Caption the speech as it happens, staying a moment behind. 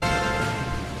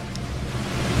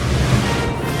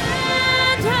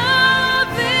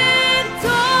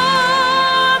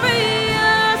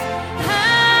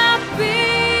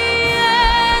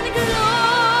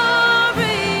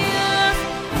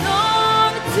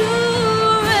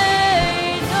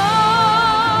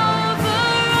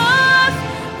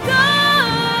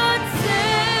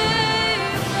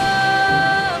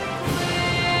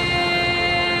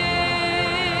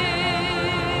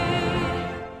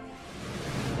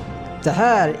Det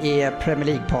här är Premier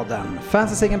League-podden,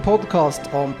 fansens egen podcast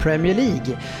om Premier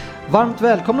League. Varmt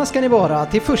välkomna ska ni vara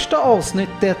till första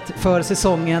avsnittet för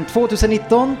säsongen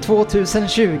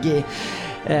 2019-2020.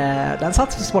 Den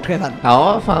satt för sportchefen.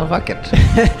 Ja, fan vackert.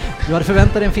 Du hade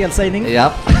förväntat dig en felsägning.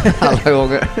 Ja, alla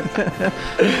gånger.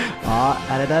 Ja,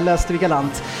 det där löste vi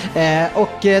galant.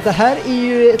 Och det här är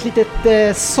ju ett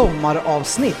litet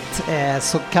sommaravsnitt,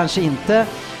 så kanske inte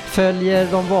följer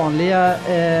de vanliga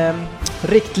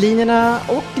riktlinjerna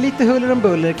och lite huller om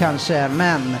buller kanske,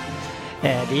 men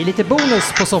det är lite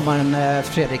bonus på sommaren,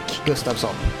 Fredrik Gustavsson.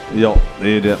 Ja, det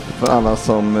är det för alla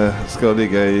som ska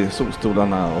ligga i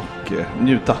solstolarna och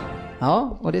njuta.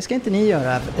 Ja, och det ska inte ni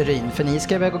göra, Ryhn, för ni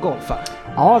ska iväg och golfa.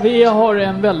 Ja, vi har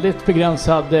en väldigt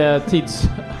begränsad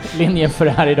tidslinje för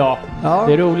det här idag. Ja.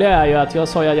 Det roliga är ju att jag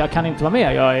sa att jag kan inte vara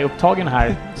med, jag är upptagen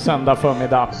här söndag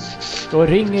förmiddag. Då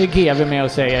ringer GV med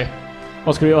och säger: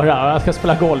 vad ska du göra? Jag ska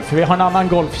spela golf. För vi har en annan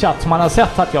golfchatt som han har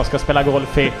sett att jag ska spela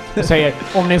golf i. Och säger: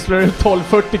 om ni slår ut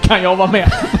 12:40 kan jag vara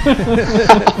med.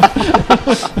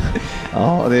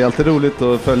 Ja, det är alltid roligt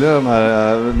att följa de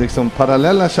här liksom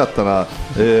parallella chattarna.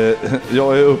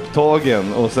 Jag är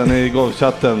upptagen och sen i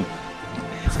golfchatten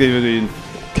skriver Ryhn: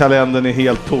 kalendern är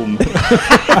helt tom.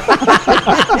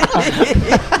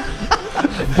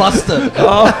 Buster.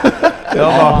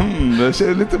 Ja, det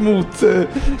känns lite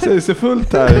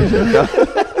motsägelsefullt här.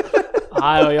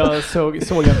 Nej, jag såg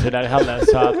inte det där heller,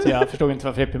 så att jag förstod inte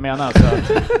vad Frippe menar, så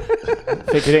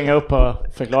jag fick ringa upp och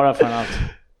förklara för honom att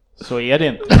så är det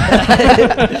inte.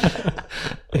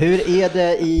 Hur är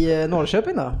det i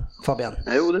Norrköping då, Fabian?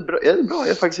 Jo, det är bra. Jag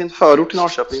är faktiskt i en förort i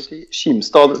Norrköping, till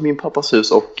Kimstad, min pappas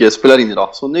hus, och spelar in idag.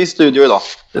 Så ny studio idag.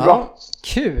 Det är bra.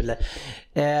 Kul.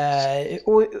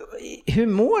 Och hur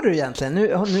mår du egentligen?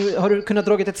 Nu har du kunnat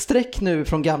dragit ett streck nu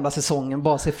från gamla säsongen,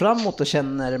 bara se framåt och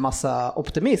känner massa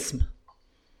optimism?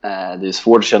 Det är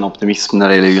svårt att känna optimism när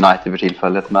det gäller United för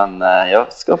tillfället, men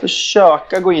jag ska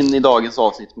försöka gå in i dagens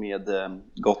avsnitt med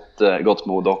gott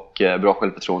mod och bra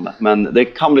självförtroende. Men det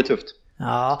kan bli tufft.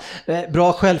 Ja,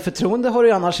 bra självförtroende har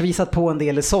du annars visat på en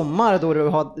del i sommar, då du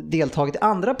har deltagit i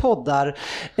andra poddar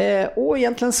och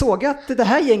egentligen sågat det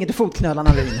här gänget i fotknölarna.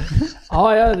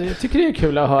 Ja, jag tycker det är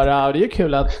kul att höra, och det är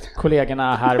kul att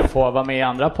kollegorna här får vara med i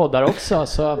andra poddar också.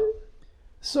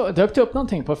 Så dök det upp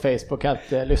någonting på Facebook att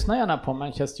lyssna gärna på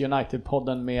Manchester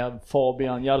United-podden med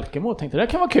Fabian Jalkemo, och tänkte det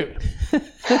kan vara kul.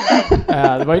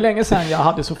 Det var ju länge sedan jag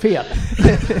hade så fel.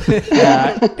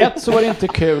 Så var det inte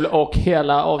kul, och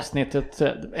hela avsnittet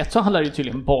så handlar det ju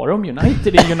tydligen bara om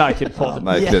United i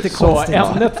United-podden. Så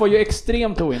ämnet var ju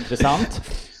extremt ointressant.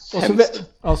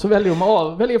 Och så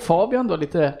väljer Fabian då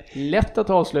lite lätt att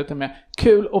avsluta med: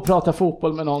 kul att prata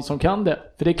fotboll med någon som kan det.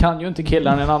 För det kan ju inte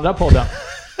killarna i den andra podden.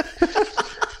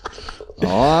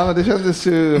 Ja, men det kändes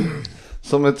ju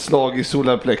som ett slag i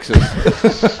solarplexus.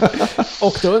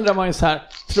 Och då undrar man ju så här: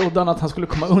 trodde han att han skulle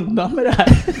komma undan med det här?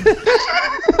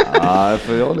 Ja,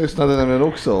 för jag lyssnade nämligen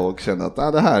också och kände att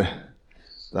det här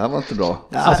var inte bra.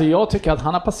 Alltså jag tycker att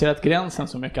han har passerat gränsen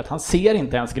så mycket att han ser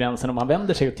inte ens gränsen om man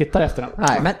vänder sig och tittar efter den.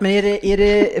 Nej, men är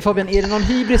det Fabian, är det någon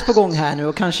hybris på gång här nu,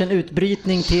 och kanske en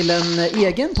utbrytning till en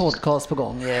egen podcast på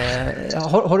gång?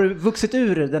 Har du vuxit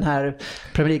ur den här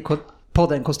Premier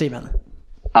League-podden, kostymen?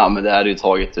 Ja, men det här är ju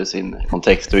taget ur sin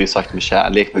kontext och ju sagt med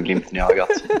kärlek, med glimten i ögat.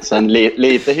 Sen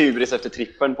lite hybris efter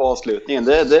trippen på avslutningen,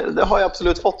 det har jag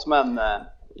absolut fått, men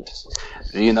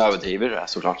det är ju en överdriver det här,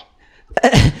 såklart.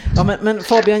 Ja, men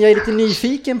Fabian, jag är lite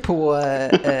nyfiken på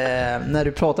när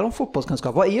du pratar om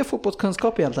fotbollskunskap. Vad är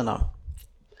fotbollskunskap egentligen då?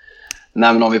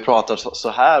 Nej, men om vi pratar så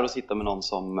här och sitter med någon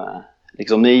som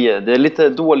liksom ni, det är lite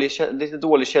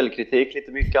dålig källkritik,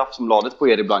 lite mycket Aftonbladet på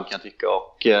er ibland kan jag tycka,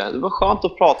 och det var skönt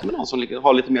att prata med någon som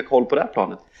har lite mer koll på det här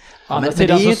planet. Ja, men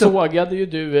sedan så sågade ju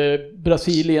du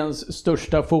Brasiliens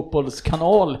största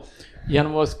fotbollskanal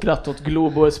genom att skratta åt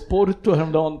Globo Esporto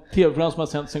häromdagen, tv-program som har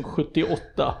sänts sedan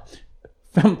 78.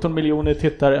 15 miljoner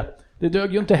tittare. Det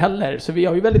dög ju inte heller, så vi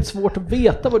har ju väldigt svårt att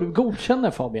veta vad du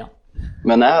godkänner, Fabian.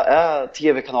 Men är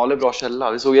tv-kanaler bra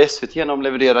källa? Vi såg ju SVT när de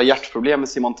levererar hjärtproblem med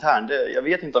Simon Tern. Jag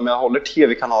vet inte om jag håller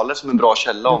tv-kanaler som en bra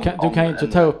källa. Du kan ju inte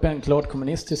ta upp en klart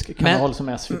kommunistisk kanal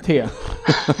som SVT.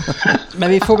 Men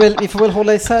vi får väl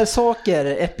hålla isär saker,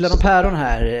 äpplen och päron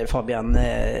här, Fabian.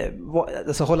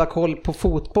 Alltså hålla koll på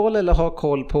fotboll eller ha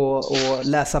koll på och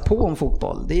läsa på om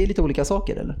fotboll. Det är lite olika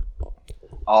saker, eller?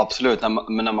 Ja, absolut.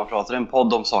 Men när man pratar i en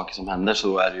podd om saker som händer,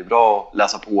 så är det ju bra att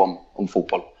läsa på om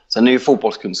fotboll. Sen är ju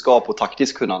fotbollskunskap och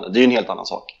taktiskt kunnande, det är ju en helt annan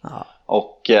sak. Aha.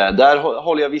 Och där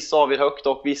håller jag vissa av er högt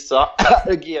och vissa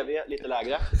GV lite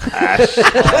lägre.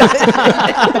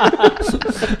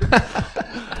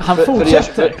 Han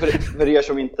fortsätter. För er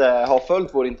som inte har följt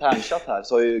vår internchatt här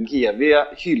så har ju GV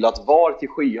hyllat VAR till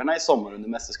skyarna i sommar under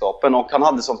mästerskapen. Och han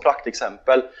hade som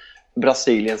praktexempel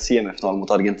Brasiliens semifinal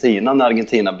mot Argentina när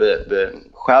Argentina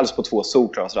skäls på 2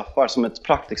 solklara straffar som ett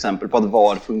praktexempel på att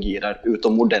VAR fungerar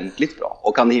utomordentligt bra.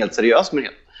 Och han är helt seriös med det.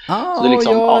 Så det är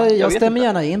liksom, jag stämmer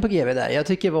gärna in på GV där. Jag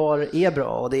tycker VAR är bra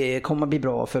och det kommer bli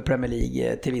bra för Premier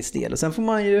League till viss del. Och sen får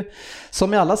man ju,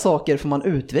 som i alla saker, får man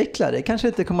utveckla det. Kanske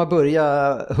inte kommer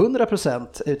börja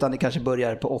 100% utan det kanske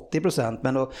börjar på 80%.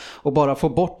 Men och bara få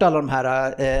bort alla de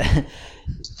här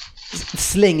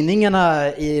slängningarna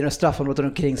i straffområdet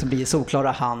omkring som blir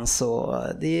solklara hands. Och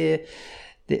det är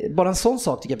bara en sån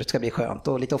sak tycker jag ska bli skönt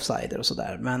och lite offsider och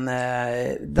sådär. Men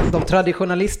de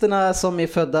traditionalisterna som är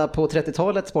födda på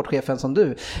 30-talet, sportchefen som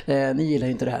du, ni gillar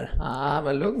ju inte det här.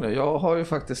 Men lugn nu, jag har ju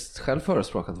faktiskt själv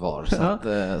förespråkat VAR.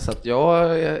 Så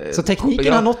att så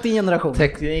tekniken har nått din generation?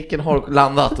 Tekniken har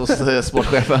landat hos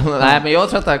sportchefen. Nej, men jag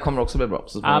tror att det här kommer också bli bra.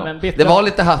 Det var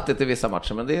lite hattigt i vissa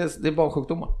matcher, men det är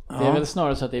barnsjukdomar. Det är väl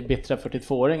snarare så att det är bittra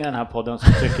 42-åringar i den här podden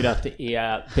som tycker att det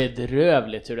är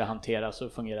bedrövligt hur det hanteras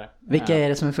och fungerar. Vilka är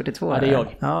det som är 42? Ja, det är jag.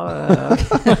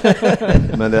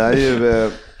 Men det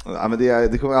är ju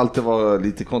det kommer alltid vara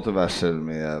lite kontroverser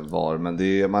med VAR,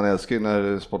 men man älskar ju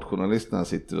när sportjournalisterna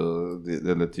sitter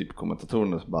eller typ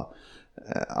kommentatorerna så bara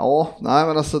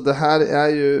men alltså det här är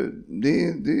ju det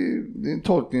är en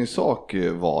tolkningssak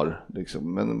VAR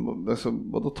liksom, men alltså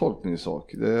vadå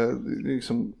tolkningssak? Det är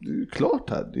liksom det är klart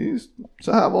här. Det är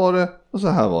så här var det och så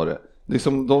här var det.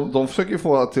 Liksom de försöker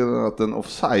få till att en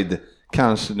offside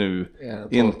kanske nu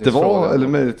inte var eller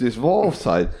möjligtvis var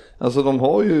offside. Alltså de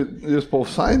har ju just på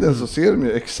offsiden så ser de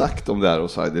ju exakt om det är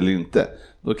offside eller inte.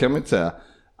 Då kan man inte säga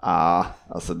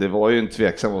alltså det var ju en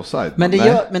tveksam offside. Men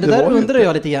det där undrar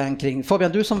jag lite grann kring.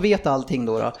 Fabian, du som vet allting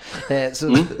då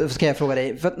så ska jag fråga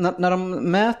dig. För när de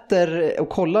mäter och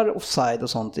kollar offside och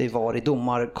sånt i VAR i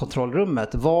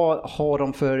domarkontrollrummet, vad har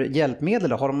de för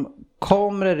hjälpmedel? Har de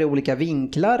kameror i olika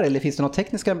vinklar eller finns det några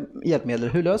tekniska hjälpmedel?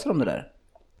 Hur löser de det där?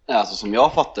 Alltså som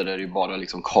jag fattar det är det ju bara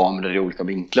liksom kameror i olika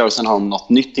vinklar och sen har de något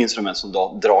nytt instrument som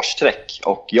drar streck.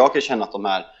 Och jag kan känna att de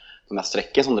här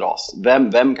strecken som dras,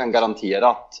 vem kan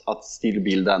garantera att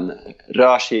stillbilden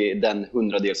rör sig i den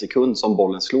 100-del sekund som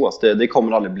bollen slås? Det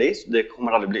kommer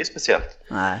aldrig bli speciellt.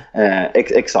 Nej.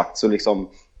 Exakt, så liksom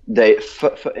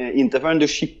inte förrän du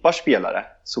chippar spelare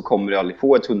så kommer du aldrig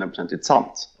få ett 100%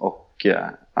 sant. Och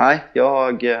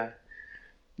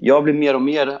jag blir mer och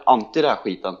mer anti det här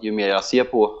skiten ju mer jag ser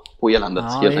på eländet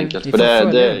helt enkelt. För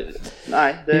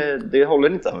det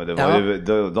håller inte. Ja,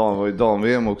 det var ju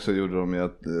dam-VM också gjorde de ju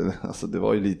att alltså det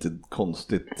var ju lite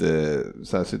konstigt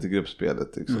särskilt i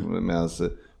gruppspelet liksom,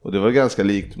 och det var ganska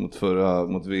likt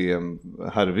mot VM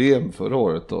herr-VM förra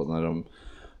året då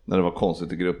när det var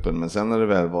konstigt i gruppen, men sen när det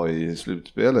väl var i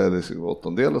slutspel eller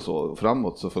åttondel och så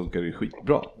framåt så funkar det ju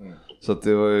skitbra. Så att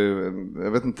det var ju,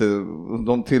 jag vet inte,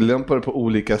 de tillämpar det på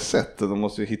olika sätt och de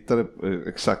måste ju hitta det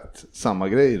exakt samma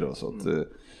grej då, så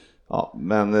att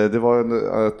men det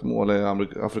var ett mål i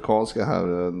afrikanska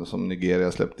här som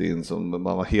Nigeria släppte in som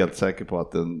man var helt säker på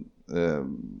att den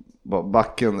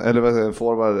backen eller en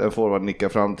forward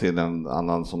nickade fram till en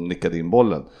annan som nickade in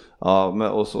bollen.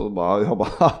 Och så bara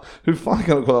hur fan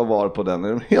kan du kolla VAR på den? Är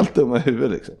de helt dumma i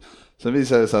huvudet liksom? Sen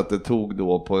visade det sig att det tog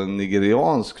då på en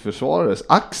nigeriansk försvarares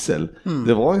axel.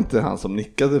 Det var inte han som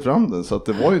nickade fram den, så att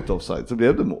det var ju inte offside, så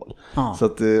blev det mål. Så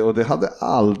att, och det hade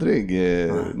aldrig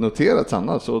noterats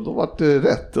annars, så då var det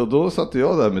rätt. Och då satt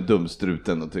jag där med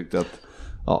dumstruten och tyckte att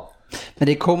men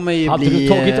det kommer ju hade bli...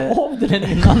 du tagit av den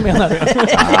innan, menar du?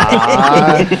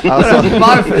 Alltså,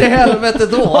 varför i helvete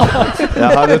då?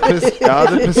 Jag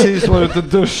hade precis varit och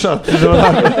duschat.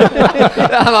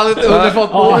 Han hade inte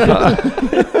underfått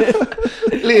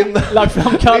lagt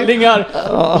fram kallingar,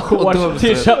 shorts,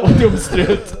 t-shirt och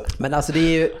dumstrut. Men alltså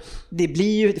det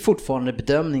blir ju fortfarande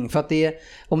bedömning, för att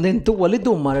om det är en dålig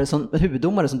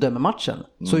huvuddomare som dömer matchen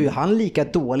så är ju han lika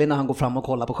dålig när han går fram och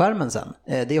kollar på skärmen sen.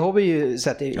 Det har vi ju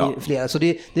sett i flera, så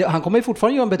han kommer ju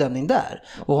fortfarande göra en bedömning där,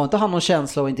 och har inte han någon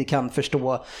känsla och inte kan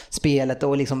förstå spelet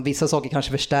och liksom vissa saker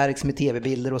kanske förstärks med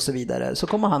tv-bilder och så vidare, så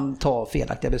kommer han ta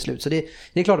felaktiga beslut. Så det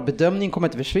är klart att bedömningen kommer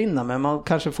inte försvinna, men man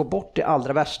kanske får bort det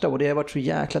allra värsta, och det har varit så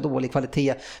jäkla dålig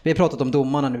kvalitet. Vi har pratat om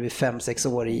domarna nu i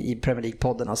 5-6 år i Premier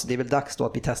League-podden, alltså det är väl dags då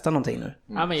att vi testar någonting nu.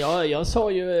 Ja, men jag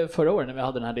sa ju förra året när vi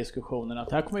hade den här diskussionen att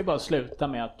det här kommer ju bara sluta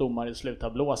med att domare slutar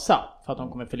blåsa för att de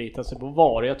kommer förlita sig på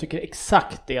VAR. Jag tycker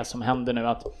exakt det som händer nu,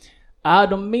 att är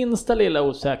de minsta lilla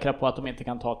osäkra på att de inte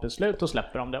kan ta ett beslut och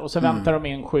släpper de det, och så väntar de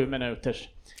in 7 minuters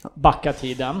backa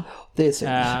tiden. Det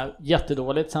är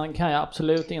jättedåligt. Sen kan jag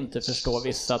absolut inte förstå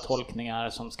vissa tolkningar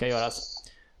som ska göras.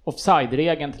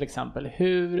 offside-regeln till exempel,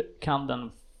 hur kan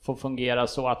den få fungera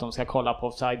så att de ska kolla på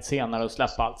offside senare och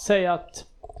släppa allt? Säg att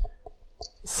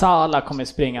Salah kommer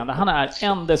springande, han är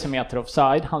 1 decimeter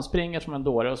offside, han springer som en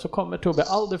dåre och så kommer Tobbe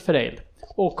Alderfereil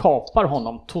och kapar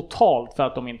honom totalt för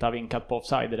att de inte har vinkat på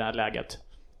offside i det här läget.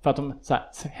 För att de så här,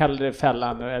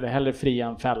 hellre fria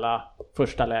än fälla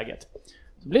första läget.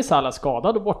 Så blir Salah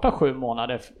skadad och borta 7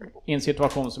 månader i en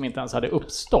situation som inte ens hade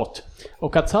uppstått.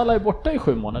 Och att Salah är borta i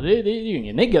 7 månader, det är ju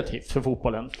inget negativt för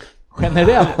fotbollen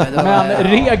generellt, men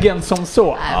regeln som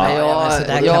så.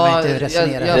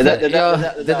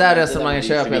 Det där resonemanget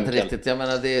köper jag inte riktigt. Jag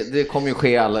menar, det kommer ju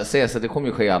ske det kommer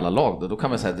ju ske i alla lag. Då kan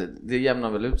man säga att det jämnar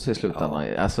väl ut sig i slutändan.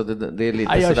 Alltså det är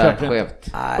lite sådär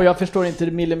skevt. Och jag förstår inte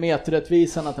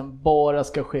millimeterrättvisan att den bara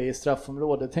ska ske i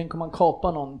straffområdet. Tänk om man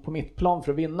kapar någon på mittplan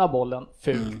för att vinna bollen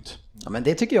fult. Ja, men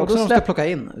det tycker jag också de ska plocka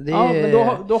in. Men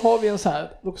då har vi en så här,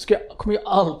 kommer ju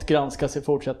allt granskas i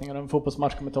fortsättningen. En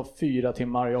fotbollsmatch kommer ta 4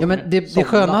 timmar. Ja, men det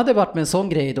sköna hade varit med en sån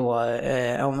grej då,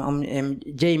 om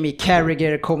Jamie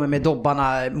Carragher kommer med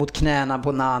dobbarna mot knäna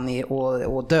på Nani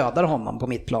och dödar honom på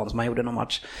mittplan som han gjorde någon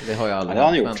match. Det har jag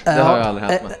aldrig gjort. Det har jag aldrig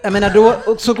haft med. Jag menar,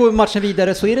 då så går matchen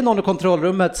vidare, så är det någon i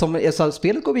kontrollrummet som är så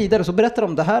spelet går vidare, så berättar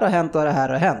de det här har hänt och det här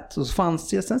har hänt. Så sen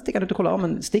sticker han ut och kollar,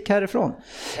 men stick härifrån.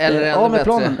 Eller ännu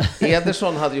bättre.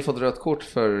 Ederson hade ju fått rött kort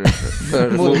för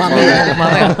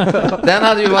Mané. Den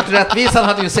hade ju varit rättvis, han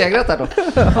hade ju segrat där då.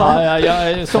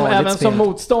 Även som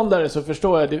motståndare så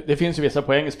förstår jag, det finns ju vissa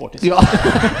poäng i sport. Ja.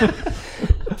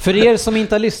 För er som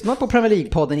inte har lyssnat på Premier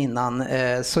League-podden innan,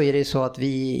 så är det ju så att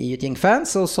vi är ett gäng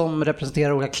fans och som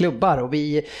representerar olika klubbar, och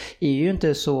vi är ju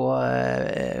inte så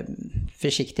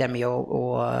försiktiga med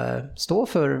att stå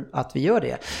för att vi gör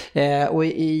det. Och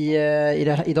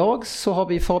idag så har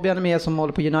vi Fabian med som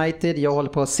håller på United, jag håller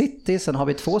på City, sen har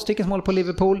vi 2 stycken som håller på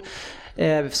Liverpool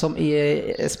som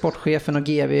är sportchefen och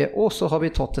GV, och så har vi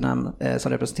Tottenham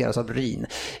som representeras av Ryhn.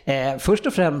 Först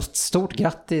och främst stort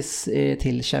grattis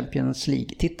till Champions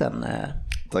League-titeln.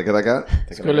 Tackar.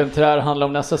 Skulle inte det här handla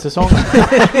om nästa säsong?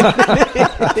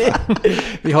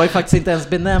 Vi har ju faktiskt inte ens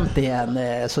benämnt det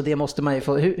än, så det måste man ju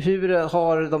få. Hur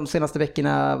har de senaste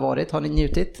veckorna varit? Har ni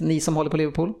njutit? Ni som håller på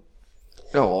Liverpool?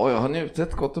 Ja, jag har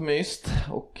njutit, gått och myst,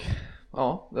 och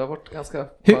ja, det har varit ganska...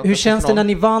 Hur känns det när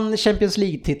ni vann Champions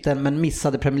League-titeln men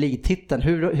missade Premier League-titeln?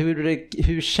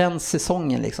 Hur känns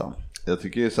säsongen liksom? Jag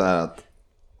tycker ju så här att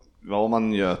man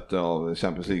njöt av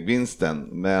Champions League-vinsten,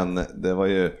 men det var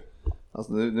ju...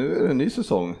 Alltså nu är det en ny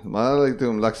säsong. Man har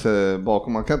liksom lagt sig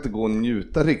bakom. Man kan inte gå och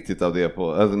njuta riktigt av det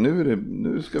på... Alltså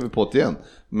nu ska vi på det igen.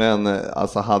 Men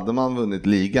alltså hade man vunnit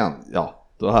ligan, ja,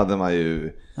 då hade man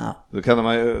ju... Ja.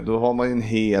 Då har man ju en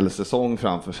hel säsong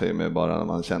framför sig med bara när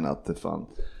man känner att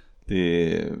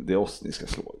det är oss ni ska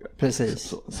slå.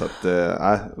 Precis. Så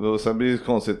att sen blir det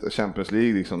konstigt. Champions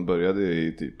League liksom började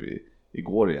ju typ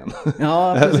igår igen.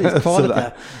 Ja, precis. Kvalet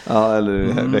där. Ja,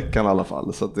 eller veckan i alla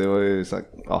fall. Så att det var ju så här,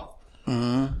 ja.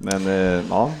 Men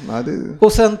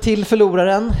Och sen till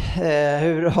förloraren,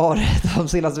 hur har de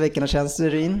senaste veckorna känts det,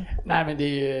 Ryhn? Nej, men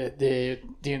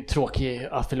det är en tråkig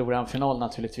att förlora en final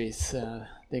naturligtvis.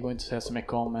 Det går inte att säga så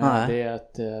mycket om. Det är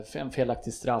en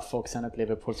felaktig straff och sen ett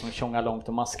Liverpool som tjongar långt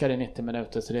och maskar i 90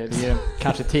 minuter. Så det är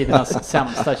kanske tidernas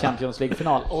sämsta Champions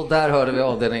League-final. Och där hörde vi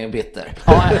avdelningen bitter.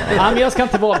 Ja, men jag ska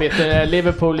inte vara bitter.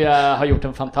 Liverpool har gjort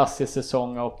en fantastisk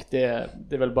säsong, och det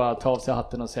är väl bara att ta av sig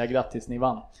hatten och säga grattis, ni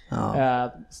vann.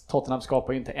 Ja. Tottenham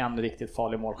skapar ju inte en riktigt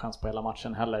farlig målchans på hela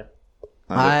matchen heller.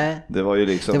 Nej, det var ju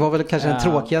liksom... Det var väl kanske den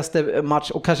tråkigaste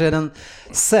match och kanske den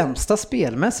sämsta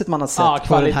spelmässigt man har sett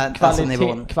på den här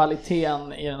nivån.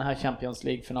 Kvaliteten i den här Champions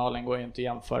League-finalen går ju inte att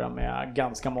jämföra med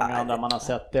ganska många andra man har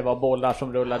sett. Det var bollar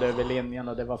som rullade över linjen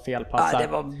och det var felpassar. Det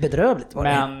var bedrövligt.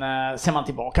 Men ser man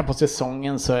tillbaka på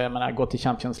säsongen så är man gå till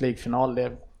Champions League-final.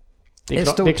 Det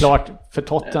är klart för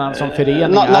Tottenham som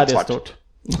förening är det stort.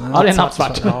 Ja, det är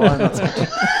nattsvart.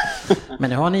 Men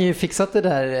nu har ni ju fixat det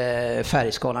där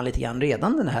färgskalan lite grann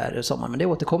redan den här sommaren, men det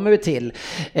återkommer vi till.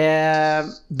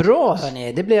 Bra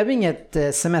hörni, det blev inget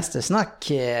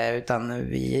semestersnack utan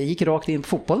vi gick rakt in på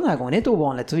fotboll den här gången. Det är inte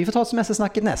ovanligt, så vi får ta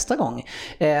semestersnacket nästa gång.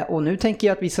 Och nu tänker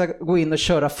jag att vi ska gå in och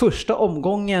köra första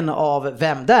omgången av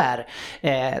Vem där?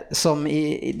 Som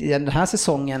i den här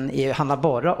säsongen handlar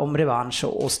bara om revansch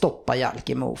och stoppa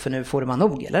Jalkemo, för nu får man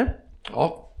nog, eller?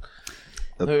 Ja.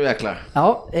 Nu jäklar.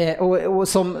 Ja, och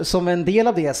som en del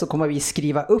av det så kommer vi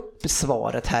skriva upp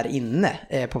svaret här inne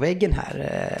på väggen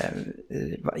här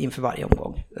inför varje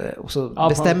omgång. Och så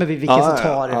bestämmer vi vilken som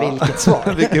tar vilket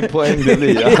svar. Vilken poäng det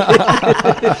blir.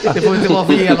 Det får inte vara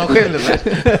för genomskinligt.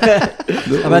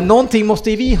 Men någonting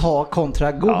måste ju vi ha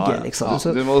kontra Google. Liksom.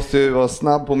 Ja, du måste ju vara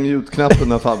snabb på mute-knappen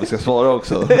när Fabian ska svara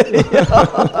också.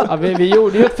 Vi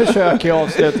gjorde ju ett försök i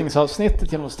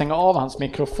avslutningsavsnittet genom att stänga av hans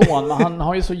mikrofon. Men han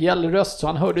har ju så gäll röst så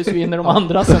han hördes ju in i de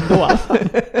andra sen då.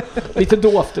 Lite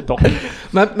dovt dock.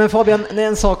 Men Fabian,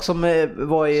 en sak som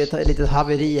var ju ett litet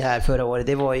haveri här förra året,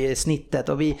 det var ju snittet.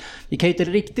 Och vi kan ju inte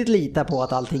riktigt lita på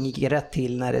att allting gick rätt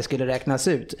till när det skulle räknas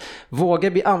ut. Vågar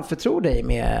vi anförtro dig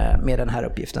med den här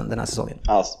uppgiften den här säsongen?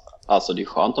 Alltså det är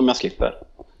skönt om jag slipper.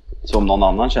 Så om någon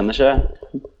annan känner sig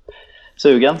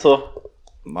sugen så...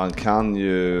 Man kan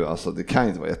ju, alltså det kan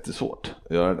inte vara jättesvårt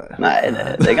att göra det. Nej,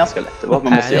 det är ganska lätt. Man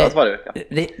måste göra det varje vecka.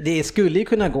 Det skulle ju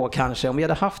kunna gå kanske, om vi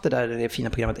hade haft det fina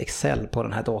programmet Excel på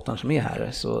den här datorn som är här,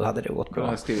 så hade det gått bra. Jag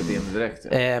har skrivit in direkt.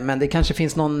 Ja. Men det kanske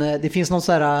finns någon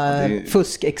så här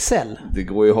fusk-Excel. Det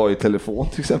går ju att ha i telefon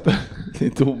till exempel. Det är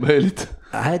inte omöjligt.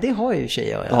 Nej, det har ju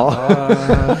tjejer.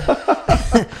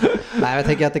 Nej, jag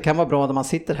tänker att det kan vara bra när man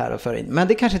sitter här och för in. Men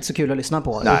det är kanske inte så kul att lyssna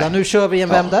på. Utan nu kör vi en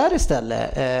Vem där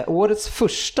istället. Årets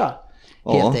första,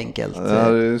 helt enkelt. Ja,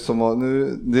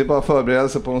 det är bara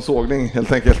förberedelse på en sågning,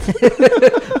 helt enkelt.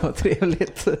 Vad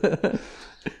trevligt.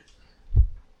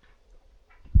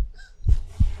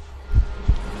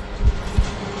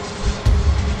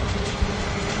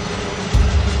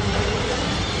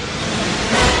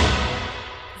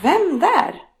 Vem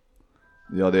där?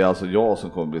 Ja, det är alltså jag som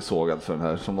kommer bli sågad för den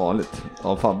här som vanligt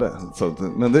av Fabbe.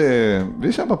 Men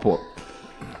vi kämpar på.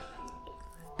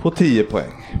 På 10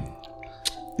 poäng.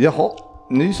 Jaha,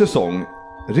 ny säsong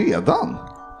redan.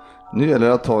 Nu gäller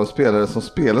det att ta en spelare som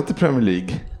spelat i Premier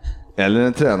League eller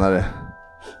en tränare.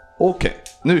 Okej,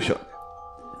 nu kör vi.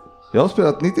 Jag har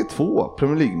spelat 92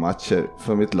 Premier League-matcher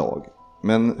för mitt lag,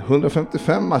 men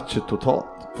 155 matcher totalt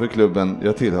för klubben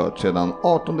jag tillhört sedan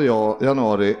 18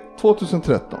 januari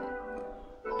 2013.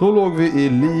 Då låg vi i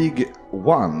League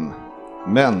 1,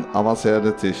 men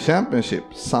avancerade till Championship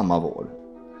samma vår.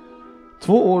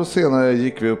 2 år senare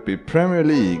gick vi upp i Premier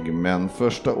League, men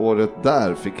första året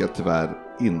där fick jag tyvärr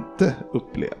inte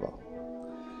uppleva.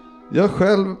 Jag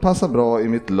själv passar bra i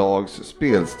mitt lags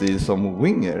spelstil som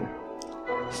winger.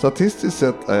 Statistiskt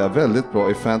sett är jag väldigt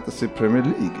bra i Fantasy Premier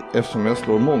League eftersom jag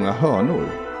slår många hörnor.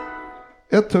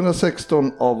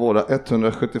 116 av våra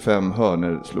 175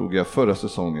 hörnor slog jag förra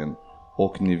säsongen,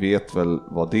 och ni vet väl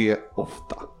vad det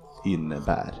ofta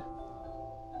innebär.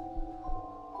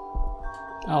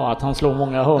 Ja, att han slår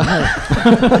många hörnor.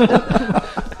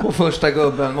 På första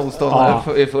gubben,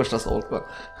 motståndare i första stolpen.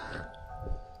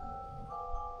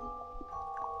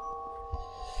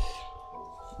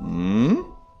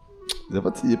 Det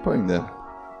var 10 poäng det.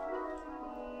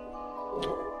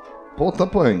 På 8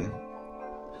 poäng.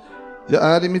 Jag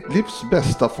är i mitt livs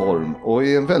bästa form och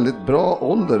i en väldigt bra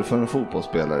ålder för en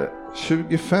fotbollsspelare.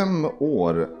 25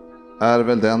 år är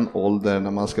väl den ålder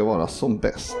när man ska vara som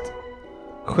bäst.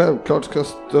 Självklart ska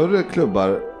större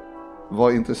klubbar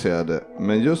vara intresserade,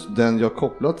 men just den jag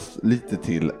kopplats lite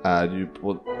till är ju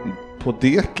på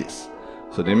dekis.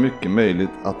 Så det är mycket möjligt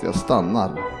att jag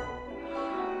stannar.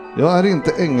 Jag är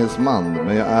inte engelsman,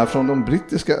 men jag är från de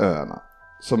brittiska öarna.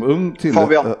 Som ung till...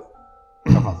 Fabian.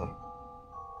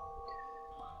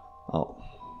 Ja.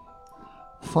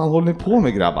 Fan håller ni på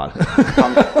med, grabbar?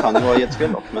 Kan det vara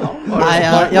jättefel dock? Men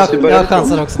nej, jag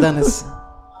chansar också, Dennis.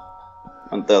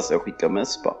 Vänta, jag skickar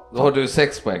mest på. Då har du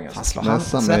 6 poäng.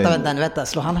 Vänta,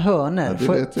 slår han hörnor?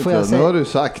 Ja, får jag säga? Nu har du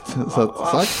sagt. Så att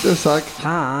sagt är sagt.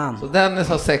 Fan. Så Dennis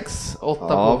har 6, 8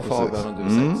 på Fabian och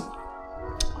du 6.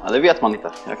 Ja, det vet man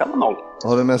inte. Jag kan ha 0.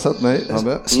 Har du messat mig?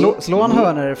 Slå han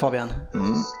hörnor, Fabian.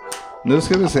 Nu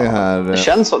ska vi se här. Det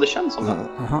känns som det.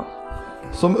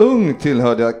 Som ung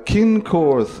tillhörde jag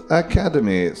Kincorth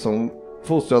Academy som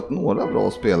fostrat några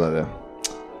bra spelare.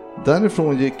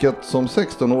 Därifrån gick jag som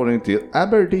 16-åring till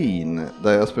Aberdeen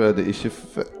där jag spelade i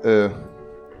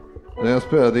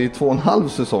 2,5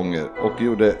 säsonger och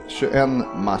gjorde 21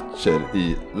 matcher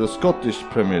i The Scottish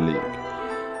Premier League.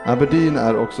 Aberdeen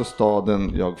är också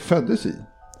staden jag föddes i.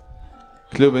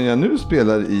 Klubben jag nu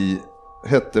spelar i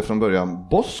hette från början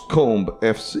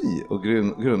Boscombe FC och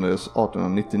grundades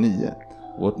 1899.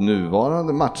 Vårt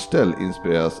nuvarande matchställ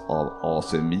inspireras av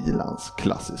AC Milans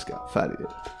klassiska färger.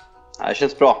 Det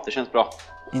känns bra.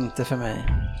 Inte för mig.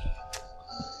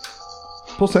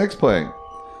 På 6 poäng.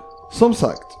 Som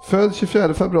sagt, född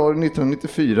 24 februari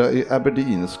 1994 i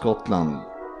Aberdeen, Skottland.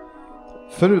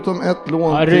 Förutom ett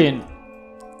lån Ryhn.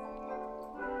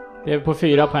 Det är på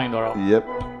 4 poäng då. Japp.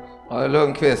 Ja,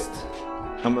 Lundqvist.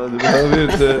 Ja, men du behöver ju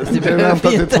inte... Du behöver vänta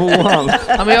till 2:an.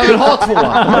 Ja, men jag vill ha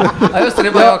 2:an. Ja, just det, det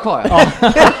är bara jag kvar.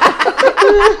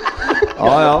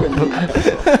 Ja.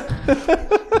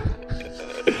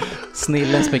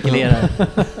 Snillen spekulerar.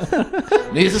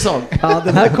 Ny säsong. Ja,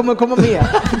 den här kommer komma med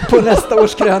på nästa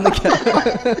års krönika.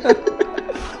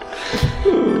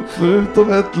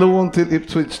 Förutom ett lån till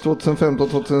Ipswich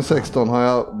 2015-2016 har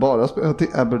jag bara spelat i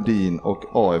Aberdeen och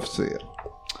AFC.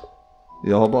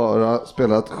 Jag har bara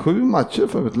spelat 7 matcher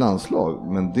för ett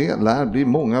landslag, men det lär bli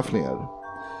många fler.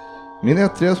 Min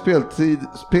ettriga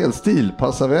spelstil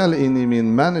passar väl in i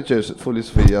min managers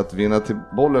filosofi att vinna till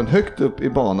bollen högt upp i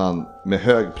banan med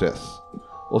hög press.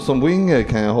 Och som winger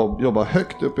kan jag jobba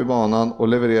högt upp i banan och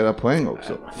leverera poäng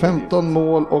också. 15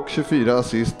 mål och 24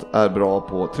 assist är bra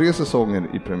på 3 säsonger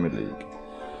i Premier League.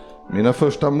 Mina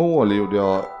första mål gjorde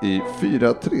jag i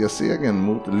 4-3-segern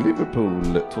mot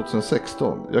Liverpool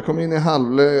 2016. Jag kom in i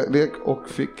halvlek och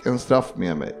fick en straff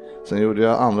med mig. Sen gjorde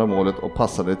jag andra målet och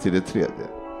passade till det tredje.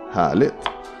 Härligt.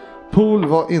 Pool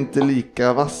var inte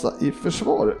lika vassa i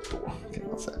försvaret då, kan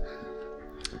man säga.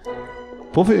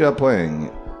 På 4 poäng.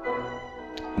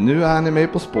 Nu är ni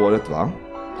med på spåret, va?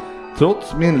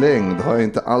 Trots min längd har jag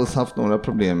inte alls haft några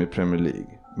problem i Premier League.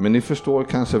 Men ni förstår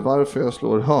kanske varför jag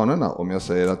slår hörnorna om jag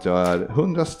säger att jag är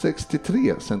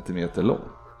 163 cm lång.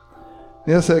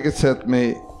 Ni har säkert sett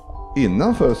mig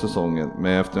innan förra säsongen,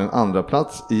 men efter en andra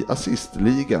plats i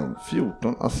assistligan,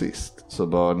 14 assist, så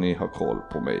bör ni ha koll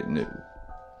på mig nu.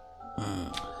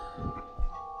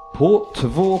 På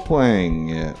 2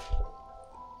 poäng.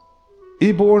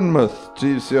 I Bournemouth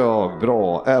trivs jag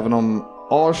bra, även om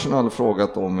Arsenal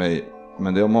frågat om mig,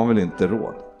 men det har man väl inte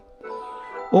råd.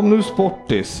 Om nu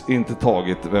Sportis inte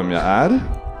tagit vem jag är,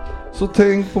 så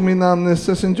tänk på min namn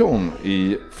Session John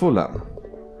i Fulham.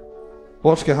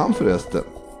 Var ska han förresten?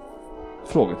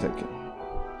 Frågetecken.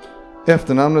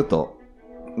 Efternamnet då?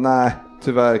 Nej,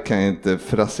 tyvärr kan jag inte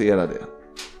frasera det.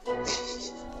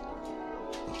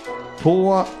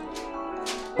 På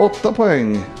 8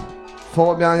 poäng.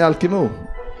 Fabian Jalkemo.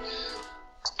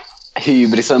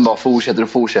 Hybrisen bara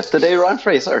fortsätter. Det är Ryan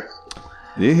Fraser.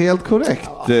 Det är helt korrekt.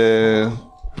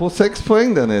 På 6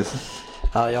 poäng, Dennis.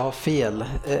 Ja, jag har fel.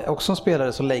 Också en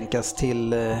spelare som länkas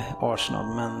till Arsenal,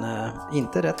 men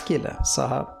inte rätt kille.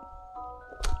 Saha.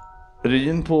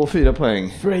 Ryhn på 4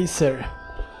 poäng. Fraser.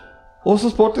 Och så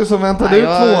Sportis som väntade ut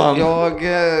 2:an. Jag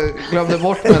glömde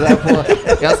bort mig där på...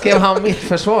 Jag skrev han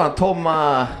mittförsvarare,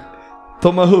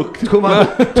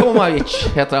 Tomajic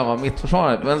heter han, var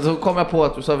mittförsvarare. Men så kom jag på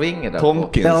att du sa Winger där.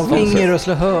 Tomkins. Ja, Winger och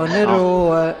slå hörner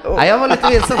och... Nej, jag var lite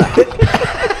vilsen där.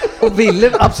 Och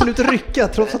ville absolut rycka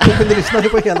trots att du kunde lyssna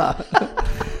på hela.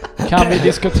 Kan vi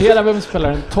diskutera vem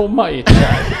spelar en Tomajic?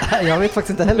 Jag vet faktiskt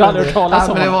inte heller. Jag hade hört talas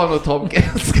om men det var nog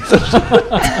Tomkins.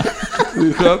 Det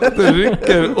är skönt att du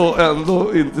rycker och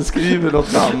ändå inte skriver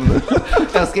något namn.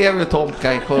 Jag skrev ju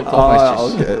Tomkins.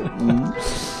 Okej.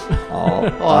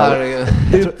 Herregud.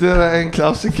 Ytterligare en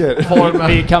klassiker.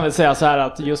 Vi kan väl säga så här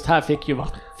att just här fick ju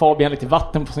Fabian lite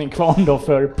vatten på sin kvarn då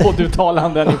för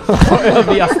podduttalanden på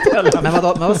övriga ställen. Men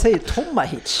vad säger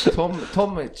Tomajic?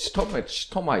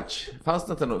 Tomajic.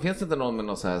 Finns det inte någon med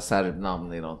någon så här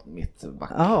serbnamn i något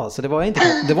mittback? Ja, så det var inte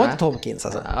Tomkins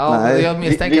alltså. Ja, nej, jag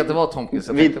misstänker att det var Tomkins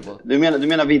jag tänkte på. Du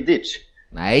menar Vidic?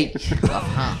 Nej,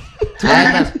 nej,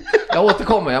 men jag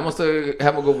återkommer, jag måste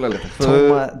hem och googla lite.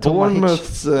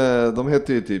 Bournemouth, de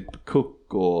heter ju typ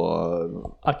Cook och...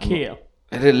 Ake.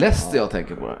 Är det Leicester jag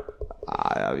tänker på det?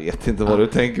 Nej, jag vet inte vad du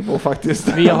tänker på faktiskt.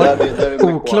 Vi har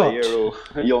där oklart.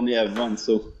 Och Johnny Evans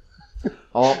så.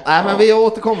 Ja, nej, men vi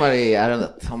återkommer i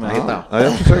ärendet om jag hittar. Ja,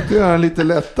 jag försökte göra den lite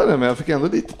lättare, men jag fick ändå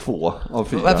lite 2 av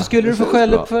 4. Varför skulle du få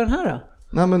skäll upp för den här då?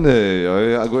 Nej, men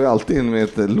jag går ju alltid in med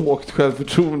ett lågt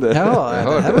självförtroende. Ja,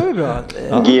 det här var ju bra.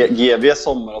 GVs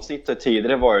sommaravsnitt har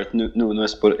tidigare varit Nuno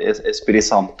Espirito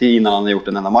Santi innan han har gjort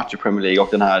en enda match i Premier League, och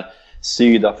den här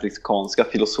sydafrikanska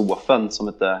filosofen som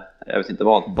heter, jag vet inte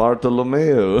vad.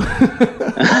 Bartolomeo.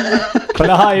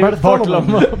 Kolla här,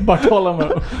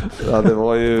 Bartolomeo. Ja, det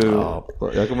var ju...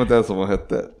 Jag kommer inte ens ihåg vad han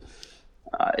hette.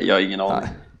 Nej, jag har ingen aning.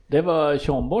 Det var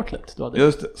Sean Bartlett.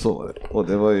 Just det, så var det. Och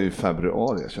det var ju i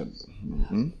februari jag kände.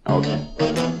 Okay.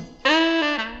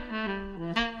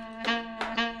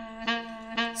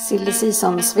 Silly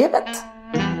Season-svepet.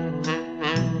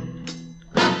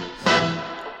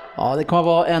 Ja, det kommer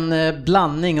vara en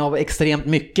blandning av extremt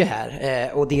mycket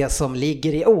här och det som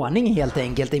ligger i ordning helt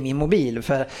enkelt i min mobil,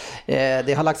 för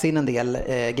det har lagts in en del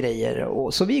grejer,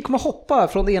 och så vi kommer hoppa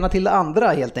från det ena till det andra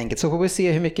helt enkelt, så får vi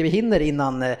se hur mycket vi hinner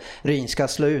innan Ryhn ska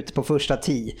slå ut på första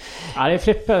 10. Ja, det är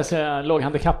Frippe,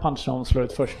 låghandikapparen som slår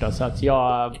ut första, så att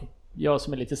jag jag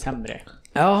som är lite sämre.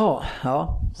 Jaha,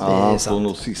 ja. Han står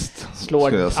nog sist.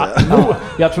 Slår. Jag säga.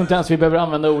 Jag tror inte ens vi behöver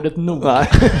använda ordet nog.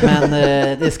 Men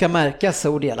det ska märkas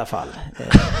ord i alla fall.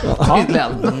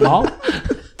 Ja.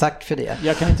 Tack för det.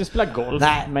 Jag kan inte spela golf,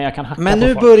 men jag kan hacka. Men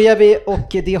nu börjar vi,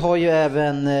 och det har ju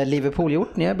även Liverpool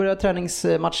gjort. Ni har börjat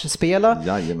träningsmatch spela.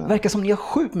 Jajamän. Verkar som ni har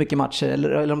sjukt mycket matcher,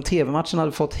 eller om tv-matcherna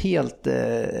hade fått helt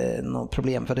något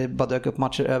problem, för det bara dök upp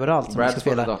matcher överallt som ska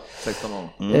spela. 16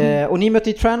 år. Och ni mötte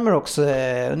ju Tranmere också.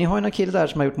 Ni har ju en kille där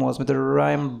som har gjort mål som heter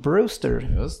Ryan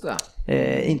Brewster. Just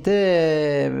det.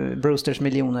 Inte Brewsters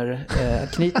miljoner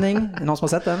knytning. Någon som har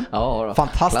sett den? Ja,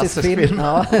 fantastisk film.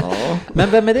 Ja. Men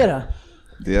vem är det då?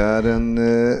 Det är en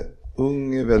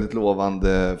ung, väldigt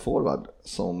lovande forward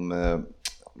som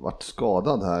varit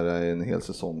skadad här i en hel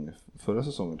säsong. Förra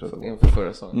säsongen tror jag. Inför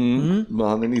förra säsongen. Men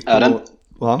han är 19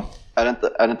 år.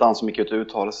 Är det inte han så mycket att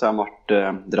uttala sig? Han varit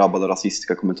drabbad av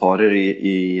rasistiska kommentarer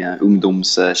i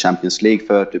ungdoms Champions League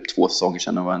för typ 2 säsonger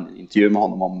sedan. Det var en intervju med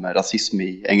honom om rasism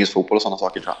i engelsk fotboll och sådana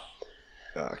saker, tror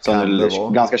jag. Så han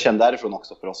är ganska känd därifrån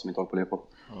också för oss som inte håller på Liverpool.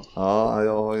 Ja,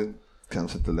 jag har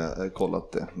kanske inte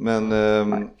kollat det. Men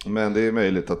det är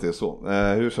möjligt att det är så.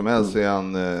 Hur som helst är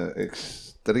han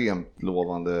extremt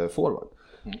lovande forward.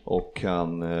 Och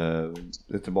han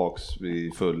är tillbaks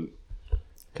vid full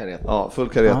kareta. Ja, full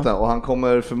kareta. Ja. Och han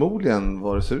kommer förmodligen,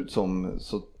 vad det ser ut som,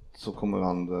 så kommer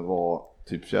han vara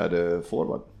typ 4:e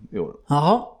forward i år.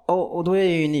 Jaha, och då är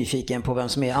jag ju nyfiken på vem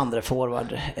som är andra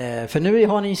forward. För nu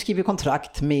har ni skrivit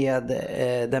kontrakt med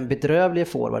den bedrövliga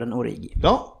forwarden Origi.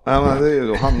 Ja, men det är ju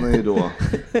då, han är ju då,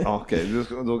 okej,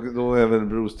 då är väl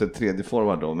Brewster 3:e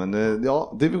forward då. Men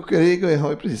ja, Origi har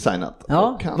ju precis signat.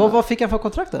 Ja, vad fick han för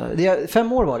kontrakt då?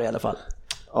 5 år var det i alla fall.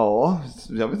 Ja,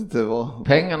 jag vet inte vad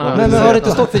pengarna. Men har det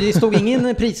inte stått, för det stod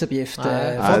ingen prisuppgift.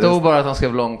 Nej, det stod bara att han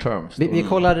skrev long term. Vi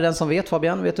kollade den som vet,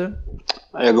 Fabian, vet du?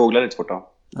 Jag googlade lite fort då.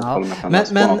 Ja.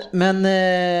 Men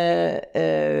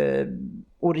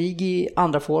Origi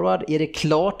andra forward, är det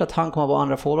klart att han kommer att vara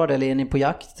andra forward, eller är ni på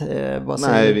jakt?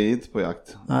 Nej, vi är inte på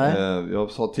jakt.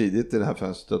 Jag sa tidigt i det här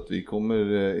fönstret att vi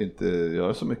kommer inte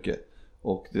göra så mycket.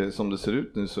 Och som det ser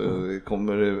ut nu så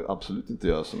kommer det absolut inte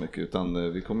göra så mycket,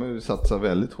 utan vi kommer satsa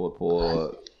väldigt hårt på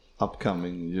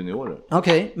upcoming juniorer.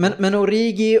 Okej, men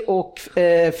Origi och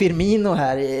Firmino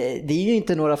här, det är ju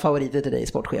inte några favoriter till dig,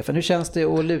 sportchefen. Hur känns det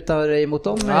att luta dig mot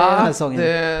dem den här säsongen?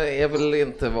 Det är väl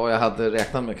inte vad jag hade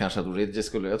räknat med kanske att Origi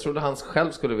skulle. Jag trodde han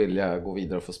själv skulle vilja gå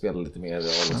vidare och få spela lite mer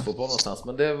A-lagsfotboll någonstans.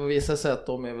 Men det visar sig att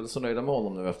de är väl så nöjda med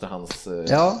honom nu efter hans inhopp.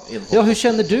 Ja, hur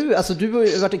känner du? Alltså du har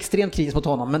ju varit extremt kritisk mot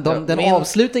honom, men den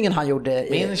avslutningen han gjorde...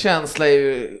 Min känsla är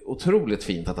ju otroligt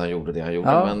fint att han gjorde det han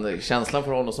gjorde, men känslan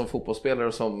för honom som fotbollsspelare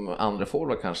och som andra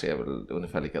forward kanske är väl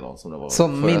ungefär likadant som det var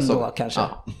som min då kanske.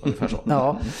 Ja, ungefär så.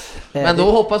 Ja. Men då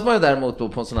hoppas man ju däremot då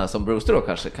på en sån här som Brewster då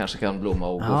kanske kan blomma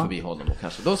och gå förbi honom och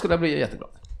kanske då skulle jag bli jätteglad.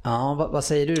 Ja, vad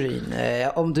säger du, Ryhn?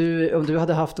 Om du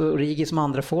hade haft Origi som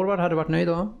andra forward, hade du varit nöjd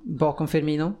då? Bakom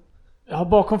Firmino? Ja,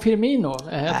 bakom Firmino.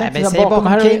 Jag tänkte bakom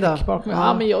Kane då.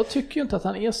 Ja, men jag tycker ju inte att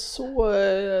han är så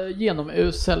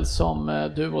genomusel som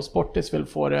du och Sportis vill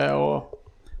få det att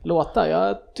låta.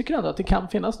 Jag tycker ändå att det kan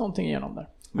finnas någonting igenom där.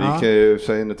 Vi kan ju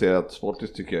säga notera att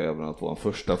Sportis tycker jag även att vara en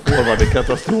första forward är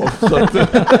katastrof. Så att...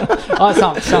 Ja,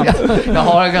 sant. Jag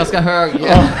har en ganska hög...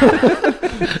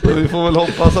 Vi får väl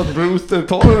hoppas att Brewster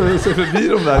tar sig förbi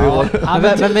de där i år. Ja,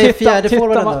 men med fjärde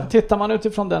forwarden tittar man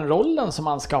utifrån den rollen som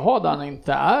man ska ha där han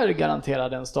inte är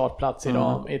garanterad en startplats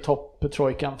idag i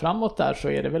topptrojkan framåt där, så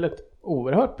är det väl ett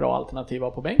oerhört bra alternativ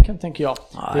på bänken, tänker jag.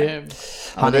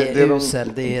 Han är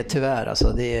usel, det är tyvärr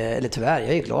alltså, eller tyvärr, jag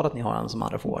är glad att ni har han som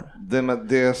andra forward.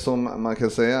 Det som man kan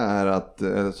säga är att,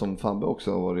 eller som Fabbe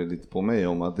också har varit lite på mig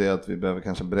om, att det är att vi behöver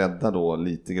kanske bredda då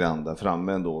lite grann där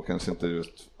framme ändå, kanske inte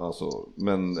just alltså,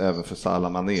 men även för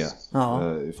Salah Mané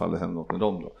ifall det händer något med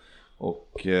dem då.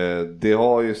 Och det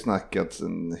har ju snackats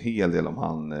en hel del om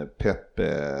han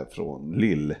Pepe från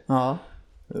Lille. Ja.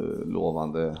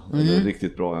 Lovande,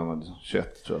 riktigt bra,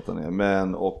 21 tror jag att han är.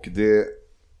 Men och det,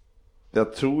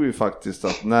 jag tror ju faktiskt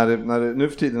att när nu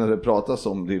för tiden när det pratas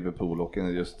om Liverpool och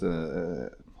just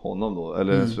honom då,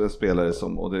 eller spelare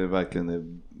som, och det verkligen är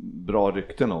bra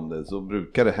rykten om det, så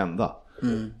brukar det hända.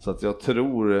 Så att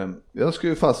jag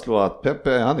skulle fastslå att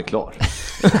Pepe, han är klar.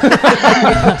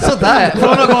 Sådär, från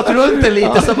att ha gått runt det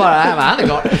lite så bara, han är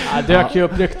klar. Det dök ju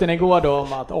upp rykten igår då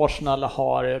om att Arsenal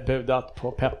har budat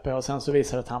på Pepe, och sen så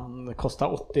visar det att han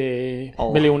kostar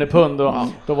 80 miljoner pund, och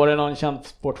då var det någon känd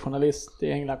sportjournalist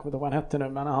i England, jag kommer inte ihåg vad han hette nu,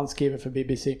 men han skriver för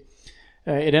BBC.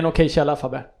 Är det en okej källa,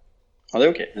 Fabbe? Ja, det är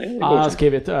okej. Ja, han har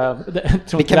skrivit...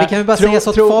 vi kan ju bara säga så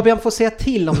att Fabian får säga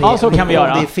till om så kan vi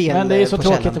göra. Det är fel. Men det är så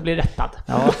tråkigt att bli rättad.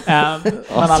 Ja. Men, i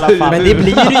alla fall. Men det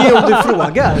blir det ju om du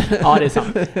frågar. Ja, det är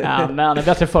sant. Men det är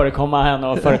bättre förekomma än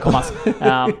att förekommas.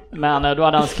 Men då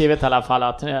hade han skrivit i alla fall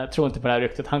att jag tror inte på det här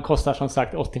ryktet. Han kostar som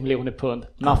sagt 80 miljoner pund.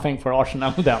 Nothing for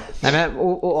Arsenal. Nej, men,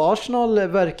 och Arsenal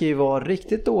verkar ju vara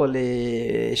riktigt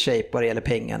dålig shape vad det gäller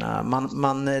pengarna.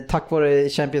 Man tack vare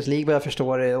Champions League vad jag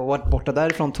förstår och varit borta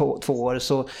därifrån 2 år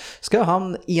så ska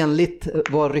han enligt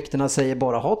vad ryktena säger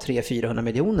bara ha 300-400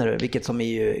 miljoner, vilket som är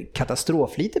ju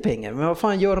katastroflite pengar. Men vad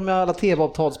fan gör de med alla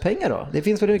tv-avtalspengar då? Det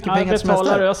finns väl mycket pengar som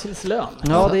betalar Özils lön.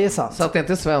 Ja, det är sant. Så att det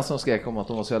inte är Sven som skrek om att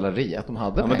de var så jävla rik att de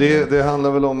hade pengar. Men det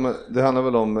handlar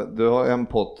väl om du har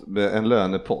en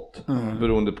lönepott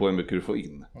beroende på hur mycket du får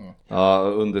in.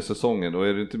 Under säsongen. Och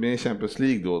är du inte med i Champions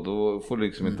League då får du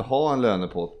liksom inte ha en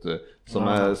lönepott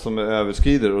som är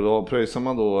överskrider, och då pröjsar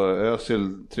man då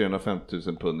Özil 350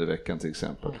 000 pund i veckan till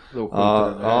exempel.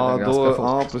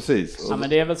 Precis. Ja, men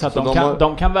det är väl så att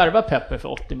de kan värva Peppe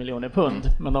för 80 miljoner pund,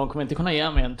 men de kommer inte kunna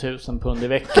ge mer än 1000 pund i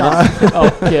veckan.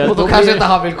 och då kanske inte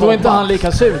han vill komma. Då är inte han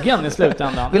lika sugen i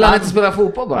slutändan. Vill han inte spela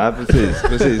fotboll då? Nej,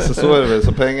 precis. Så är det väl.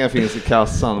 Så pengar finns i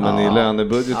kassan, men i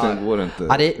lönebudgeten går det inte.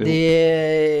 Ja,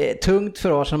 det är tungt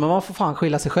för Arsenal, men man får fan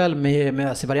skylla sig själv med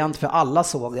Özil-variant, för alla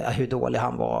såg hur dålig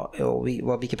han var och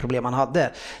vilka problem han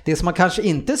hade. Det som man kanske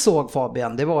inte såg,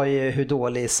 Fabian, det var ju hur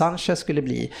dålig Sanchez skulle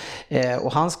bli.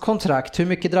 Och hans kontrakt, hur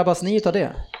mycket drabbas ni av det?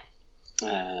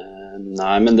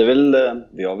 Nej, men det är väl,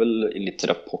 vi har väl lite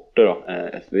rapporter då.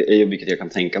 Vilket jag kan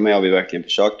tänka mig har vi verkligen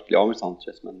försökt bli av med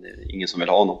Sanchez, men det är ingen som vill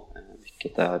ha honom.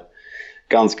 Vilket är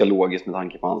ganska logiskt med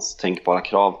tanke på hans tänkbara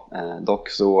krav. Dock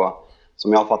så,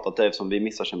 som jag har fattat det, eftersom vi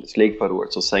missar Champions League förra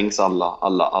året, så sänks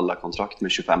alla kontrakt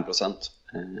med 25%.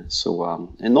 Så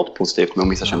är något positivt med att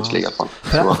missa Champions League i alla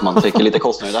fall. Så att man täcker lite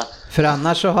kostnader där. För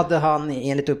annars så hade han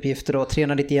enligt uppgifter då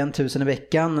 391 000 i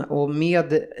veckan, och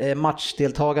med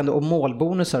matchdeltagande och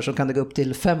målbonusar så kan det gå upp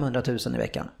till 500 000 i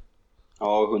veckan.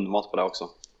 Ja, och hundmat på det också.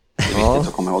 Det är viktigt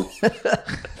att komma ihåg.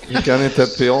 Kan inte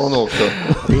ett piano också?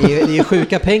 Det är ju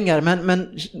sjuka pengar,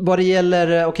 men vad det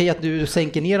gäller, okej, att du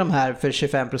sänker ner de här för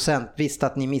 25%, visst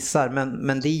att ni missar,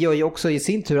 men det gör ju också i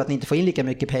sin tur att ni inte får in lika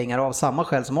mycket pengar, av samma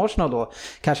skäl som Arsenal då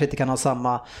kanske inte kan ha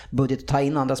samma budget att ta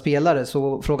in andra spelare.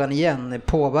 Så frågan igen,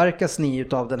 påverkas ni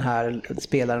utav den här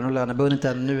spelaren och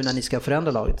lönebudgeten nu när ni ska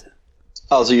förändra laget?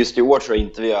 Alltså just i år tror jag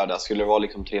inte vi gör det. Skulle det vara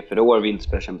liksom 3-4 år vi inte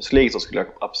spelar Champions League, så skulle jag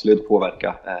absolut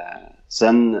påverka.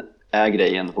 Sen är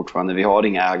grejen fortfarande, vi har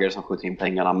inga ägare som skjuter in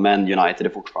pengarna, men United är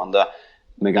fortfarande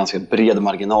med ganska bred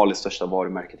marginal i största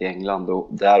varumärket i England, och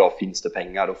därav finns det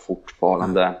pengar och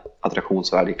fortfarande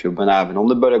attraktionsvärde i klubben, även om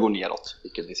det börjar gå neråt,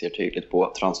 vilket vi ser tydligt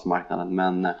på transfermarknaden.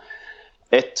 Men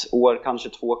 1 år, kanske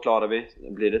 2 klarar vi.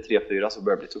 Blir det 3-4 så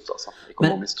börjar det bli tufft alltså,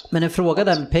 ekonomiskt. Men en fråga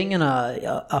där med pengarna,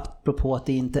 apropå att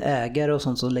det inte är ägare och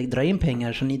sånt som drar in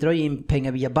pengar, så ni drar in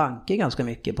pengar via banker ganska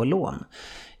mycket på lån.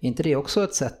 Är inte det också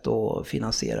ett sätt att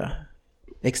finansiera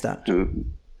externt?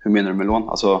 Hur menar du med lån?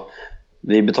 Alltså,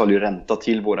 vi betalar ju ränta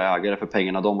till våra ägare för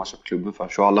pengarna de har köpt klubben för.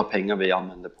 Så alla pengar vi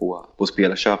använder på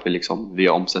spelarköp är liksom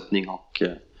via omsättning och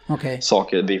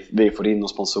saker vi får in och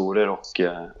sponsorer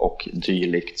och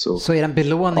dylikt. Så är det en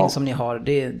belåning som ni har?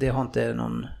 Det har inte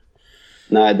någon...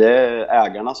 Nej, det är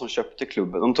ägarna som köpte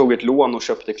klubben. De tog ett lån och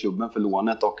köpte klubben för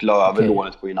lånet och la över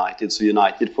lånet på United. Så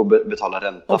United får betala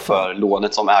ränta för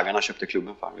lånet som ägarna köpte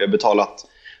klubben för. Vi har betalat,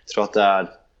 tror att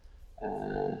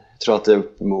det är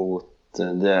upp mot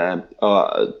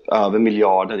över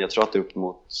miljarden. Jag tror att det är upp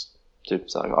mot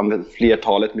typ så här,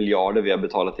 flertalet miljarder vi har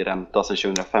betalat i ränta sedan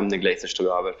 2005 när Glazers tog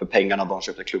över för pengarna de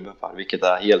köpte klubben för. Vilket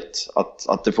är helt,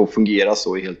 att det får fungera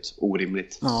så är helt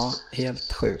orimligt. Ja,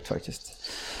 helt sjukt faktiskt.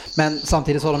 Men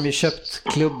samtidigt så har de ju köpt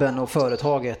klubben och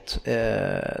företaget,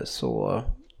 så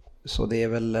det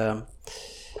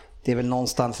är väl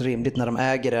någonstans rimligt när de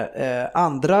äger det.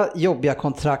 Andra jobbiga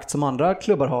kontrakt som andra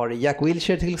klubbar har, Jack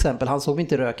Wilshere till exempel, han såg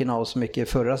inte röken av så mycket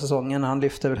förra säsongen. Han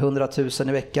lyfte väl 100 000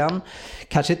 i veckan.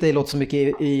 Kanske inte låter så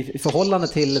mycket i förhållande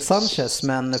till Sanchez,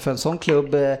 men för en sån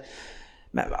klubb...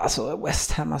 Men alltså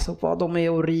West Ham, alltså, de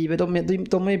är och river.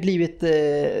 De har ju blivit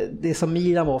det som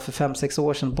Milan var för 5-6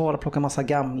 år sedan. Bara plocka massa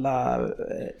gamla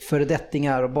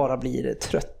föredettingar och bara blir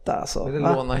trötta. Alltså. Vill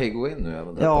det låna Higuain nu?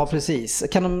 Även ja, precis.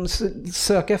 Kan de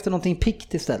söka efter någonting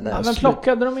pikt istället? Ja, men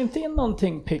plockade de inte in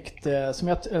någonting pikt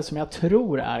som jag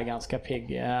tror är ganska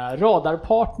pigg?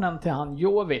 Radarpartnern till han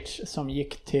Jovic som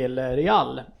gick till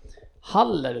Real.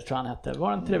 Haller tror han hette.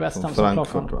 Var det inte det West Ham som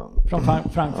plockade från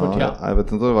Frankfurt? Ja. Jag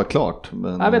vet inte om det var klart.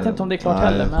 Men... Jag vet inte om det är klart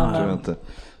heller. Men... Jag tror inte.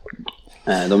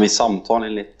 De är i samtal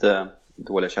enligt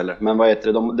dåliga källor. Men vad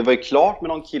heter det? Det var ju klart med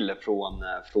någon kille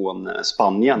från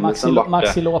Spanien.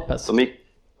 Maxi Lopez.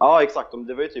 Ja, exakt.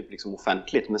 Det var ju typ liksom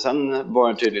offentligt. Men sen var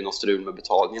det tydligen något strul med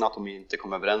betalningen, att de inte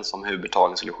kom överens om hur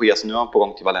betalningen skulle ske. Så nu är han på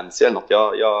gång till Valencia eller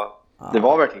något. Det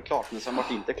var verkligen klart, men sen var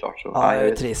det inte klart. Så. Ja, det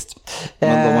är trist.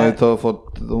 Men de har ju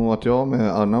de varit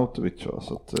med Arnautovic, va?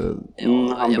 Så att,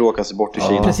 han bråkar sig bort i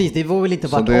Kina. Precis, det var väl inte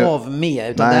varit av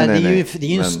med, utan det är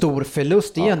ju en stor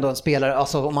förlust. Det är ju ändå en spelare,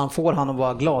 alltså om man får han att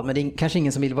vara glad, men det är kanske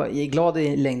ingen som vill vara glad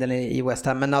i längden i West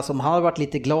Ham, men alltså om han har varit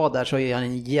lite glad där så är han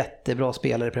en jättebra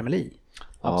spelare i Premier League.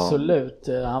 Absolut,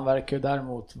 han verkar ju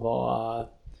däremot vara,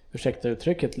 ursäkta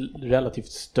uttrycket, relativt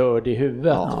störd i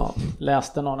huvudet.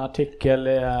 Läste någon artikel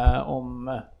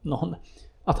om någon,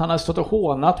 att han har stått och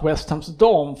hånat West Hams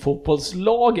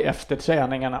damfotbollslag efter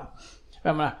träningarna.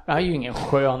 Jag menar, det här är ju ingen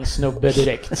skön snubbe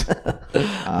direkt.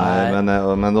 Nej,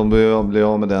 men de blir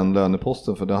av med den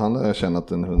löneposten, för det han har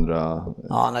tjänat en 100.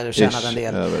 Ja, han har tjänat en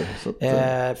del. Över, så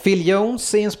att, Phil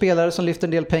Jones är en spelare som lyfter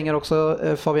en del pengar också,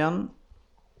 Fabian.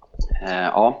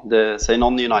 Ja, det säger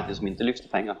någon i United som inte lyfter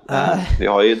pengar.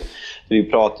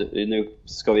 Nu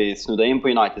ska vi snudda in på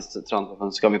Uniteds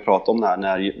transfer, ska vi prata om det här.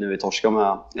 När vi torskade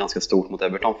med ganska stort mot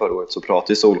Everton förra året, så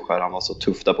pratade Solskär, han var så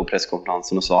tuff där på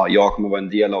presskonferensen och sa: jag kommer vara en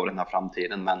del av den här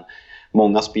framtiden, men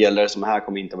många spelare som är här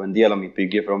kommer inte vara en del av mitt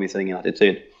bygge, för de visar ingen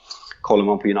attityd. Kollar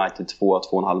man på United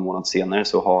 2,5 månader senare,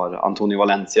 så har Antonio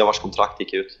Valencia, vars kontrakt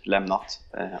gick ut, lämnat,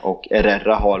 och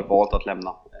Herrera har valt att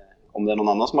lämna. Om det är någon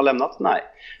annan som har lämnat? Nej.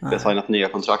 Vi har signat nya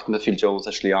kontrakt med Phil Jones,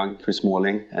 Ashley Young, Chris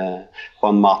Smalling,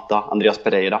 Juan Mata, Andreas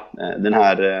Pereira. Den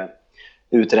här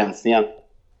utrensningen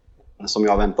som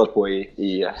jag har väntat på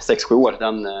i 6-7 år,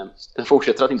 den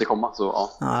fortsätter att inte komma. Så,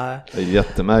 ja. Det är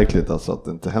jättemärkligt alltså att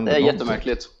det inte händer någonting. Det är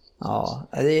jättemärkligt. Ja.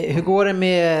 Hur går det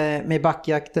med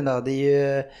backjakten då? Det är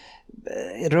ju,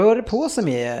 rör på sig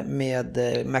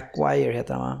med Maguire,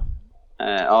 heter han, va?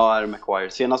 Ja, är Maguire.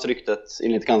 Senast ryktet,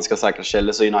 enligt ganska säkra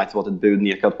källor, så United var ett bud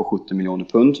nekat på 70 miljoner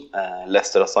pund.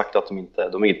 Leicester har sagt att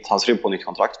han skrev på nytt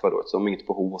kontrakt förra året, så de har inget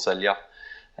behov att sälja.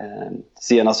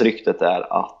 Senast ryktet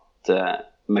är att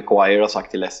Maguire har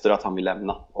sagt till Leicester att han vill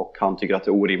lämna, och han tycker att det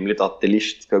är orimligt att De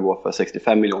Ligt ska gå för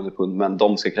 65 miljoner pund, men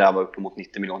de ska kräva upp mot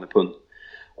 90 miljoner pund.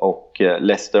 Och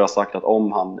Leicester har sagt att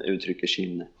om han uttrycker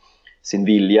sin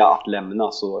vilja att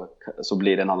lämna, så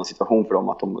blir det en annan situation för dem,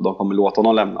 att de kommer låta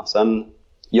honom lämna. Sen,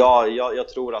 jag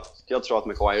tror att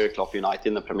Maguire är klar för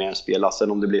United när premiären spelas.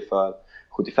 Sen om det blir för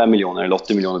 75 miljoner eller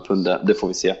 80 miljoner pund, det får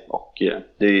vi se. Och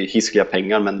det är hiskliga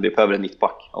pengar, men vi behöver en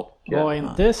mittback. Var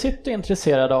inte City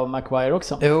intresserad av Maguire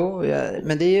också? Jo,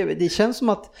 men det känns som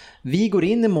att vi går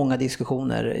in i många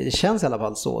diskussioner. Det känns i alla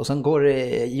fall så. Och sen går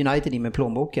United in med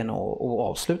plånboken och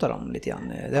avslutar dem lite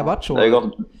grann. Det har varit så.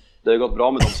 Det har gått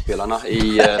bra med de spelarna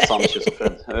i Sanchez och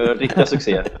Fred. Riktiga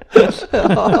succéer.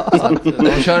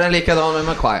 De kör en likadan med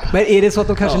Maguire. Men är det så att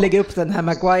de kanske lägger upp den här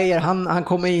Maguire, han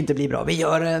kommer ju inte bli bra. Vi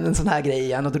gör en sån här grej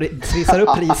igen och trissar upp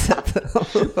priset.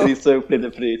 Trissar upp lite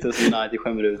priset så United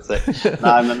skämmer ut sig.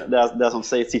 Nej, men det som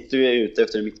säger, sitter ju ute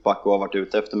efter en mittback och har varit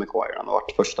ute efter Maguire. Han har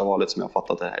varit första valet som jag har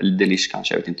fattat det. Eller De Ligt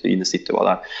kanske, jag vet inte, inne City var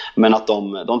där. Men att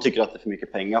de tycker att det är för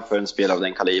mycket pengar för en spelare av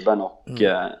den kalibern, och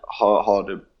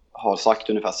har sagt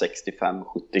ungefär 65-70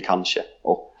 kanske,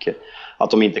 och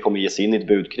att de inte kommer ge sig in i ett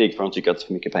budkrig för de tycker att det är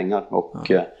för mycket pengar. Och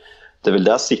det är väl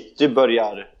där City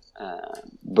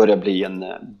börjar bli en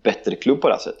bättre klubb på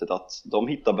det här sättet, att de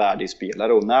hittar värde i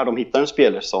spelare, och när de hittar en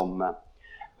spelare som,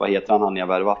 vad heter han ni har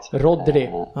värvat? Rodri.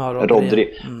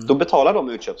 Då betalar de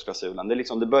utköpsklausulen.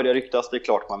 Det börjar ryktas, det är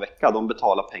klart på en vecka. De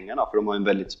betalar pengarna, för de har en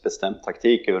väldigt bestämd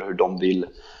taktik över hur de vill.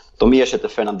 De ersätter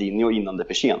Fernandinho innan det är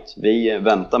för sent. Vi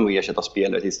väntar med att ersätta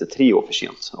spelare tills det är 3 år för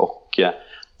sent. Och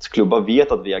klubbar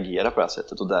vet att vi agerar på det här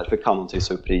sättet, och därför kan de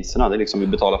trissa upp priserna. Det är vi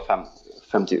betalar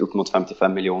upp mot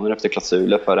 55 miljoner efter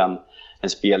klausuler för en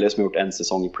spelare som har gjort en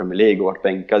säsong i Premier League och varit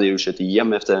bänkad i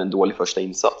U21-EM efter en dålig första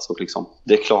insats. Och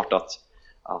det är klart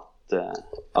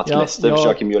att Leicester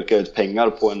försöker mjölka ut pengar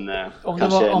på en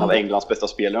av Englands bästa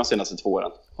spelare de senaste 2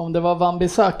 åren. Om det var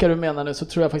Wan-Bissaka du menar nu, så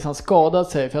tror jag faktiskt han skadade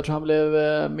sig, för jag tror han blev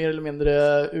mer eller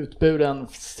mindre utburen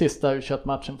sista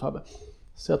U21-matchen, Fabbe.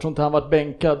 Så jag tror inte han varit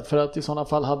bänkad, för att i sådana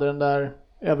fall hade den där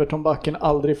Everton-backen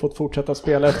aldrig fått fortsätta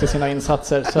spela efter sina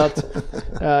insatser. Så att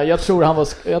jag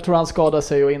tror han skadade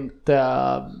sig och inte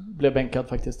blev bänkad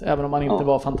faktiskt, även om han inte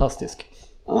var fantastisk.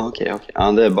 Okej.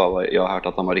 Ja, det är bara, jag har hört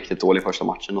att han var riktigt dålig första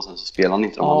matchen, och sen så spelade han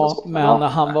inte de andra skottarna. Men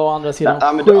han var å andra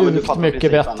sidan sjukt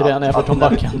mycket bättre än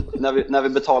Everton-backen. När vi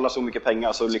betalar så mycket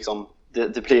pengar, så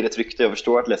det blir ett rykte. Jag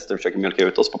förstår att Leicester försöker mjölka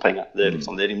ut oss på pengar. Det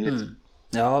är rimligt.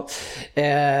 Ja,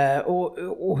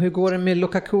 och hur går det med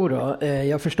Lukaku då?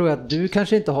 Jag förstår att du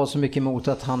kanske inte har så mycket emot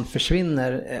att han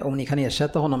försvinner om ni kan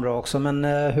ersätta honom bra också, men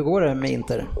hur går det med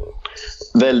Inter?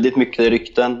 Väldigt mycket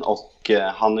rykten och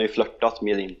han har ju flörtat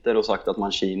med Inter och sagt att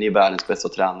Mancini är världens bästa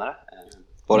tränare.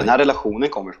 Var den här relationen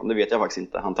kommer från, det vet jag faktiskt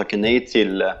inte. Han tackar nej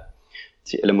till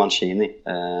eller Mancini,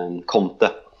 Conte.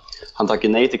 Han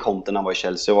tackade nej till Conte när han var i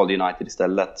Chelsea och valde United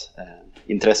istället.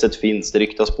 Intresset finns, det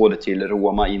ryktas både till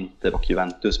Roma, Inter och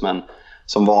Juventus, men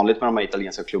som vanligt med de här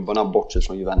italienska klubbarna, bortsett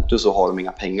från Juventus, så har de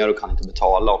inga pengar och kan inte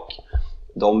betala, och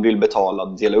de vill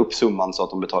dela upp summan så att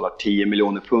de betalar 10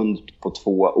 miljoner pund på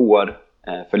 2 år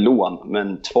för lån,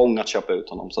 men tvång att köpa ut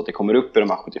honom så att det kommer upp i de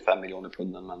här 75 miljoner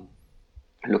punden. Men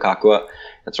Lukaku,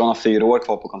 jag tror han har 4 år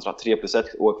kvar på kontrakt, 3 + 1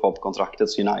 år kvar på kontraktet,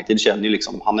 så United känner ju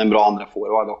liksom, han är en bra andra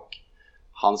forward och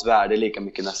hans värde är lika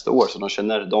mycket nästa år, så de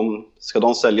känner, ska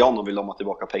de sälja honom vill de ha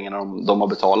tillbaka pengarna de har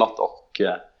betalat, och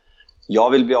jag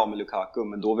vill bli av med Lukaku,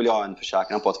 men då vill jag ha en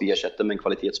försäkran på att vi ersätter med en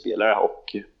kvalitetsspelare,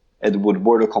 och Ed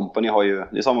Woodward och company har ju,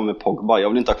 det är samma med Pogba, jag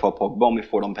vill inte ha kvar Pogba om vi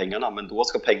får de pengarna, men då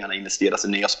ska pengarna investeras i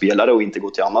nya spelare och inte gå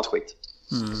till annat skit.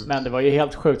 Men det var ju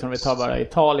helt sjukt om vi tar bara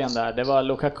Italien där. Det var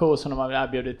Lukaku som de hade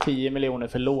erbjudit 10 miljoner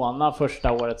för låna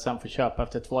första året, sen för köpa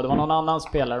efter 2. Det var någon annan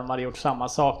spelare de hade gjort samma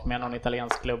sak med, någon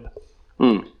italiensk klubb.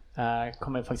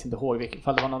 Kommer faktiskt inte ihåg vilket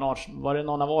fall det var det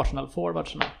någon av Arsenal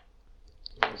forwardsarna?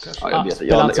 Ja, jag vet.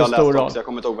 Jag läste också, jag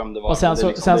kommer inte ihåg vem det var. Och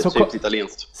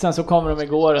sen så kommer de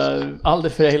igår,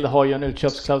 Alderfereld har ju en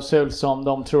utköpsklausul som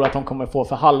de tror att de kommer få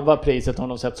för halva priset om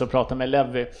de sätter sig och pratar med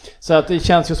Levy. Så att det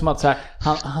känns ju som att så här,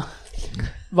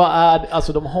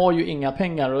 alltså de har ju inga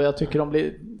pengar, och jag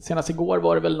tycker senast igår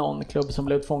var det väl någon klubb som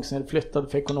blev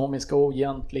tvångsnedflyttad för ekonomiska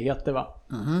oegentligheter, va?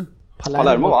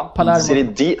 Palermo, va? Serie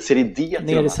D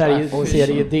ner i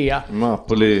Serie D.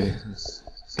 Napoli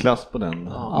klass på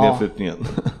den nedflyttningen.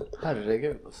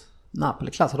 Herregud.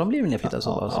 Napoli-klass, har de blivit nedflyttade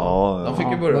så? Ja, de fick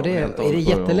ju börja. Är det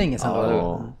jättelänge sedan då?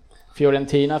 Ja.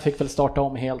 Fiorentina fick väl starta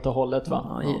om helt och hållet,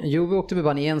 va? Juve åkte väl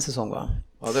bara i en säsong, va?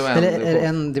 Ja, det var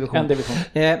en division.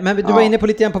 Men du var inne på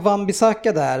lite grann på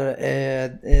Wan-Bissaka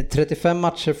där. 35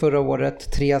 matcher förra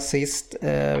året, 3 assist.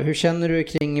 Hur känner du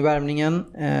kring värvningen?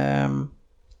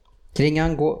 Kring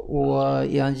han och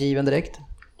är han given direkt?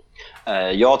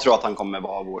 Jag tror att han kommer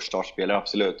vara vår startspelare,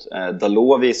 absolut.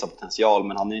 Dalot visar potential,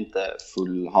 men han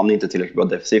är inte tillräckligt bra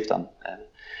defensivt än.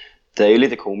 Det är ju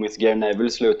lite komiskt. Gary Neville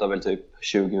slutar väl typ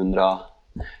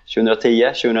 2010,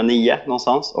 2009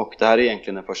 någonstans, och det här är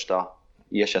egentligen den första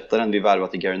ersättaren vi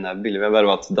värvat till Gary Neville. Vi har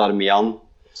värvat Darmian,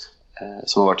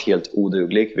 som har varit helt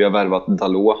oduglig. Vi har värvat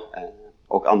Dalot,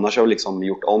 och annars har vi liksom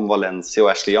gjort om Valencia och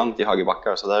Ashley Young till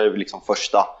högerbackar, så där är vi liksom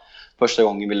första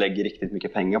gången vi lägger riktigt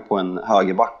mycket pengar på en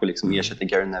högerback och liksom ersätter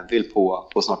Gary Neville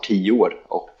på snart 10 år.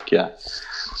 Och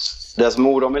det som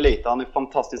oroar mig lite, han är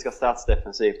fantastiska stats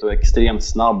defensivt och extremt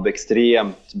snabb,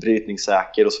 extremt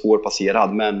brytningssäker och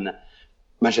svårpasserad. Men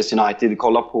Manchester United,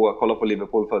 kolla på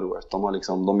Liverpool förra året.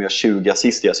 De gör 20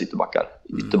 assist i ytterbackar.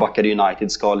 Ytterbackar i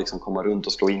United ska liksom komma runt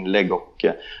och slå inlägg och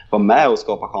vara med och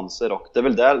skapa chanser. Och det är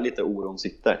väl där lite oron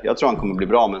sitter. Jag tror han kommer bli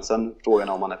bra, men sen frågan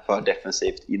är om han är för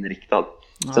defensivt inriktad.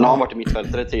 Sen har han varit i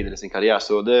mittfältare tidigare i sin karriär,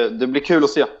 så det blir kul att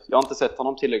se. Jag har inte sett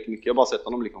honom tillräckligt mycket. Jag har bara sett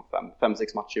honom liksom 5-6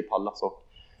 matcher i Pallas. Så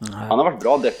han har varit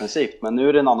bra defensivt, men nu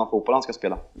är det en annan fotboll han ska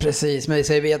spela. Precis, men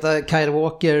vi vet att Kyle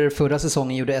Walker förra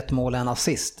säsongen gjorde 1 mål och en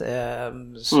assist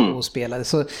och spelade.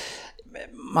 Så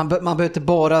man behöver inte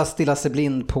bara stilla sig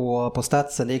blind på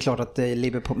statsen. Det är klart att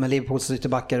Liverpools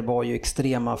ytterbackar var ju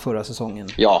extrema förra säsongen.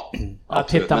 Ja,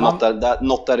 absolut. Men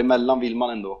något däremellan vill man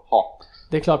ändå ha.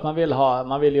 Det är klart man vill ha.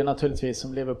 Man vill ju naturligtvis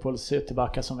som Liverpools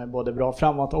ytterbackar som är både bra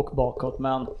framåt och bakåt,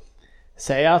 men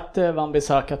säga att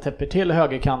Wan-Bissaka täpper till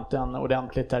högerkanten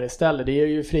ordentligt där istället. Det ger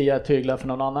ju fria tyglar för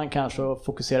någon annan kanske och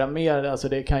fokusera mer. Alltså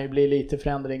det kan ju bli lite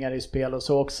förändringar i spel och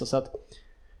så också. Så att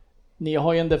ni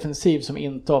har ju en defensiv som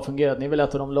inte har fungerat. Ni är väl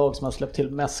ett av de lag som har släppt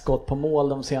till mest skott på mål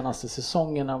de senaste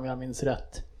säsongerna, om jag minns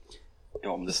rätt.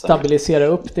 Ja, om det stabilisera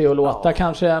upp det och låta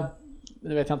kanske...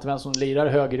 Nu vet jag inte vem som lirar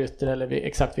högerytter eller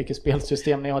exakt vilket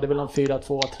spelsystem ni har. Det är väl någon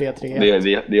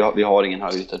 4-2-3-3. Vi har ingen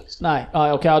högerytter. Nej,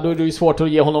 okej, då är det ju svårt att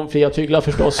ge honom fria tyglar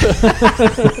förstås.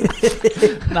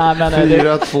 Nej, men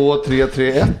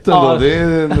 4-2-3-3-1 då.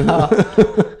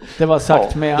 Det var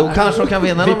sagt med. Då kanske de kan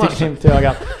vinna någon match.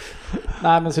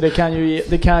 Nej, men så det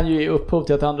kan ju ge upphov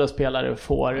till att andra spelare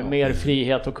får mer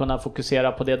frihet och kunna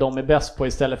fokusera på det de är bäst på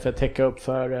istället för att täcka upp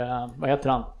för vad heter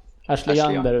han? Ashley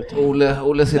Young där ute.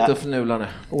 Olle sitter och förnular nu.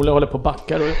 Olle håller på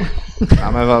backar och...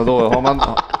 Ja, men vadå?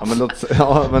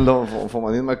 Men då får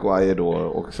man in Maguire då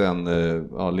och sen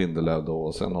Lindelöf då,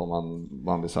 och sen har man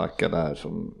Wan-Bissaka där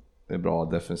som är bra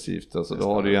defensivt. Alltså,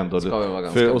 då har du ju ändå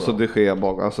och så det sker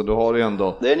bak. Alltså, då har du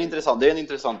ändå. Det är en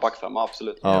intressant backfemma,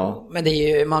 absolut. Ja. Men det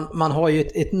är ju, man har ju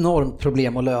ett enormt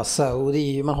problem att lösa, och det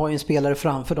är ju, man har ju en spelare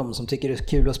framför dem som tycker det är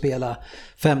kul att spela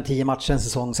 5-10 matcher en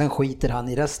säsong, sen skiter han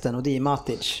i resten, och det är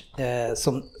Matic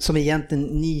som egentligen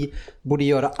ni borde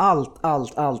göra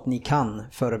allt ni kan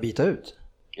för att byta ut.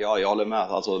 Ja, jag håller med.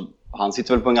 Alltså, han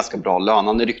sitter väl på en ganska bra lön.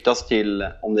 Han ryktas till,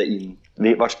 om det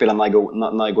är vart spelar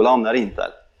Nainggolan är inte.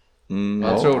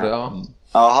 Jag tror det, ja.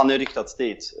 Ja, han är ryktats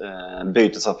dit.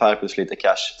 Bytesaffär plus lite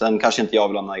cash. Sen kanske inte jag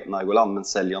vill ha Nainggolan, men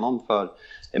sälja honom för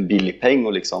en billig peng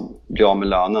och liksom bli av med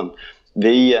lönen.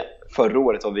 Förra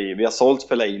året har vi har sålt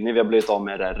Fellaini, vi har blivit av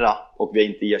med Herrera och vi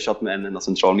har inte ersatt med en enda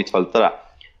central mittfältare.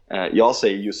 Jag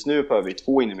säger just nu behöver vi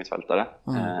 2 in i mittfältare.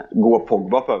 Går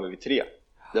Pogba behöver vi 3.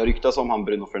 Det har ryktats om han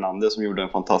Bruno Fernandes som gjorde en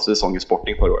fantastisk säsong i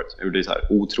Sporting förra året. Gjorde så här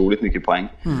otroligt mycket poäng.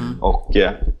 Och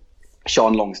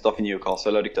Sean Longstaff i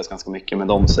Newcastle har ryktats ganska mycket, men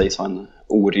de sägs ha en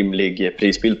orimlig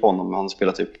prisbild på honom. Han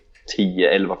spelar typ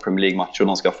 10-11 Premier League-matcher och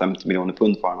de ska ha 50 miljoner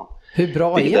pund för honom. Hur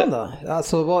bra är han då?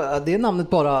 Alltså, det namnet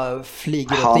bara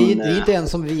flyger upp. Det är inte en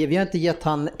som vi har inte gett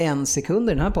han en sekund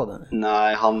i den här podden.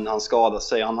 Nej, han skadade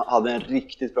sig. Han hade en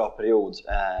riktigt bra period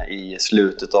i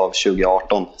slutet av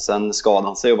 2018. Sen skadade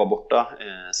han sig och var borta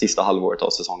sista halvåret av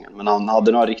säsongen. Men han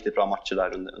hade några riktigt bra matcher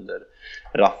där under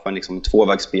raffen, liksom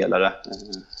tvåvägsspelare.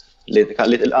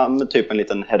 Typ en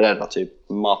liten Herrera typ,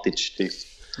 Matic typ.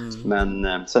 Men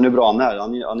sen hur bra han är.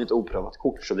 Han är ett oprövat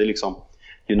kort, så det är liksom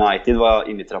United var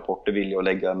enligt rapporter villiga att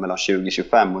lägga mellan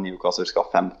 20-25 och Newcastle ska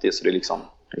ha 50, så det är liksom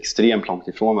extremt långt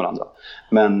ifrån varandra.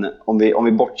 Men om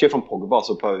vi bortser från Pogba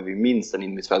så behöver vi minst en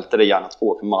innermittfältare, gärna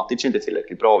 2, för Matic är inte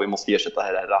tillräckligt bra, vi måste ersätta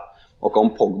Herrera. Och om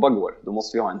Pogba går, då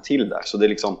måste vi ha en till där. Så det är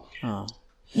liksom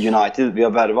United, vi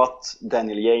har värvat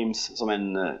Daniel James som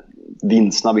en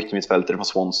vindsnabb yttermittfältare från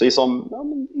Swansea som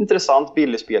intressant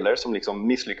billig spelare som liksom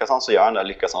misslyckas han så gör han där,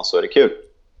 lyckas han så är det kul.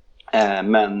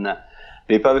 Men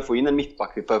vi behöver få in en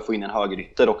mittback, vi behöver få in en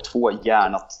högerytter och 2,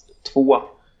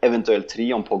 eventuellt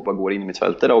 3 om Pogba går in i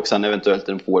mittfältet och sen eventuellt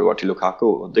en forward till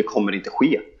Lukaku. Det kommer inte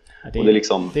ske. Det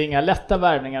är inga lätta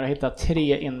värvningar att hitta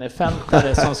 3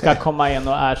 innerfältare som ska komma in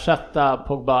och ersätta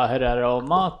Pogba, Herrera och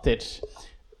Matic.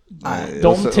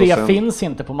 De 3 finns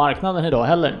inte på marknaden idag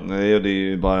heller. Nej, och det är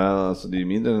ju bara det är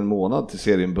mindre än en månad till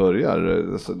serien börjar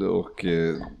och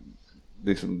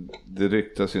liksom, det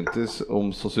ryktas ju inte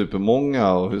om så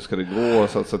supermånga och hur ska det gå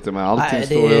så att allting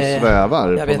står och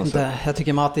svävar. Jag vet inte, jag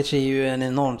tycker Matic är ju en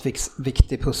enormt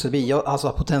viktig pusselbit. Alltså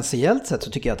potentiellt sett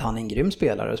så tycker jag att han är en grym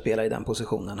spelare och spelar i den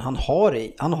positionen. Han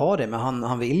har det, men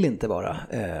han vill inte vara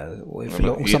och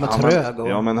som är trög.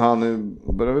 Ja, men han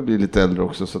börjar väl bli lite äldre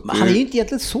också. Så han är ju inte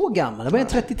egentligen så gammal, det var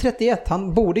 30-31.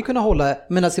 Han borde kunna hålla,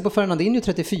 men att se på Fernandinho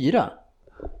 34.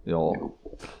 Ja.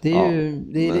 Det är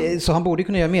ju, så han borde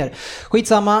kunna göra mer.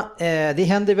 Skitsamma, det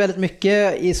händer väldigt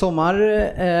mycket i sommar.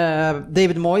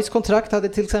 David Moyes kontrakt hade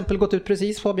till exempel gått ut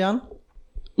precis, Fabian.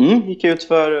 Gick ut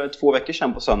för 2 veckor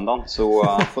sedan på söndagen. Så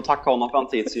får tacka honom för hans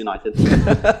tid till United.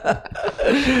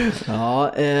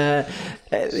 Ja,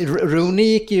 Rooney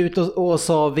gick ut och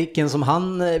sa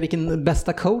vilken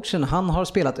bästa coachen han har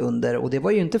spelat under. Och det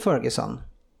var ju inte Ferguson.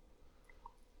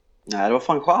 Nej, det var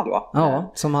fan själv, va?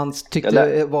 Ja, som han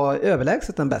tyckte var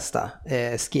överlägset den bästa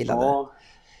skillade. Ja,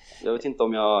 jag vet inte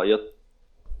om jag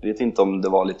vet inte om det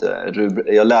var lite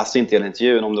jag läste inte hela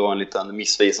intervjun om det var en liten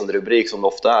missvisande rubrik som det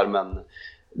ofta är, men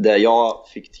det jag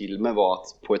fick till mig var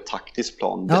att på ett taktiskt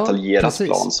plan, detaljerat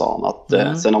plan, sa han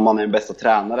att sen om man är den bästa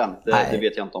tränaren, det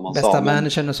vet jag inte om han bästa sa. Bästa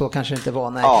managern och så kanske inte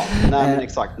var, nej. Ja, nej men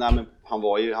exakt, nej men han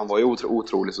var ju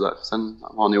otrolig sådär. Sen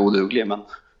var han ju oduglig, men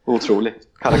otrolig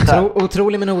karaktär.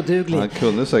 Otrolig men oduglig. Han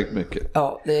kunde säkert mycket.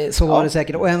 Ja, så var det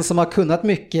säkert. Och en som har kunnat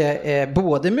mycket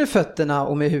både med fötterna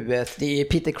och med huvudet, det är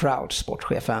Peter Crouch,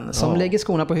 sportchefen, som lägger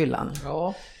skorna på hyllan.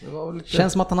 Ja, det var väl lite...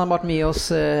 Känns som att han har varit med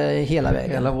oss hela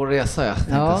vägen. Hela vår resa, jag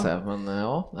tänkte säga. Men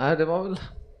nej, det var väl...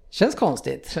 Känns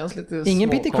konstigt. Känns lite ingen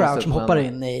Peter Crouch som hoppar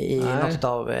in i något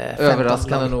av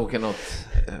överraskande nog i något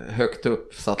högt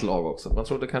upp satt lag också. Man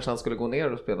trodde kanske han skulle gå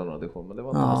ner och spela några division, men det var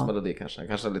inte hans melodi kanske. Han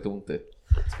kanske har lite ont i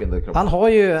spindelkroppen. Han har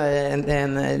ju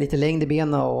en lite längd i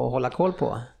benen att hålla koll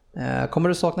på. Kommer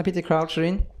du sakna Peter Crouch,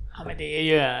 Ryhn? Ja, men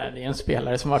det är en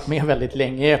spelare som varit med väldigt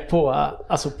länge på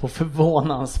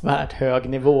förvånansvärt hög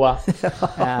nivå.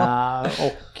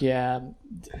 Och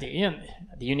det är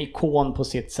ju en ikon på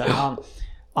sitt sätt.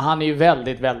 Han är ju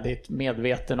väldigt, väldigt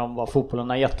medveten om vad fotbollen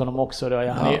har gett honom också.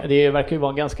 Det verkar ju vara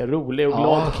en ganska rolig och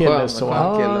glad kille.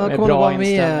 Med bra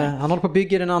inställning. Han håller på att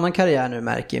bygga en annan karriär nu,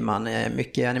 märker man.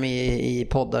 Mycket, han är med i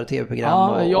poddar, tv-program.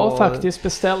 Ja, jag har faktiskt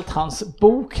beställt hans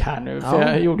bok här nu. För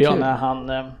jag gjorde när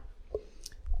han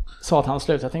sa att han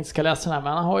slutade. Jag tänkte ska läsa den här,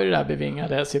 men han har ju det där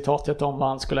bevingade citatet om vad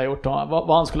han skulle ha gjort,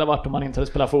 vad han skulle ha varit om han inte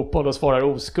hade spelat fotboll, och svarar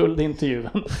oskuld i intervjun.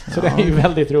 Så det är ju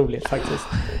väldigt roligt faktiskt.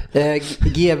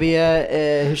 GV,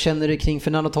 hur känner du kring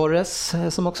Fernando Torres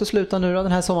som också slutar nu då,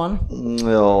 den här sommaren?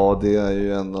 Ja, det är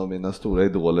ju en av mina stora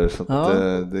idoler, så att,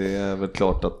 det är väl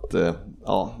klart att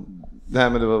nej,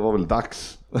 men det var väl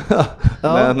dags.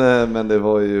 Men det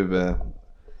var ju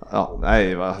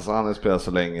alltså han har spelat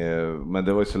så länge, men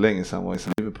det var ju så länge sedan han var i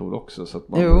Liverpool också, så att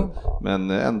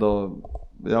men ändå,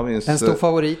 jag minns en stor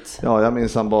favorit. Ja, jag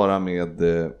minns han bara med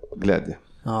glädje.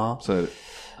 Ja. Så är det.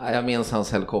 Jag minns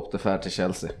hans helikopterfärd till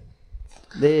Chelsea.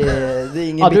 Det är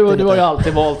ingen du har ju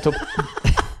alltid valt att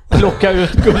plocka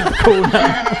ut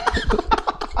guldkornen.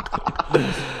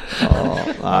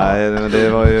 Nej, men det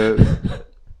var ju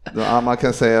man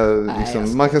kan säga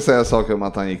liksom, man kan säga saker om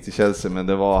att han gick till Chelsea, men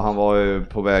han var ju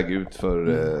på väg ut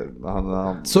för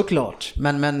han såklart,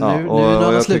 men nu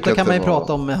när han slutar kan man ju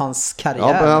prata om hans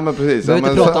karriär. Ja, men precis. Vi behöver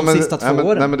inte prata om sista 2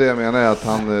 åren. Nej, men det jag menar är att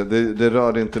det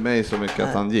rörde inte mig så mycket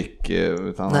att han gick,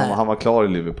 utan han var klar i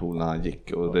Liverpool när han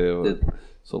gick, och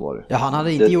så var det. Ja, han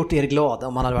hade inte gjort er glad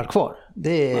om han hade varit kvar.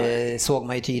 Det såg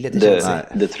man ju tydligt.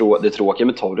 Det tråkiga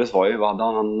med Torres var ju, vad hade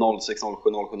han, 06, 07,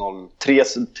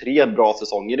 03 bra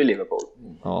säsonger i Liverpool.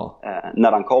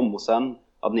 När han kom, och sen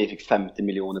att ni fick 50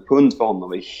 miljoner pund för honom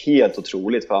var ju helt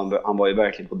otroligt, för han var ju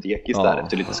verkligen på dekis där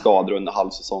efter lite skador under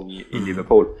halvsäsong i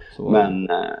Liverpool. Men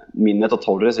minnet av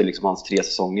Torres är liksom hans 3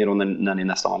 säsonger, och när ni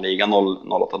nästan var liga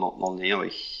 08-09 var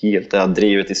ju helt det här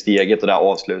drivet i steget, och det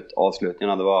här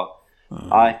avslutningarna, det var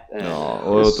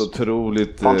och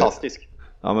otroligt fantastisk.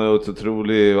 Ja, men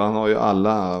otroligt, han har ju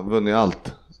vunnit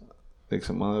allt.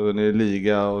 Liksom, han har vunnit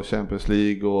liga och Champions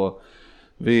League och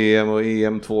VM och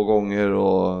EM 2 gånger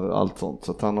och allt sånt.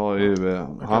 Så att han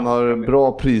har en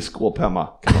bra prisskåp hemma,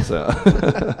 kan man säga.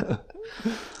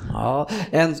 Ja,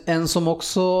 en som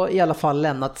också i alla fall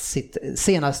lämnat sitt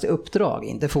senaste uppdrag,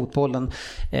 inte fotbollen.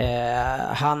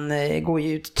 Han går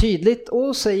ju ut tydligt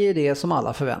och säger det som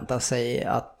alla förväntar sig,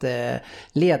 att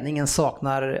ledningen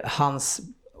saknar hans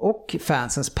och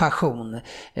fansens passion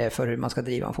för hur man ska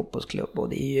driva en fotbollsklubb, och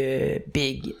det är ju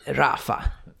Big Rafa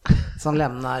som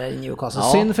lämnar Newcastle.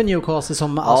 Synd för Newcastle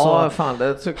som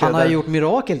han har gjort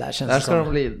mirakel där, känns det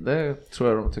som. Det tror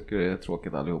jag de tycker är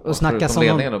tråkigt allihopa. Och snacka som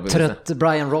någon trött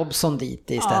Brian Robson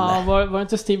dit istället. Ja, var det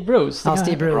inte Steve Bruce? Ja,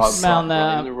 Steve Bruce.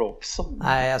 Men Robson.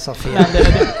 Nej, jag sa fel. Men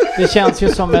det känns ju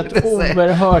som ett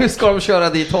oerhört... Hur ska de köra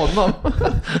dit honom?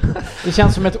 Det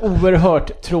känns som ett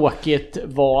oerhört tråkigt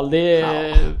val. Det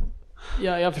är...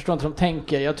 Jag förstår inte hur de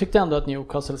tänker. Jag tyckte ändå att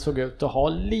Newcastle såg ut att ha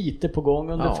lite på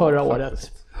gång under förra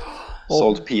året.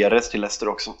 Sålt Perez till Leicester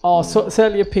också. Ja,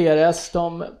 säljer Perez.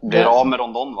 Blir av med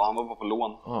Rondon, va? Han var på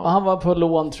lån. Ja, han var på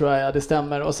lån, tror jag, det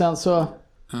stämmer. Och sen så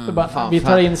vi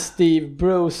tar in Steve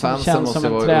Bruce, som känns som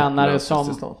en tränare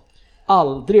som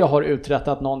aldrig har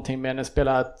uträttat någonting mer än att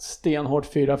spela ett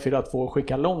stenhårt 4-4-2 och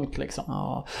skicka långt liksom.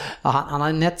 Ja, han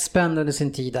har netspend under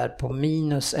sin tid där på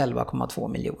minus 11,2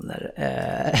 miljoner.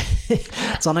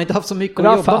 Så han har inte haft så mycket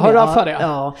att jobba med. Har Rafa det?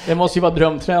 Ja. Det måste ju vara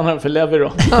drömtränaren för Lever då.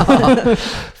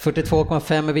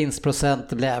 42,5 vinstprocent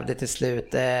blev det till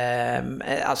slut.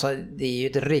 Alltså det är ju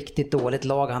ett riktigt dåligt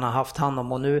lag han har haft hand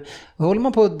om, och nu håller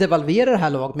man på att devalvera det här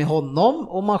laget med honom,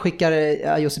 och man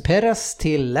skickar Jose Perez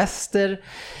till Leicester.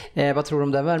 Vad tror du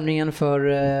om den värvningen för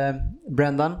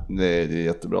Brendan? Nej, det är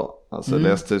jättebra. Alltså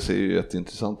Leicester ser ju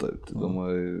jätteintressanta ut. De har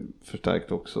ju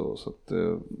förstärkt också, så att,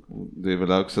 det är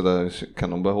väl också där, kan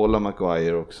de behålla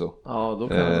Maguire också? Ja, då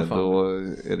kan då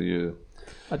är det ju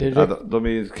de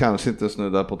är kanske inte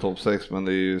snudda på topp 6, men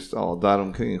det är ju där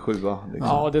omkring 7. Liksom.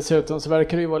 Ja, och dessutom så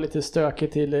verkar det ju vara lite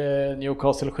stökigt till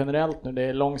Newcastle generellt nu. Det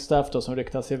är Longstaff då som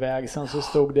ryktas iväg. Sen så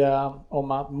stod det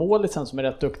om att målisen som är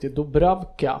rätt duktig,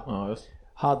 Dubravka,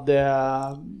 hade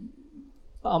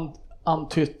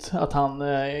antytt att han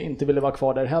inte ville vara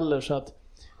kvar där heller, så att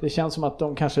det känns som att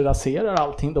de kanske raserar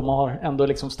allting de har ändå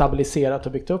liksom stabiliserat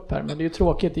och byggt upp här. Men det är ju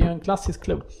tråkigt, det är ju en klassisk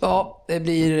klubb. Ja, det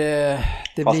blir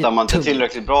fast är man inte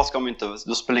tillräckligt bra ska man inte,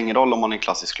 då spelar det ingen roll om man är en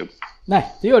klassisk klubb. Nej,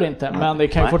 det gör det inte. Men det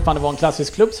kan ju fortfarande vara en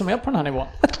klassisk klubb som är på den här nivån.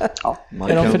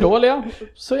 Är de för dåliga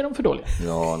så är de för dåliga.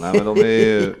 Ja, nej, men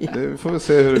det får vi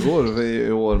se hur det går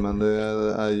i år, men det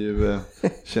är ju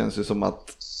känns ju som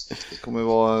att det kommer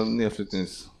vara en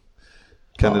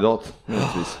nedflyttningskandidat.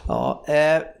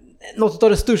 Något av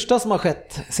det största som har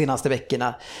skett senaste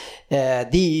veckorna,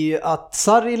 det är ju att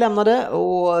Sarri lämnade,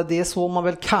 och det såg man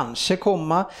väl kanske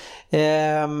komma.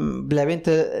 Blev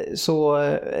inte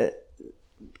så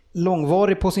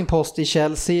långvarig på sin post i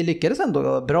Chelsea, lyckades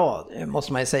ändå bra,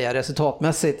 måste man ju säga,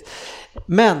 resultatmässigt.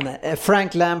 Men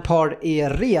Frank Lampard är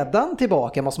redan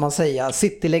tillbaka, måste man säga.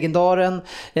 City-legendaren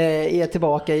är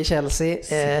tillbaka i Chelsea.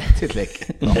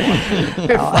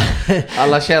 Ja.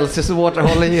 Alla Chelsea-supportrar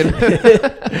håller in.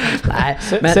 Nej,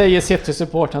 men... Säger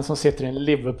City-supporten som sitter i en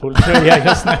Liverpool-tröja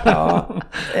just nu. Ja.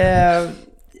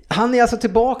 Han är alltså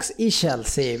tillbaks i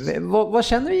Chelsea. Vad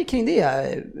känner vi kring det?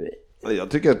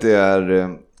 Jag tycker att det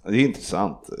är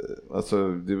intressant. Alltså,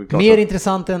 det är klart mer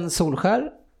intressant än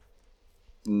Solskär?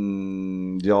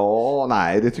 Ja,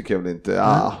 nej, det tycker jag väl inte.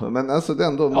 Ja, men alltså det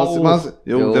ändå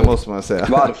det måste man säga.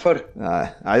 Varför?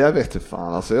 Nej, jag vet inte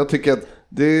fan. Alltså, jag tycker att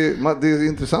det är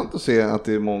intressant att se att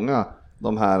det är många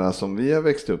de här som vi har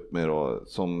växt upp med då,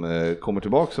 som kommer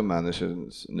tillbaka som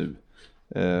managers nu.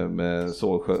 Med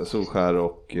Solskär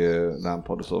och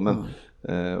Lampard och så. Men,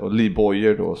 och Lee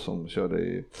Boyer då som körde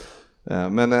i...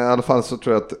 Men i alla fall så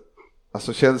tror jag att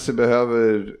alltså Chelsea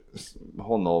behöver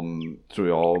honom, tror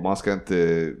jag, och man ska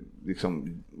inte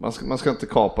liksom, man ska inte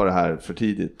kapa det här för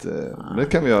tidigt. Det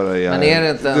kan vi göra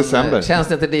i december. Känns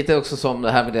det inte lite också som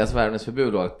det här med deras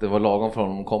värvningsförbud då, att det var lagom för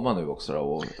honom att komma nu också då,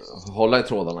 och hålla i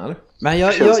trådarna, eller? Men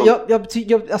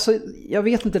jag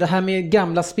vet inte, det här med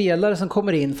gamla spelare som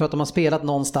kommer in för att de har spelat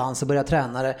någonstans och börjar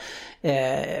tränare.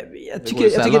 Jag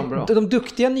tycker de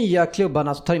duktiga nya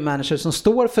klubbarna som tar in managers som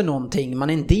står för någonting, man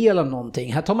är en del av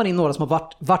någonting. Här tar man in några som har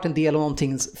varit en del av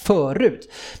någonting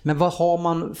förut. Men vad har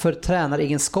man för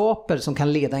tränaregenskaper som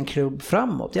kan leda en klubb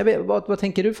framåt? Vad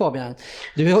tänker du, Fabian?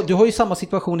 Du har ju samma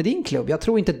situation i din klubb. Jag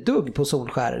tror inte ett dugg på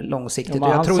Solskär långsiktigt. Ja,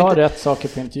 han sa rätt saker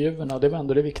på intervjuerna och det var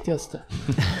ändå det viktigaste.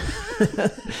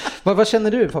 Vad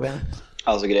känner du, Fabian?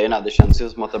 Alltså grejen är, det känns ju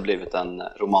som att det har blivit en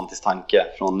romantisk tanke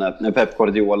från när Pep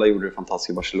Guardiola gjorde det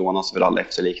fantastiska Barcelona, så vill alla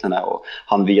efterliknande, och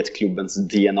han vet klubbens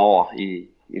DNA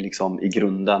i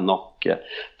grunden och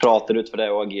pratar ut för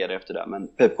det och agerar efter det. Men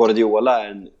Pep Guardiola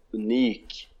är en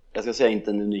unik, jag ska säga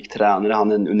inte en unik tränare,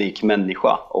 han är en unik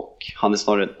människa och han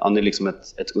är liksom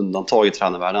ett undantag i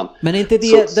tränarvärlden. Men inte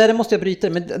det, där måste jag bryta.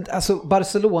 Men alltså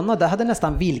Barcelona, där hade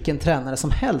nästan vilken tränare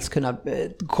som helst kunnat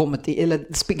kommit in,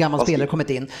 eller gammal spelare kommit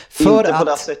in för inte att på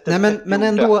det sättet, men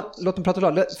ändå, låt mig prata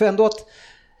klart, för ändå att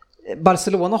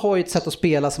Barcelona har ju ett sätt att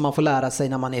spela som man får lära sig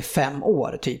när man är 5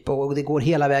 år typ, och det går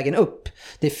hela vägen upp.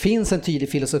 Det finns en tydlig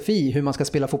filosofi hur man ska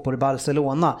spela fotboll i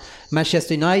Barcelona.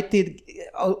 Manchester United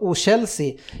och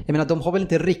Chelsea, jag menar, de har väl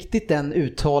inte riktigt den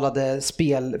uttalade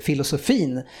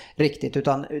spelfilosofin riktigt,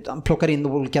 utan plockar in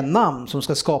olika namn som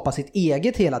ska skapa sitt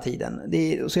eget hela tiden.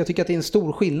 Så jag tycker att det är en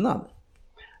stor skillnad.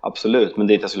 Absolut, men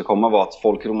det jag skulle komma var att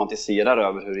folk romantiserar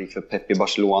över hur det gick för Pep i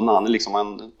Barcelona. Han är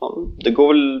liksom det går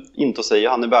väl inte att säga,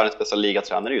 han är världens bästa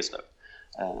ligatränare just nu.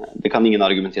 Det kan ingen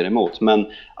argumentera emot. Men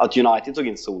att United tog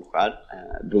in Solskär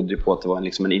berodde ju på att det var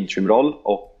en interimroll.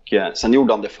 Och sen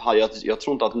gjorde han det, jag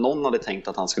tror inte att någon hade tänkt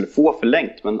att han skulle få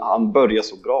förlängt. Men han började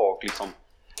så bra och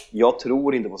jag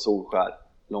tror inte på Solskär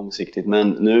långsiktigt. Men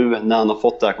nu när han har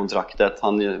fått det här kontraktet,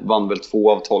 han vann väl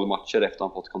 2 av 12 matcher efter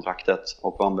han fått kontraktet.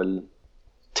 Och vann väl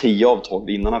 10 av 12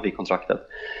 innan han fick kontraktet.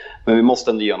 Men vi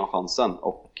måste ändå ge honom chansen.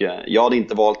 Och jag hade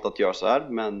inte valt att göra så här,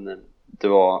 men det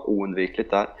var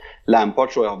oundvikligt där. Lampard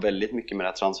tror jag har väldigt mycket med det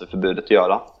här transferförbudet att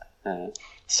göra.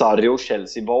 Sarri och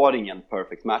Chelsea var ingen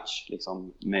perfect match.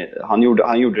 Liksom, han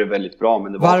gjorde det väldigt bra.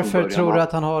 Men det var varför tror du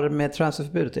att han har med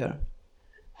transferförbudet att göra?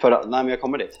 Nej, men jag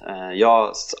kommer dit.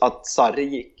 Att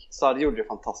Sarri gjorde det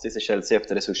fantastiskt i Chelsea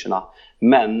efter resurserna.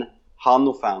 Men han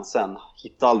och fansen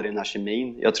hittade aldrig den här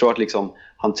kemin. Jag tror att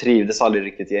han trivdes aldrig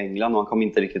riktigt i England och han kom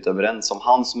inte riktigt överens om.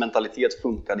 Hans mentalitet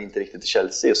funkade inte riktigt i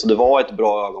Chelsea. Så det var ett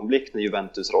bra ögonblick när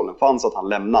Juventus-rollen fanns att han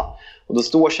lämnade. Och då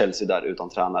står Chelsea där utan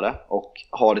tränare och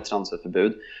har ett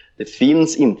transferförbud. Det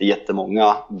finns inte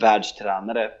jättemånga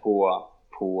världstränare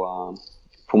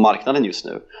på marknaden just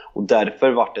nu. Och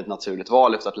därför var det ett naturligt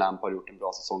val efter att Lampard gjort en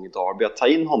bra säsong i Derby att ta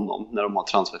in honom när de har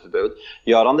transferförbud.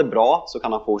 Gör han det bra så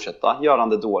kan han fortsätta. Gör han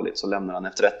det dåligt så lämnar han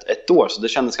efter ett år. Så det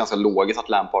kändes ganska logiskt att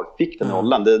Lampard fick den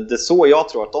rollen. Det är så jag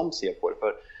tror att de ser på det.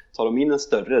 För tar de in en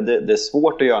större, det är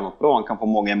svårt att göra något bra. Han kan få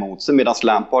många emot sig, medan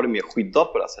Lampard är mer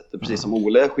skyddad på det sättet. Precis som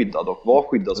Ole är skyddad och var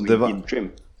skyddad som en interim.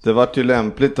 Det var ju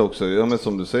lämpligt också, ja, men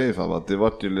som du säger fan, att det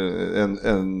var ju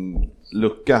en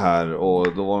lucka här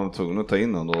och då var de tvungna att ta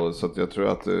in honom då, så att jag tror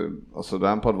att alltså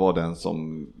Lampard var den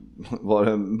som var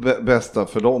den bästa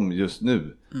för dem just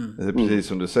nu. Precis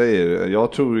som du säger.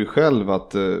 Jag tror ju själv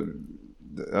att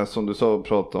som du sa,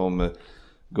 pratade om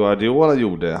Guardiola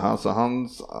gjorde, han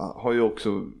har ju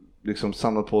också liksom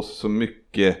samlat på sig så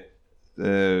mycket,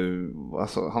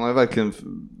 alltså han har ju verkligen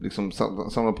liksom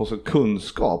samlat på sig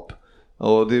kunskap.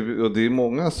 Och det är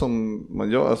många som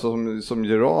man gör, alltså som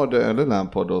Gerard eller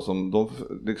Lampard då, som de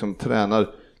liksom tränar,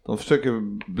 de försöker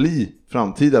bli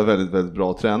framtida väldigt, väldigt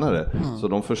bra tränare. Så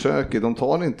de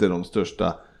tar inte de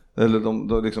största, eller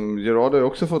de liksom, Gerard har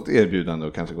också fått erbjudande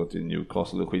och kanske gått till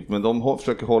Newcastle och skit, men de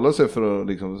försöker hålla sig för att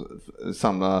liksom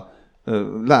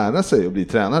lära sig och bli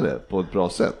tränare på ett bra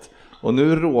sätt. Och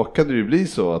nu råkade det ju bli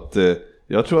så att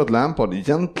jag tror att Lampard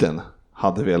egentligen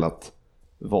hade velat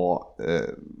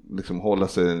liksom hålla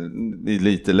sig i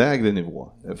lite lägre nivå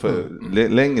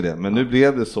längre, men nu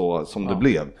blev det så som det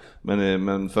blev.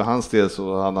 Men för hans del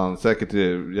så hade han säkert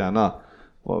gärna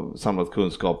samlat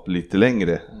kunskap lite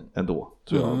längre ändå,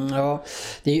 tror jag. Ja,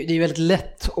 det är väldigt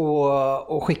lätt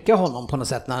att skicka honom på något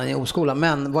sätt när han är i oskola,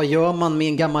 men vad gör man med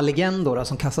en gammal legend då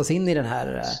som kastas in i den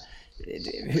här?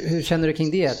 Hur känner du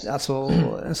kring det? Alltså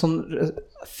en sån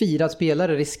firad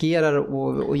spelare riskerar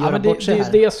att göra bort sig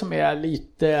här. Det är det som är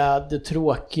lite det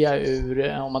tråkiga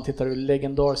om man tittar ur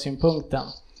legendarsynpunkten.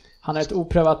 Han är ett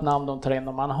oprövat namn de tar in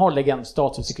om man har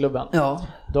legendstatus i klubben. Ja.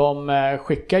 De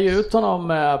skickar ju ut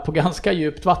honom på ganska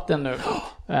djupt vatten nu.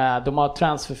 De har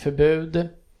transferförbud.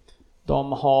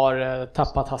 De har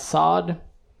tappat Hazard.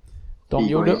 De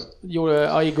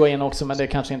gjorde Iguain också, men det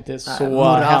kanske inte är så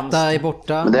Morata hemskt. är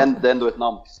borta. Men det är ändå ett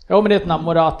namn. Ja, men det är ett namn.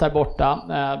 Morata är borta.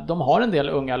 De har en del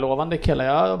unga lovande killar.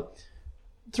 Jag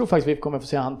tror faktiskt vi kommer få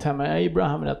se han Temme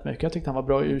Abraham rätt mycket. Jag tyckte han var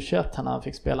bra i U21 när han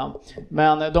fick spela.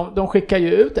 Men de skickar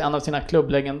ju ut en av sina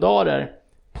klubblegendarer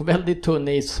på väldigt tunn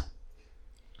is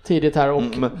tidigt här, och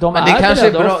men det kanske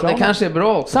är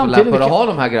bra också för Lampard att ha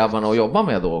de här grabbarna att jobba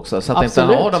med då också, så att inte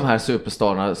han har de här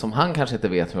superstarna som han kanske inte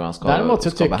vet hur han ska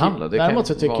behandla. Däremot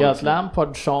så tycker jag att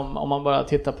Lampard, som om man bara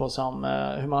tittar på som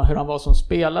hur han var som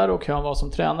spelare och hur han var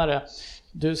som tränare.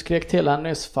 Du skrek till här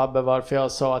nyss, Fabbe, varför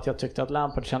jag sa att jag tyckte att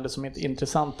Lampard kändes som ett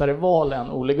intressantare val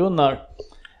än Ole Gunnar.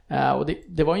 Och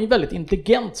det var ju en väldigt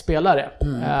intelligent spelare.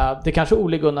 Det kanske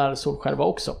Ole Gunnar Solskär var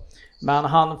också. Men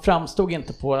han framstod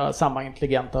inte på samma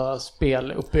intelligenta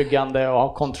speluppbyggande och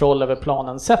ha kontroll över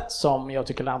planen sätt som jag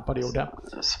tycker Lampard gjorde.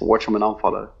 Svårt som en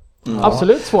anfallare.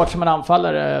 Absolut svårt som en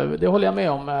anfallare, det håller jag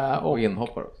med om. Och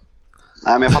inhoppare.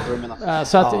 Nej, men jag fattar vad du menar.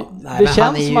 Så att det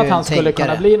känns som att han skulle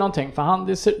kunna bli någonting.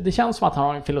 För det känns som att han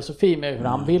har en filosofi med hur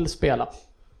han vill spela.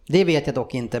 Det vet jag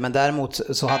dock inte, men däremot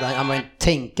så hade han var en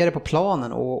tänkare på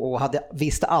planen och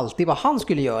visste alltid vad han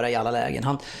skulle göra i alla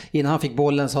lägen. Innan han fick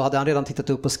bollen så hade han redan tittat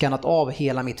upp och skannat av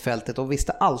hela mittfältet och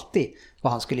visste alltid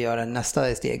vad han skulle göra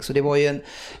nästa steg. Så det var ju en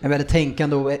väldigt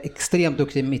tänkande och extremt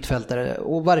duktig mittfältare,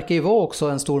 och verkar ju vara också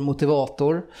en stor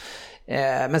motivator.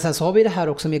 Men sen så har vi det här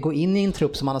också med att gå in i en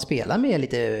trupp som man har spelat med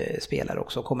lite spelare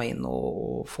också, komma in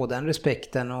och få den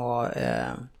respekten och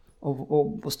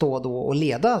stå då och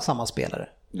leda samma spelare.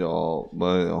 Ja,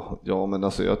 men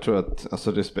alltså jag tror att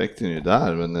alltså respekten är ju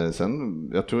där, men sen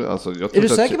jag tror är du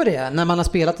säker på det när man har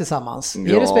spelat tillsammans?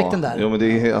 Är respekten där? Ja, men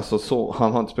det är alltså så,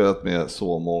 han har inte spelat med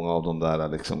så många av de där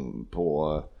liksom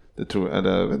på det tror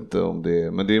jag vet inte om det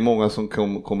är, men det är många som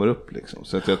kommer upp liksom,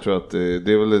 så att jag tror att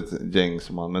det är väl ett gäng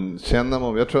som man, men känner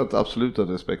man, jag tror att absolut att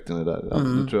respekten är där.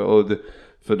 Det tror jag, och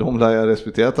för de lär jag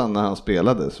respekterat han när han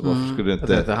spelade, så varför skulle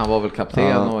det inte... Han var väl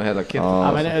kapten och hela kittet.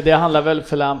 Ja, men det handlar väl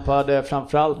för Lampard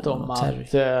framförallt om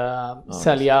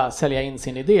att sälja in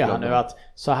sin idé här nu, att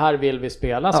så här vill vi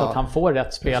spela, så att han får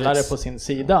rätt spelare på sin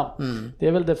sida. Det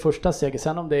är väl det första steget.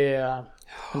 Sen om det är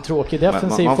en tråkig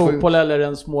defensiv fotboll eller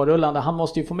en smårullande, han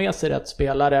måste ju få med sig rätt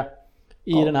spelare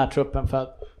i den här truppen för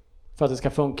att det ska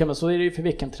funka, men så är det ju för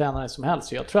vilken tränare som helst.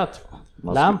 Så jag tror att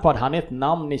Lampard, han är ett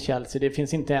namn i Chelsea. Det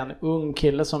finns inte en ung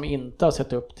kille som inte har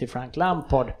sett upp till Frank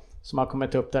Lampard som har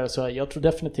kommit upp där, så jag tror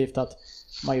definitivt att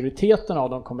majoriteten av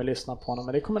dem kommer lyssna på honom,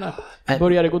 men det kommer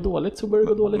börjar det gå dåligt så börjar det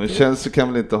gå dåligt. Men Chelsea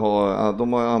kan väl inte ha,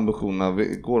 de har ambitionerna,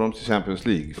 går de till Champions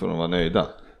League för att vara nöjda.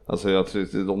 Alltså jag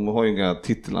tror, de har ju inga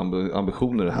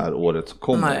titelambitioner det här året som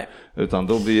kommer. Utan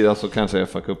då blir det alltså kanske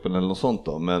FA-cupen eller något sånt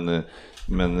då. Men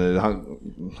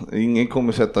ingen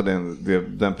kommer sätta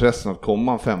den pressen att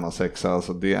komma 5-6.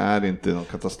 Alltså det är inte någon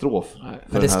katastrof.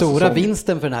 Men det stora säsongen.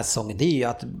 Vinsten för den här säsongen, det är ju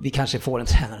att vi kanske får en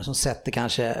tränare som sätter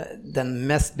kanske den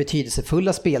mest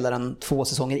betydelsefulla spelaren 2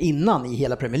 säsonger innan i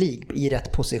hela Premier League i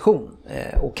rätt position.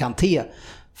 Och Kanté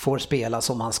får spela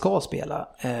som han ska spela.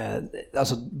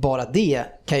 Alltså bara det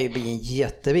kan ju bli en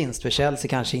jättevinst för Chelsea,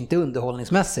 kanske inte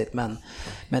underhållningsmässigt,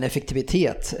 men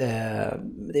effektivitet.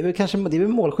 Det är väl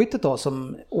målskyttet då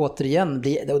som återigen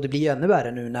blir, och det blir ännu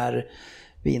värre nu när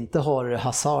vi inte har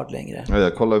Hazard längre. Ja,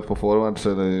 jag kollar på forwards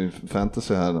eller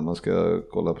fantasy här när man ska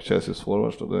kolla på Chelseas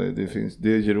forwards då,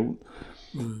 det är Giroud.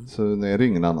 Så det är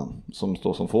ingen annan som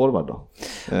står som forward då.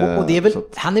 Och det är väl,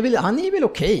 han är väl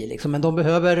okej liksom, men de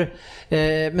behöver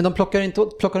men de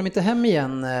plockar de inte hem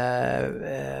igen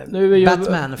nu är ju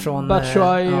Batman från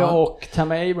Batshuayi och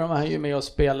Tam Abraham är ju med och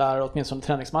spelar åtminstone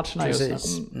träningsmatcherna just nu.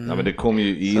 Ja, men det kommer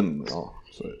ju in.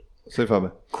 Säg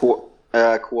Fabian.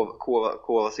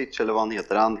 Kovacic eller vad han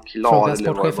heter, han klar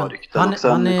eller vad var rykten.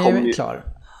 Han är klar.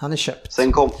 Han är köpt.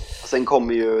 Sen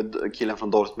kommer ju killen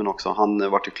från Dortmund också.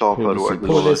 Han var ju klar förra året.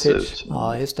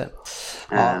 Ja, just det.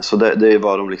 Så det är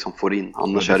vad de liksom får in.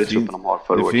 Annars är det truppen de har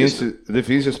förra året. Det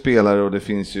finns ju spelare och det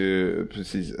finns ju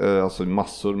precis alltså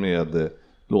massor med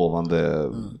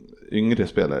lovande yngre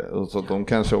spelare. Så att de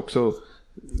kanske också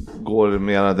går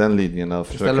mera den linjen att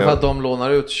försöka... Istället för att de lånar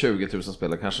ut 20 000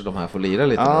 spelare kanske de här får lira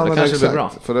lite mer. Det kanske blir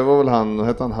bra. För det var väl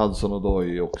hette han Hudson och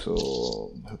Doy också.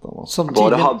 Var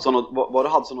det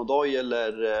Hudson och Doy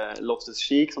eller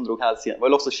Loftus-Cheek som drog hälsen? Var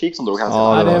det Loftus-Cheek som drog hälsen?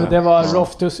 Ja, det var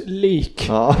Loftus-Leak.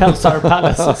 Hälsar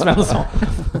Palace Svensson.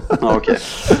 Okej.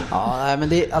 Ja, men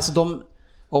det alltså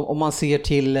om man ser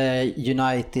till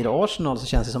United och Arsenal så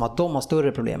känns det som att de har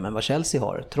större problem än vad Chelsea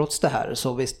har. Trots det här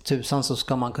så visst tusan så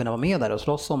ska man kunna vara med där och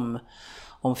slåss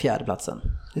om fjärdeplatsen.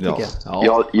 Det tycker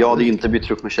jag. Jag hade inte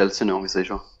bytt upp med Chelsea nu om vi säger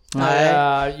så.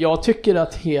 Nej. Jag tycker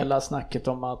att hela snacket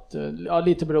om att,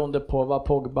 lite beroende på vad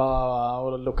Pogba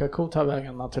och Lukaku tar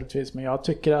vägen naturligtvis, men jag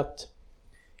tycker att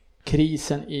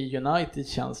krisen i United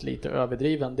känns lite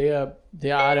överdriven. Det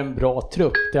är en bra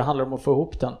trupp, det handlar om att få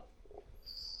ihop den.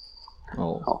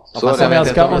 Så om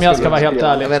jag ska vara helt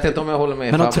ärlig. Jag vet inte om jag håller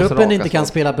med. Men om truppen inte kan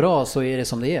spela bra så är det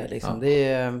som det är liksom.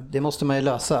 Det måste man ju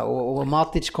lösa. Och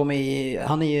Matic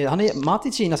kommer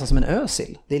Matic är nästan som en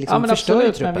Özil. Det är liksom förstör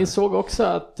truppen. Men vi såg också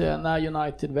att när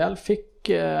United väl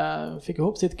fick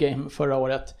ihop sitt game förra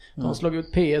året, de slog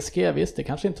ut PSG, visst det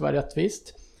kanske inte var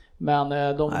rättvist. Men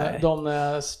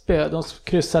de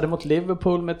kryssade mot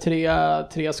Liverpool med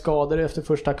tre skador efter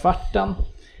första kvarten.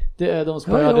 De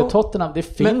spelade Tottenham. Det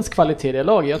finns kvalitet i det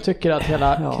laget. Jag tycker att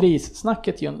hela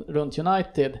krissnacket runt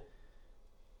United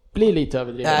blir lite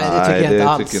överdrivet. Nej, det tycker jag inte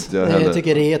alls. Jag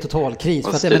tycker det är total kris.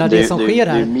 För att det som sker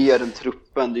här... Det är mer än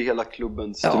truppen. Det är hela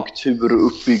klubbens struktur och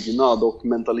uppbyggnad och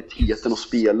mentaliteten och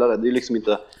spelare. Det är liksom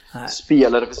inte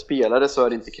spelare för spelare så är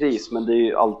det inte kris. Men det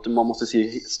är allt man måste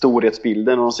se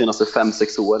storhetsbilden och de senaste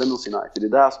 5-6 åren hos United. Det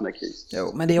är där som är kris.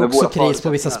 Jo, men det är också kris på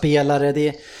vissa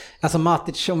spelare. Alltså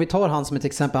Matic, om vi tar han som ett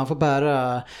exempel, han får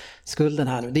bära skulden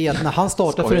här nu. Det är att när han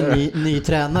startar för en ny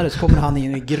tränare så kommer han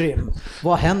in och är grym.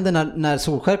 Vad händer när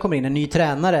Solskär kommer in, en ny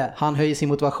tränare? Han höjer sin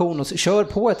motivation och kör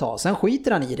på ett tag, sen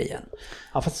skiter han i det igen.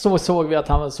 Ja, fast så såg vi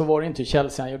att så var det inte i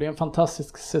Chelsea. Han gjorde en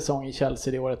fantastisk säsong i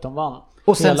Chelsea det året de vann.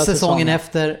 Och sen säsongen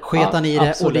efter sket han i det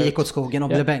absolut. Och det gick åt skogen och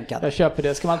blev bänkad. Jag köper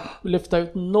det. Ska man lyfta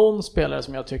ut någon spelare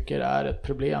som jag tycker är ett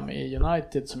problem i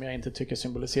United, som jag inte tycker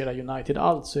symboliserar United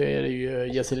allt, så är det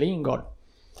ju Jesse Lingard.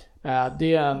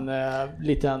 Det är en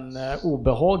liten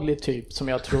obehaglig typ som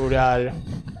jag tror är...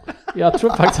 Jag tror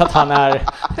faktiskt att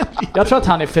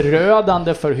han är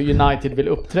förödande för hur United vill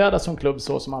uppträda som klubb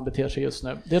så som han beter sig just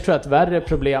nu. Det tror jag är ett värre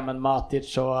problem än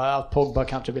Matic och att Pogba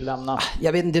kanske vill lämna.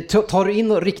 Jag vet inte, tar du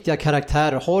in riktiga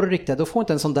karaktärer, har du riktiga, då får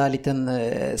inte en sån där liten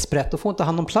sprätt, då får inte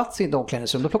han någon plats i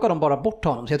omklädningsrum, då plockar de bara bort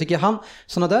honom. Så jag tycker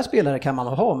såna där spelare kan man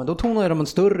ha, men då tonar de en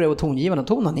större och tongivande,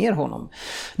 tonar ner honom.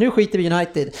 Nu skiter vi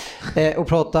United och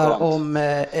pratar om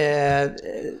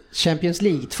Champions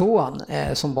League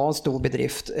 2an som var en stor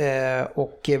bedrift.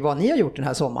 Och vad ni har gjort den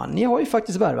här sommaren. Ni har ju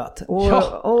faktiskt värvat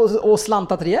och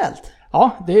slantat rejält. Ja,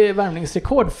 det är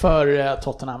värvningsrekord för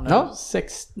Tottenham nu. Ja.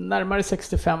 Närmare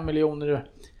 65 miljoner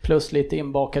plus lite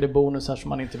inbakade bonusar som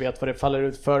man inte vet vad det faller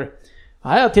ut för.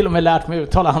 Ja, jag har till och med lärt mig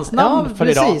uttala hans namn för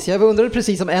idag. Precis. Jag undrade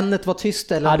precis om ämnet var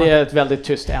tyst eller... Ja, det är ett väldigt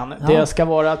tyst än. Ja. Det ska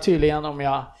vara tydligen, om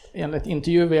jag enligt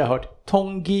intervju vi har hört,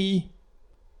 Tanguy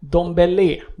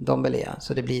Ndombele,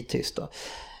 så det blir tyst då.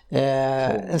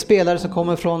 En spelare som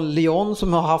kommer från Lyon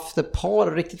som har haft ett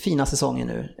par riktigt fina säsonger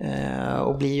nu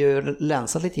och blir ju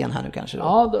länsat lite igen här nu kanske då.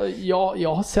 Ja,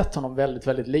 jag har sett honom väldigt,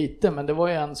 väldigt lite, men det var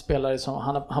ju en spelare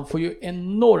som han får ju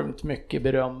enormt mycket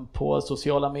beröm på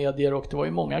sociala medier och det var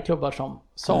ju många klubbar som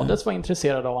sades var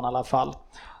intresserade av honom i alla fall.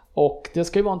 Och det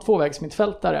ska ju vara en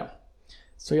tvåvägsmittfältare.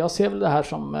 Så jag ser väl det här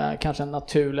som kanske en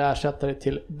naturlig ersättare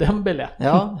till Dembele.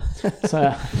 Ja.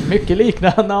 Så mycket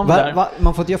liknande namn där.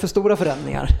 Man får inte göra för stora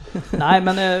förändringar. Nej,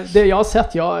 men det jag har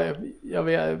sett,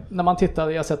 när man tittar,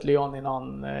 jag har sett Lyon i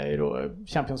någon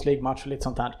Champions League-match och lite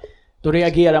sånt här. Då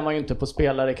reagerar man ju inte på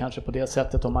spelare kanske på det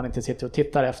sättet om man inte sitter och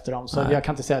tittar efter dem. Så jag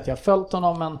kan inte säga att jag har följt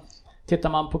honom, men tittar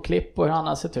man på klipp och hur han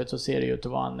har sett ut så ser det ut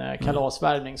att vara en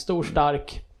kalasvärvning. Stor,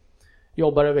 stark.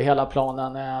 jobbar över hela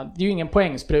planen. Det är ju ingen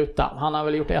poängspruta. Han har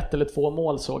väl gjort 1 eller 2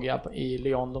 mål såg jag i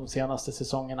Lyon de senaste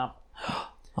säsongerna.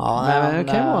 Ja, men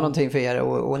det kan ju vara någonting för er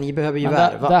och ni behöver ju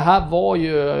värva. Det här var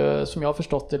ju, som jag har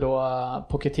förstått det då,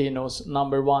 Pochettinos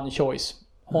number one choice.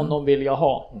 Honom vill jag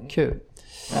ha. Kul.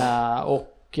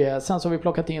 Och sen så har vi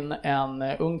plockat in en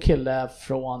ung kille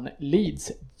från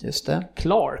Leeds. Just det.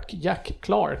 Jack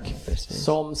Clark. Precis.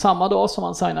 Som samma dag som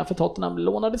han signade för Tottenham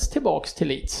lånades tillbaks till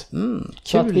Leeds.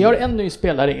 Så att vi har en ny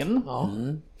spelare in. Ja.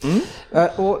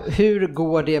 Och hur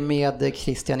går det med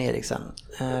Christian Eriksen?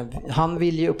 Han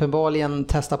vill ju uppenbarligen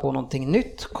testa på någonting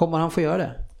nytt. Kommer han få göra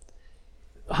det?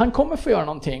 Han kommer få göra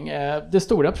någonting. Det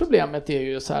stora problemet är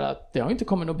ju så här att det har inte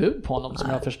kommit något bud på honom som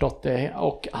jag har förstått det.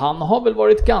 Och han har väl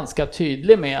varit ganska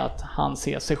tydlig med att han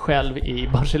ser sig själv i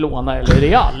Barcelona eller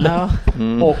Real. Ja.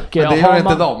 Och, men det gör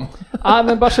inte de.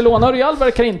 Men Barcelona och Real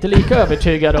verkar inte lika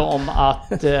övertygade om att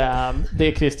det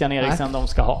är Christian Eriksen de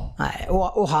ska ha. Nej,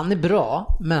 och han är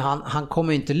bra, men han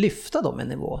kommer ju inte lyfta dem en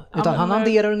nivå. Utan han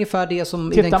hanterar ungefär det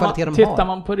som i den kvalitet de har. Tittar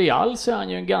man på Real så är han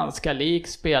ju en ganska lik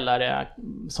spelare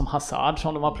som Hazard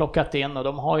som de har plockat in, och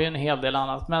de har ju en hel del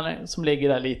annat men som ligger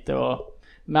där lite och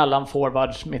mellan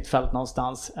forwards, mittfält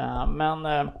någonstans.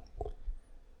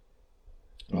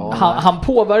 Han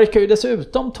påverkar ju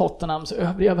dessutom Tottenhams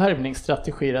övriga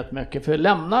värvningsstrategi rätt mycket, för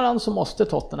lämnar han så måste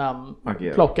Tottenham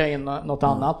plocka in något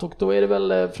annat, och då är det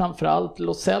väl framförallt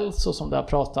Lo Celso som det har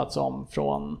pratats om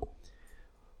från,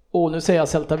 nu säger jag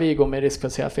Celta Vigo med risk för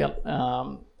att säga fel,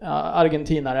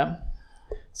 argentinare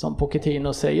som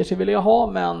Pochettino säger sig vilja ha,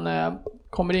 men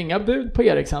kommer inga bud på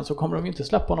Eriksen så kommer de inte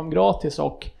släppa honom gratis,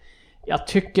 och jag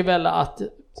tycker väl att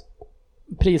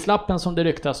prislappen som det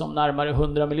ryktas om närmare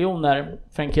 100 miljoner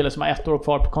för en kille som har 1 år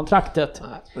kvar på kontraktet,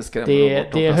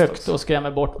 det är högt och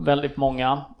skrämmer bort väldigt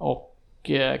många,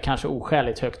 och kanske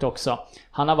oskäligt högt också.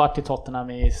 Han har varit i Tottenham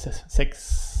i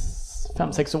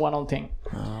 5-6 år någonting.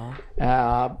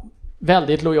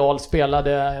 Väldigt lojal, jag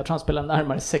tror han spelade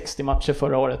närmare 60 matcher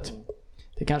förra året.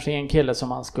 Det kanske är en kille som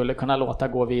man skulle kunna låta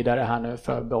gå vidare här nu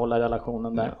för att behålla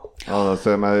relationen där. Ja, alltså,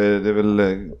 det är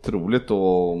väl troligt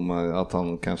då att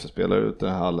han kanske spelar ut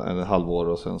en halvår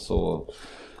och sen så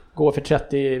går för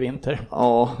 30 i vinter.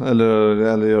 Ja,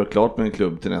 eller gör klart med en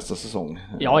klubb till nästa säsong.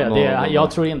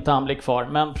 Jag tror inte han blir kvar.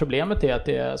 Men problemet är att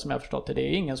det, som jag har förstått det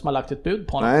är ingen som har lagt ett bud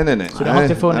på honom. Nej. Så det har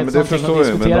inte funnits någonting att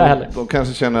diskutera heller. De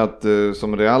kanske känner att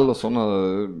som Real och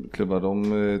sådana klubbar,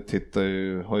 de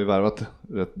har ju värvat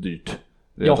rätt dyrt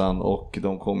redan, och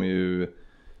de kommer ju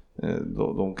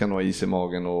de kan ha is i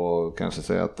magen och kanske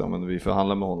säga att vi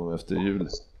förhandlar med honom efter jul.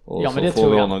 Och så men får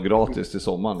vi honom gratis till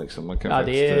sommaren liksom. Man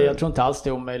kan jag tror inte alls det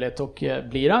är omöjligt, och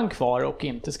blir han kvar och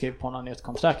inte skriver på något nytt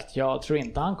kontrakt, jag tror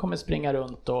inte han kommer springa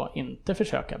runt och inte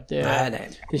försöka.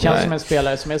 Det känns som en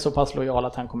spelare som är så pass lojal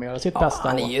att han kommer göra sitt bästa.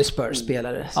 Han är ju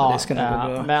Spurs-spelare, så det ska nog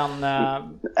gå bra. Men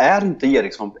är inte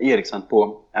Eriksen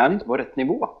på rätt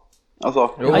nivå? Alltså,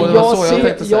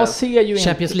 jag ser ju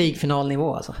Champions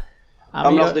League-finalnivå alltså.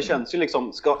 Det känns ju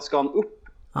liksom, ska han upp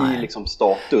i liksom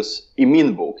status i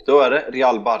min bok, då är det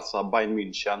Real, Barca, Bayern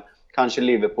München, kanske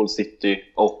Liverpool, City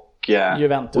och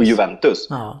Juventus.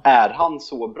 Är han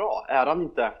så bra? Är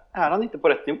han inte på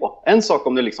rätt nivå? En sak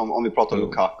om vi pratar om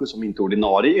Lukaku som inte är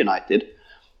ordinarie i United,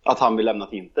 att han vill lämna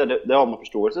till Inter, det har man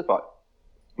förståelse för.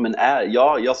 Men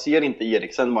jag ser inte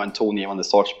Eriksen vara en tongivande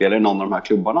startspelare i någon av de här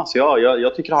klubbarna. Så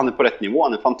jag tycker han är på rätt nivå.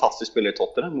 Han är en fantastisk spelare i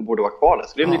Tottenham och borde vara kvar där.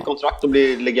 Så det är ett nytt kontrakt och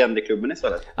bli legend i klubben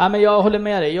istället. Men jag håller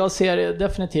med dig. Jag ser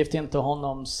definitivt inte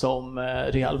honom som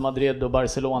Real Madrid och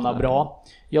Barcelona bra.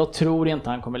 Jag tror inte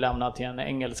han kommer lämna till en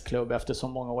engelsk klubb efter så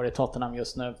många år i Tottenham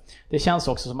just nu. Det känns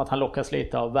också som att han lockas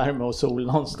lite av värme och sol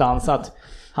någonstans. Att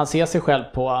han ser sig själv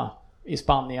i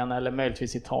Spanien eller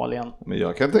möjligtvis Italien. Men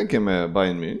jag kan tänka mig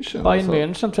Bayern München.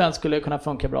 München tror jag skulle kunna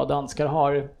funka bra. Danskar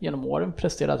har genom åren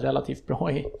presterat relativt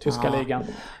bra i tyska ligan.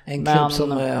 En klubb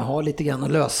som har lite grann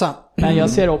att lösa. Men jag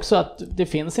ser också att det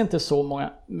finns inte så många,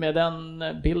 med den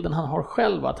bilden han har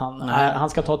själv, att han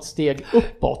ska ta ett steg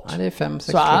uppåt. Det är 5-6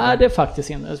 så är det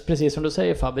faktiskt, precis som du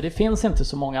säger Fabian, det finns inte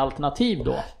så många alternativ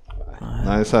då.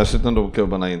 Nej, särskilt när de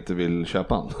klubbarna inte vill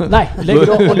köpa han. Nej,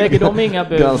 lägger de inga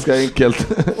bud. Ganska enkelt.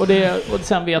 Och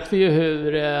sen vet vi ju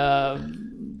hur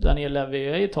Daniel Levy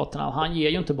är i Tottenham. Han ger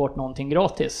ju inte bort någonting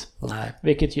gratis. Nej.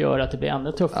 Vilket gör att det blir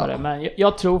ännu tuffare. Men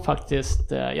jag tror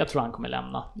faktiskt, han kommer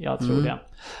lämna. Jag tror det.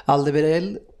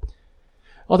 Alderweireld?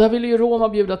 Ja, där ville ju Roma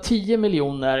bjuda 10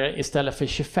 miljoner istället för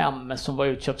 25 som var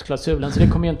utköpsklausulen, så det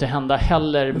kommer ju inte hända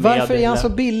heller. Varför är han så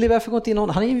billig? Varför går inte in någon?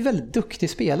 Han är ju en väldigt duktig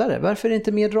spelare. Varför är det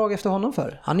inte mer drag efter honom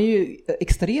för? Han är ju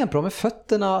extremt bra med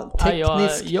fötterna,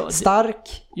 teknisk,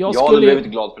 stark. Jag hade blivit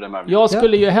glad för det med. Jag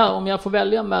skulle ju, om jag får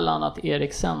välja mellan att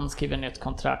Eriksen skriver nytt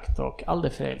kontrakt och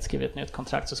Alderweireld skriver ett nytt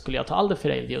kontrakt, så skulle jag ta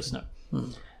Alderweireld just nu.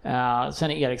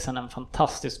 Sen är Eriksen en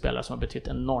fantastisk spelare som har betytt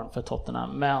enormt för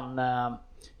Tottenham, men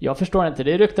jag förstår inte.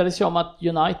 Det ryktades ju om att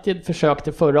United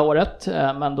försökte förra året,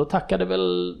 men då tackade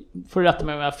väl, för rätta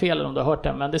mig om jag har fel eller om du har hört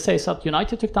det, men det sägs att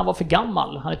United tyckte han var för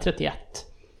gammal. Han är 31.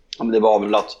 Ja, men det var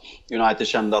väl att United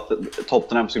kände att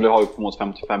Tottenham skulle ha upp mot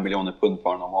 55 miljoner pund för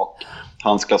honom, och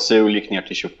hans klausul gick ner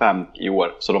till 25 i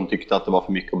år, så de tyckte att det var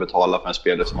för mycket att betala för en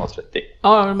spelare som var 30.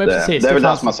 Ja, men precis. Det är väl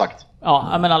det som har sagt.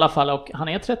 Ja, men i alla fall, och han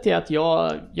är 31.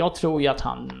 Jag tror ju att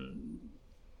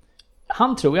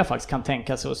han tror jag faktiskt kan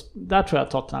tänka sig, där tror jag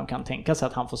att Tottenham kan tänka sig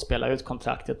att han får spela ut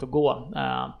kontraktet och gå.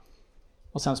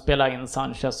 Och sen spela in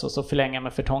Sanchez och så förlänga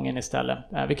med Fertongen istället.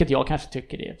 Vilket jag kanske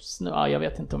tycker är... Ja, jag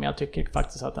vet inte om jag tycker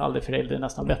faktiskt att Alderweireld är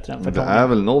nästan bättre än Fertongen. Det är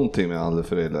väl någonting med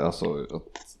Alderweireld, alltså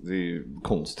det är ju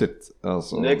konstigt.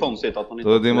 Alltså, det är konstigt att man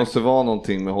inte... Det måste vara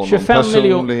någonting med honom,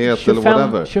 personlighet eller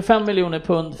whatever. 25 miljoner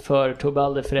pund för Tobbe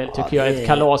Alderweireld tycker jag är ett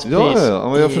kalaspris. Ja,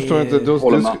 men jag förstår inte.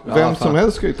 Vem som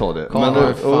helst ska ju ta det. Men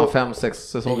det fan 5-6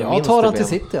 säsonger. Jag tar han till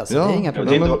City, alltså. Det är inga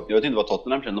problem. Jag vet inte vad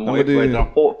Tottenham känner. De har ju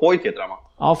Foyt heter han, va?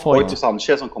 Ja, Foyt och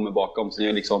Sanchez som kommer bakom. Så det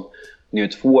är liksom... Nu är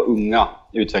två unga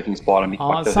utvecklingsbara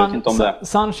mittbackar. Ja,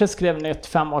 Sanchez skrev nytt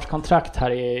 5-årskontrakt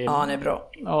här i... Ja, han är bra.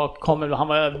 Och han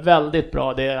var väldigt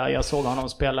bra. Jag såg honom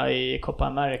spela i Copa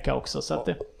America också. Så att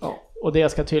och det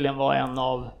ska tydligen vara en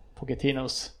av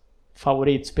Pochettinos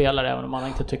falitspelare, även om man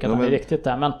inte tycker att han är riktigt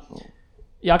där. Men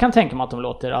jag kan tänka mig att de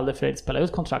låter Alderweireld spela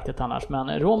ut kontraktet annars.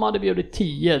 Men Roma hade bjudit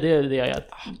 10, det är det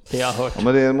jag har hört. Ja,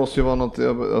 men det måste ju vara något,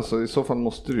 alltså i så fall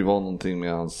måste det ju vara någonting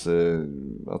med hans,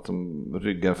 att de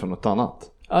ryggar för något annat.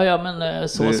 Ja, men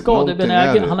så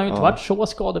skadebenägen, han har ju inte varit så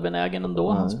skadebenägen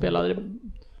ändå. Han spelade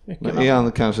mycket. Men är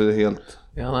han kanske helt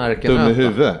dum i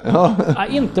huvudet? Ja.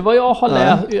 Inte vad jag har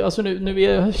läst, alltså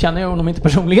nu känner jag honom inte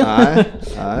personligen. Nej,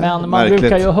 men man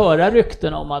brukar ju höra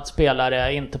rykten om att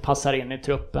spelare inte passar in i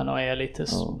truppen och är lite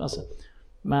alltså.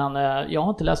 Men jag har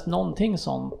inte läst någonting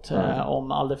sånt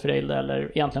om Alderweireld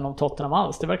eller egentligen om Tottenham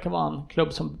alls. Det verkar vara en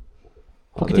klubb som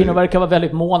Pochettino verkar vara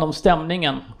väldigt mån om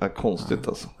stämningen. Det är konstigt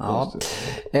alltså. Ja.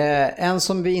 En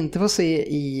som vi inte får se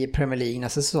i Premier League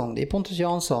nästa säsong, det är Pontus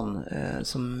Jansson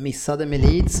som missade med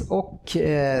Leeds och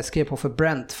skrev på för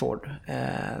Brentford.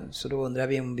 Så då undrar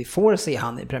vi om vi får se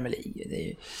han i Premier League.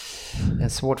 Det är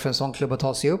svårt för en sån klubb att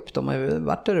ta sig upp. De har ju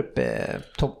varit där uppe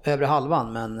övre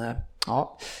halvan, men...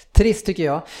 Ja, trist tycker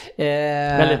jag.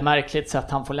 Väldigt märkligt sätt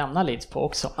han får lämna Leeds på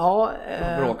också. Ja,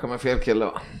 bråkar med fel kille,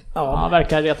 va? Ja, han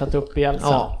verkar ha retat upp i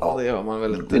Elsa. Ja, det gör man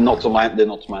väl inte. Det är något som har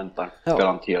hänt där,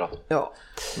 garanterat. Ja.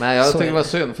 Men jag tycker det var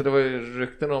synd, för det var ju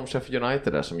rykten om Sheffield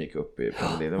United där som gick upp i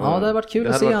Premier League. Det hade varit kul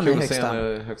att se han i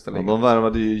högsta ligan. De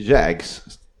värvade ju Jags.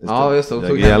 Ja, just det. Och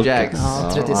tog Jags.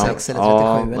 Ja, 36 eller 37.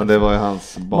 Ja, men det var ju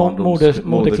hans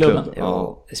moderklubben.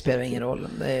 Ja, det spelar ingen roll.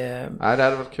 Nej, det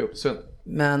hade varit kul. Synd.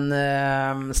 Men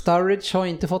Sturridge har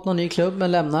inte fått någon ny klubb,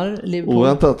 men lämnar Liverpool.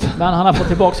 Oväntat. Men han har fått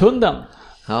tillbaks hunden.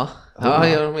 Ja,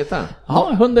 gör de inte?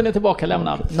 Ja, hunden är tillbaka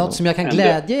lämnad. Något som jag kan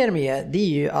glädja er med, det är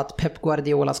ju att Pep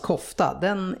Guardiolas kofta,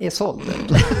 den är såld.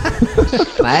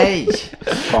 Nej!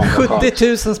 70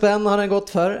 000 spänn har den gått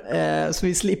för, så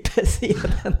vi slipper se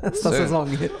den nästa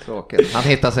säsong. Tråkigt. Han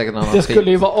hittar säkert någon. Det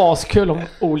skulle ju vara askul om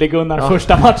Ole Gunnar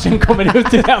första matchen kommer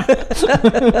ut i den.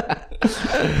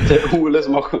 Det är Ole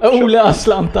som har Ole har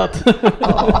slantat.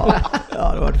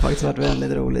 Ja, det har faktiskt varit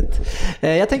väldigt roligt.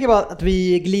 Jag tänker bara att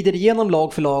vi glider igenom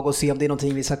lag för lag och se om det är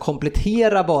någonting vi ska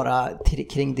komplettera bara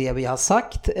kring det vi har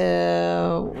sagt.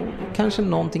 Kanske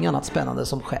någonting annat spännande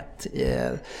som skett.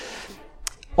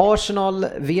 Arsenal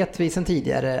vet vi sedan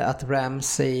tidigare att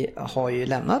Ramsey har ju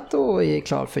lämnat och är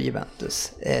klar för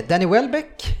Juventus. Danny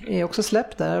Welbeck är också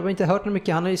släppt, där har vi inte hört något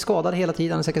mycket. Han är ju skadad hela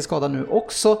tiden, han är säkert skadad nu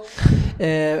också.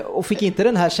 Och fick inte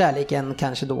den här kärleken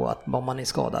kanske då, att om man är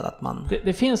skadad att man...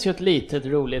 Det finns ju ett litet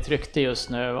roligt rykte just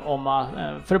nu om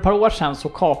för ett par år sedan så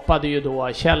kapade ju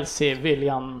då Chelsea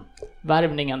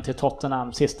William-värvningen till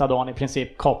Tottenham sista dagen, i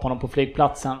princip kapade honom på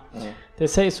flygplatsen. Det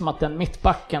sägs som att den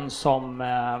mittbacken som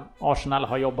Arsenal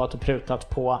har jobbat och prutat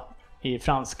på i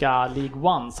franska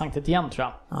Ligue 1, Saint Etienne tror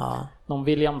jag. Någon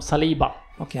William Saliba.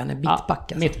 Okej, han är mittback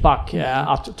alltså. Mittback.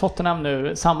 Att Tottenham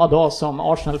nu, samma dag som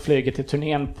Arsenal flyger till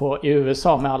turnén i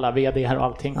USA med alla vd och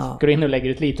allting, går in och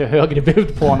lägger ett lite högre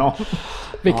bud på honom.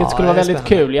 Vilket skulle vara väldigt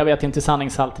kul. Jag vet inte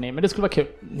sanningshalten i, men det skulle vara kul.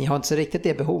 Ni har inte så riktigt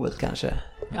det behovet kanske?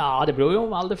 Ja, det beror ju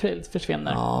om Alderfield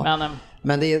försvinner. Ja.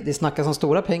 Men det snackas om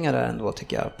stora pengar där ändå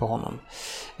tycker jag på honom.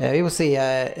 Vi får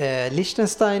se.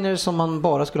 Liechtensteiner som man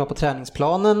bara skulle ha på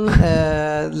träningsplanen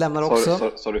lämnar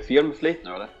också. Så du fel med flit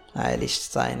nu eller? Nej,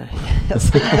 Liechtensteiner. Jag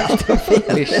säger alltid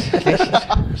fel.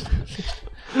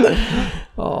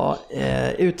 Ja,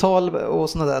 uttal och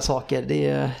sådana där saker. Det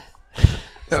är...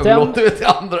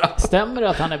 Stämmer det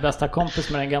att han är bästa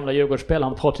kompis med den gamla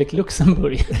Djurgårdsspelaren Patrik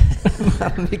Luxemburg?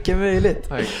 Mycket möjligt.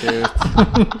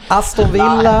 Aston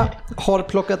Villa har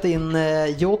plockat in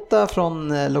Jota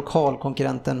från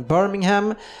lokalkonkurrenten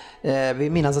Birmingham. Vi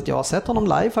minns att jag har sett honom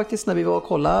live faktiskt när vi var och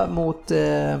kollade mot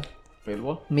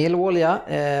Millwall, ja.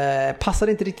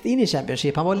 Passade inte riktigt in i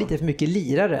Championship. Han var lite för mycket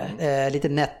lirare, lite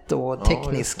nätt och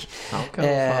teknisk.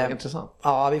 Intressant.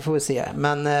 Ja, vi får se.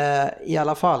 Men i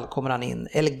alla fall kommer han in.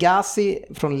 El Ghazi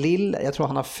från Lille, jag tror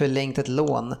han har förlängt ett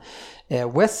lån.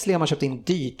 Wesley har man köpt in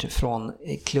dyrt från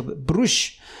Club Bruges.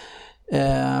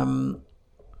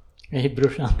 I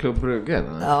Bruges. Club Brugge?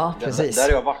 Ja, precis. Där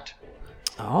har jag varit.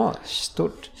 Ja,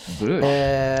 stort.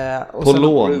 Och på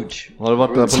lån. Har det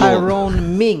varit där på lån? Tyrone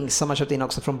Mings som har köpt in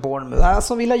också från Bournemouth.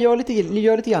 Som vill göra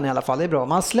lite grann i alla fall. Det är bra.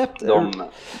 Man har släppt...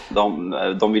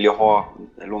 De vill ju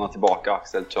låna tillbaka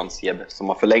Axel Chansebe som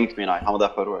har förlängt med United. Han var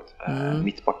där förra året.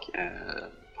 Mittback.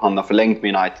 Han har förlängt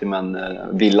med United, men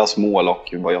Villas mål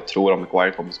och vad jag tror om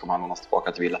McGuire kommer ska han lånas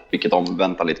tillbaka till Villa. Vilket de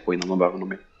väntar lite på innan de behöver något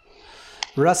mer.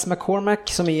 Russ McCormack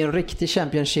som är en riktig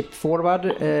Championship forward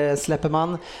släpper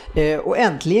man. Och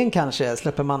äntligen kanske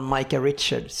släpper man Micah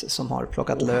Richards som har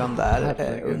plockat lön där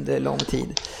under lång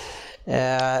tid.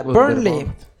 Burnley,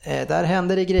 där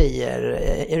händer det grejer.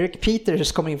 Eric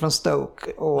Peters kommer in från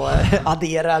Stoke och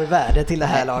adderar värde till det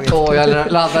här laget.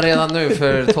 Jag laddar redan nu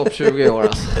för topp 20 år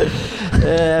alltså.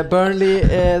 Burnley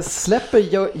släpper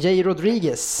Jay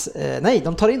Rodriguez. Nej,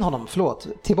 de tar in honom,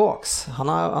 tillbaks. Han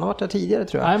har varit där tidigare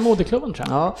tror jag. Nej, moderklubben tror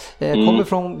jag. Ja, kommer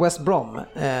från West Brom.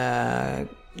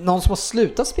 Någon som har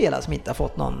slutat spela som inte har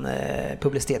fått någon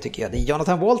publicitet tycker jag. Det är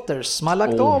Jonathan Walters som har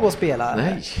lagt av att spela.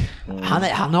 Nej.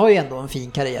 Han har ju ändå en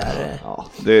fin karriär. Ja,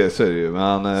 det ser ju. Men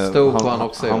han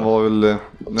var väl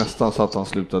nästan så att han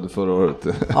slutade förra året.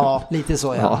 Ja, lite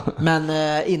så ja. Men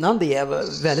innan det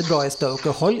var väldigt bra i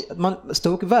Stoke.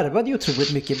 Stoke värvade ju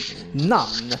otroligt mycket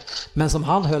namn, men som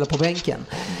han höll på bänken.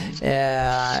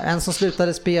 En som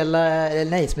slutade spela,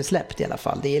 nej som är släppt i alla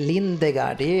fall. Det är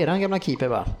Lindegaard, det är eran gamla keeper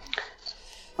va?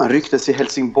 Han rycktes i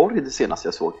Helsingborg det senaste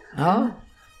jag såg. Ja,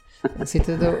 han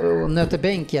sitter och nöter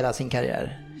bänk hela sin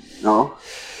karriär. Ja,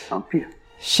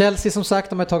 Chelsea som sagt,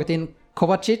 de har tagit in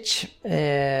Kovacic,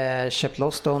 köpt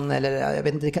loss dem, eller jag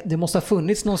vet inte, det måste ha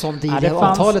funnits någon sån deal i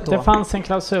avtalet då. Det fanns en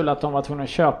klausul att de var tvungna att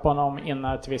köpa honom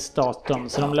innan ett visst datum,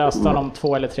 så de löste honom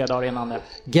 2 eller 3 dagar innan det.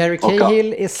 Gary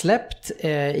Cahill är släppt,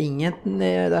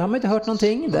 där har man inte hört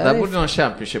någonting. Där borde någon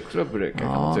Championship-klubb rycka, kan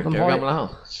man tycka. Hur gammal är han?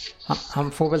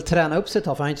 Han får väl träna upp sig ett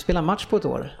tag, för han har inte spelat match på ett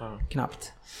år,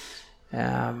 knappt.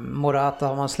 Morata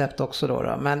har man släppt också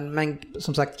då. Men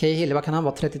som sagt, Cahill, vad kan han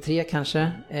vara? 33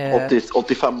 kanske?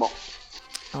 85 år.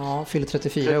 Ja, fyller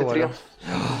 34 år då.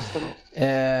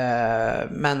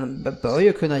 Men bör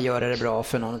ju kunna göra det bra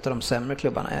för någon av de sämre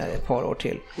klubbarna ett par år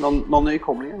till. Någon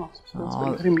nykomling eller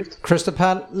något. Rimligt. Crystal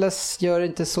Palace gör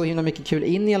inte så himla mycket kul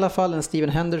in i alla fall. En Steven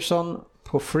Henderson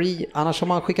på free. Annars har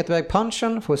man skickat iväg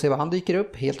Punchen. Får se vad han dyker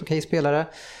upp. Helt okej spelare.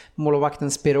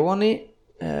 Målvakten Speroni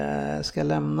ska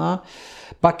lämna.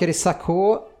 Bakary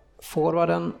Sakho,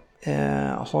 forwarden,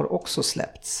 har också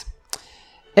släppts.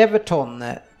 Everton,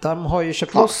 de har ju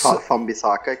köpt loss...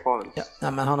 Fambisaka är kvar.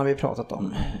 Ja, men han har vi pratat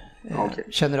om. Okay.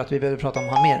 Känner du att vi behöver prata om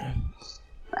han mer?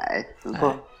 Nej.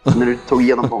 När du tog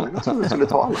igenom gången så skulle du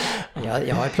ta alla.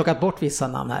 Jag har plockat bort vissa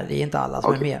namn här, det är inte alla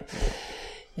som är med.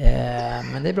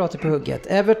 Men det är bra till på hugget.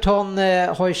 Everton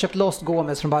har ju köpt loss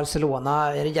Gomes från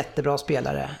Barcelona. Är det jättebra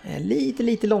spelare.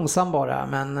 Lite långsam bara,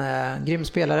 men grym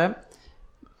spelare.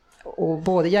 Och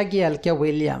både Jagielka och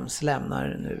Williams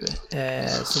lämnar nu.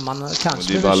 Så man kanske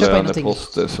skulle köpa in någonting.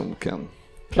 Poster som kan...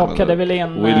 Plockade väl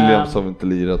in... Williams har inte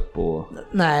lirat på...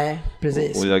 Nej,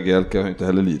 precis. Och Jagielka har inte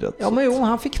heller lirat. Ja, men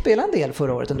han fick spela en del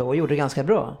förra året ändå och gjorde det ganska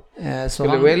bra.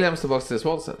 Skulle Williams tillbaka till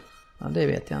Swansea? Ja, det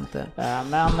vet jag inte.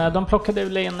 Men de plockade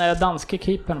väl in danske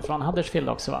keepern från Huddersfield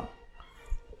också va?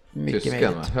 Mycket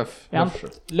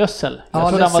möjligt. Lössel. Jag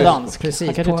tror den var dansk.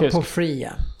 Precis, på free.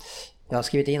 Jag har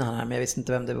skrivit in han här men jag visste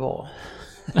inte vem det var.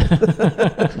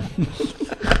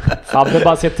 Fabbe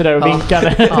bara sitter där och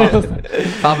vinkar. Ja.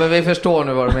 Fabbe, vi förstår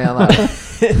nu vad du menar.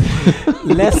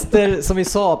 Leicester, som vi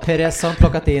sa, Perez har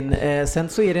plockat in. Sen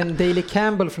så är det en Daily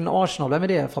Campbell från Arsenal. Vem är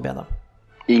det, Fabian?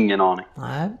 Ingen aning.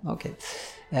 Nej, okej.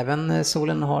 Även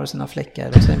solen har sina fläckar,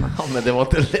 då säger man. Ja, men det var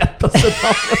inte lätt att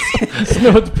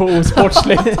Snudd på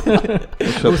osportsligt.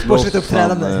 Osportsligt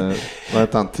uppträdande. Vad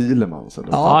heter han? Thielemans?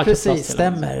 Ja, precis,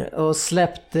 stämmer. Och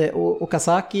släppte, och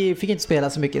Okazaki fick inte spela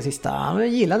så mycket sista.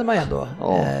 Han gillade man ändå.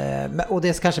 Ja. Och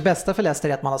det kanske bästa för Leicester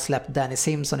är att man har släppt Danny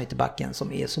Simpson i backen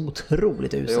som är så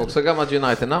otroligt usel. Det är också gammalt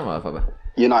United-namn, va, Fabbe?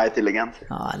 United-legend.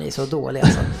 Ja, ni är så dåliga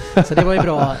alltså. Så det var ju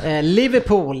bra.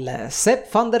 Liverpool,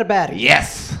 Sepp van der Berg.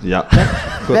 Yes! Ja,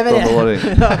 17-åring.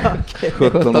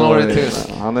 17-åring.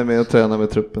 Han är med och tränar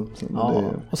med truppen. Ja.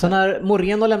 Och sen är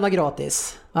Moreno lämnar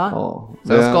gratis. Ja,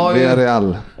 det är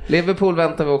Real. Liverpool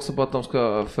väntar vi också på att de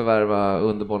ska förvärva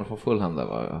underbarn från Fulham där,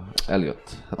 va?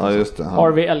 Elliot. Ja, just det.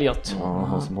 Harvey Elliot. Ja,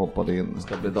 han som hoppade in. Det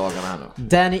ska bli dagarna här nu.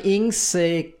 Danny Ings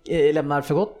lämnar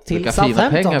för gott till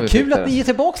Southampton. Kul att ni är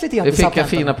tillbaka lite grann till Southampton. Vi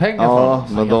fick fina pengar ja,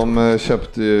 men de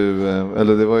köpte ju,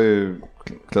 eller det var ju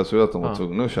klausul att de var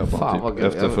tvungna att köpa typ,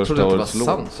 efter första årets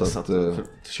lån. Så att,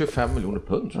 25 miljoner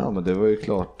pund. Ja, men det var ju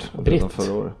klart redan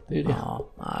förra året. Ja,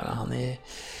 han är...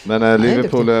 Men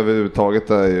Liverpool överhuvudtaget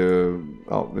är ju,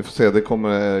 ja, vi får se, det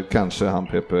kommer kanske han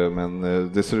PP, men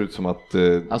det ser ut som att...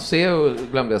 Alltså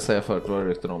glömde jag säga förut, var det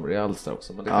rykten om Real där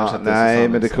också. Men det kanske inte nej,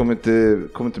 men det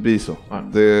kommer inte bli så.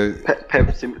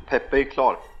 Peppe är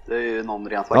klar. Det är ju någon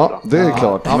redan sagt. Ja, det är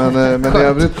klart. Ja. Men i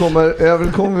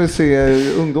övrigt kommer vi se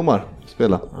ungdomar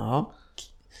spela. Ja.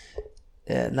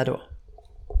 När då?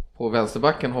 På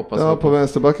vänsterbacken hoppas jag. Ja, på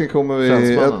vänsterbacken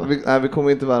kommer vi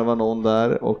kommer inte värva någon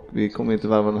där och vi kommer inte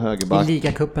värva någon högerback. I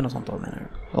ligacupen och sånt då, menar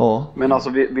du? Ja. Men alltså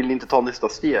vill ni inte ta nästa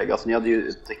steg? Alltså ni hade ju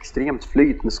ett extremt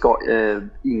flyt med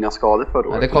inga skador förra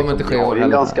året. Det kommer inte ske.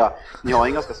 Ni har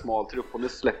en ganska smal trupp och nu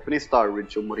släpper ni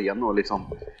Sturridge och Moreno liksom.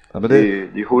 Ja, men det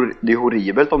är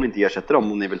horribelt om ni inte ersätter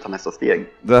dem om ni vill ta nästa steg.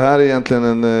 Det här är egentligen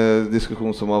en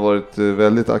diskussion som har varit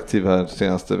väldigt aktiv här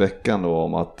senaste veckan då,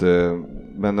 om att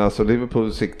men alltså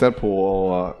Liverpool siktar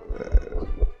på att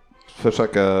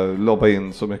försöka lobba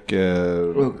in så mycket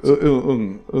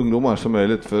ungdomar som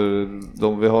möjligt,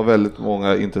 för vi har väldigt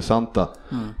många intressanta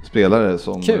spelare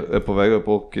som är på väg upp,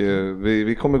 och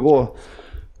vi kommer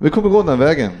gå den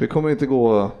vägen. Vi kommer inte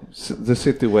gå the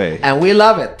city way. And we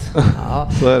love it. Ja,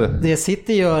 så är det. Det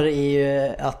City gör är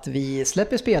ju att vi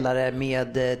släpper spelare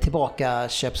med tillbaka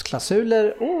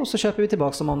köpsklausuler och så köper vi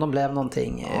tillbaka som om de blev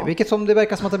någonting. Ja. Vilket som det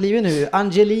verkar som att det blivit nu.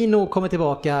 Angelino kommer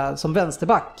tillbaka som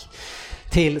vänsterback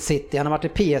till City. Han har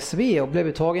varit i PSV och blev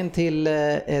uttagen till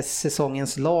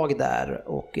säsongens lag där,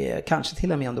 och kanske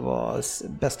till och med om det var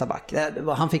bästa back.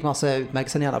 Han fick massa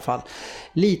utmärkelser i alla fall.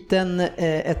 Liten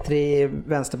ettrig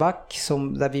vänsterback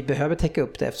där vi behöver täcka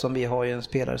upp det, eftersom vi har ju en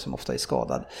spelare som ofta är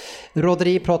skadad.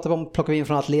 Rodri plockar vi in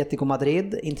från Atletico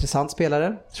Madrid. Intressant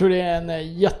spelare. Jag tror det är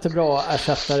en jättebra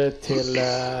ersättare till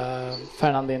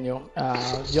Fernandinho.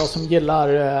 Jag som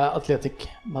gillar Atletico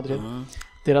Madrid.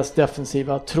 Deras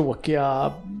defensiva,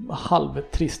 tråkiga,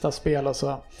 halvtrista spel och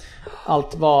så.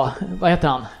 Allt vad heter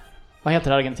han? Vad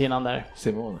heter argentinan där?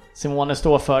 Simone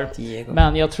står för. Diego.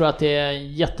 Men jag tror att det är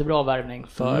jättebra värvning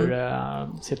för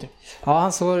City. Ja,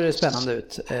 han såg spännande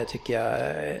ut, tycker jag.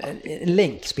 En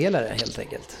länkspelare helt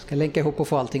enkelt. Ska länka ihop och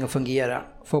få allting att fungera.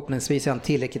 Förhoppningsvis är han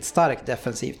tillräckligt stark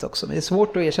defensivt också. Men det är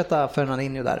svårt att ersätta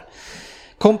Fernandinho där.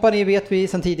 Kompani vet vi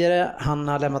sedan tidigare, han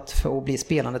har lämnat för att bli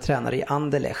spelande tränare i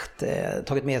Anderlecht,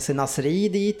 tagit med sig Nasri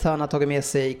dit, han har tagit med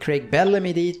sig Craig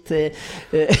Bellamy dit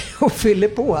och fyller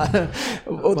på.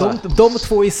 Och de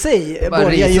två i sig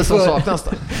borgar ju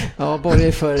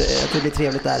för att det blir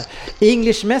trevligt där.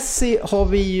 English Messi har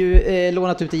vi ju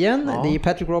lånat ut igen, det är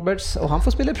Patrick Roberts, och han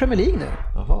får spela i Premier League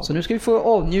nu. Aha. Så nu ska vi få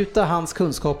avnjuta hans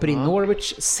kunskaper i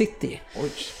Norwich City.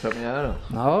 Oj, premiären.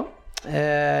 Ja.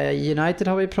 United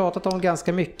har vi pratat om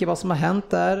ganska mycket vad som har hänt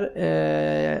där.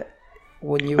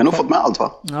 Men de har fått med allt,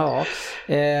 va? Ja.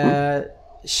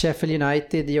 Sheffield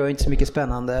United gör inte så mycket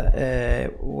spännande.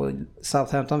 Och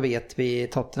Southampton vet vi,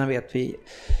 Tottenham vet vi.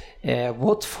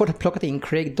 Watford har plockat in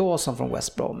Craig Dawson från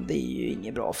West Brom. Det är ju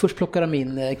inget bra. Först plockar de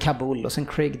in Kabul och sen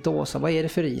Craig Dawson. Vad är det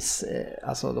för is?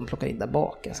 Alltså de plockar in där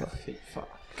bak. Alltså. Fy fan.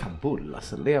 Kabul,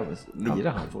 alltså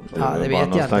lirar han fortfarande? Ja, det vet jag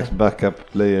inte. Någon slags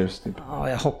backup players typ. Ja,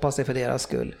 jag hoppas det för deras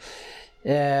skull.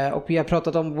 Och vi har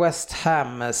pratat om West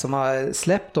Ham som har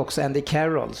släppt också Andy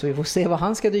Carroll, så vi får se vad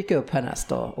han ska dyka upp härnäst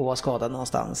då och vara skadad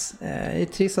någonstans. Det är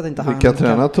trist att inte han... Vi kan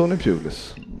träna Tony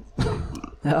Pulis.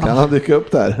 Kan han dyka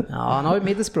upp där? Ja, han har ju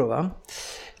Middlesbrough, va?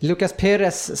 Lucas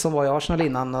Perez som var i Arsenal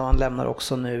innan, och han lämnar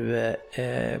också nu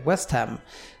West Ham.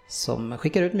 som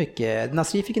skickar ut mycket.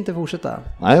 Nasri fick inte fortsätta.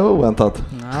 Nej, det var oväntat.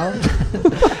 Ja.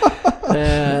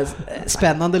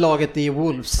 Spännande laget i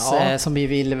Wolves som vi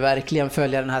vill verkligen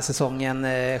följa den här säsongen.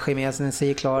 Chemesen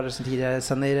är klar som tidigare.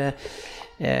 Sen är det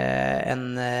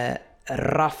en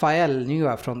Rafael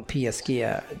Nua från PSG,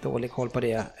 dålig koll på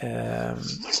det.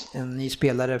 En ny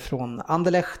spelare från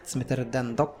Anderlecht som heter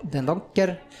Den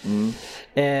Donker.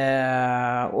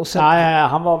 Och sen,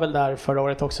 han var väl där förra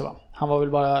året också, va? Han var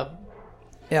väl bara...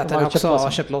 Ja, de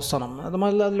har köpt loss honom. De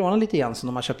har lånat lite igen som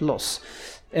de har köpt loss.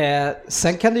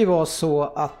 Sen kan det ju vara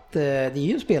så att det är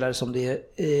ju spelare som det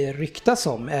ryktas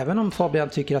om, även om Fabian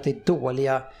tycker att det är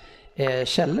dåliga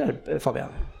källor, Fabian.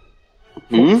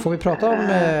 Får vi prata om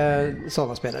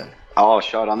sådana spelare? Ja,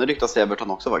 kör. Han ryktas till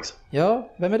Everton också faktiskt. Ja,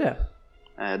 vem är det?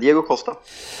 Diego Costa.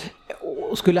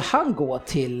 Och skulle han gå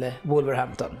till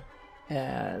Wolverhampton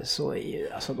så är ju,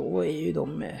 alltså då är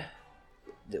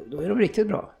de riktigt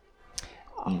bra.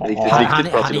 Han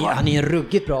är en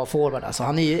ruggigt bra forward alltså.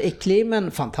 Han är ju äcklig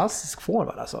men fantastisk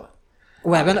forward alltså.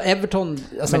 Och även Everton,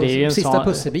 alltså men det är ju en sista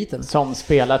pusselbiten. Som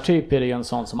spelartyp är det ju en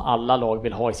sån som alla lag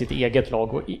vill ha i sitt eget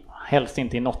lag och helst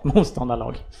inte i något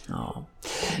motståndarlag. Ja.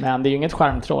 Men det är ju inget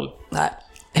skärmtroll. Nej.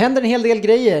 Händer en hel del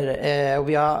grejer och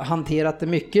vi har hanterat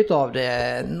mycket av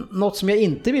det. Något som jag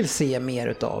inte vill se mer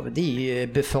utav, det är ju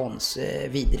Buffons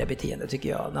vidriga beteende tycker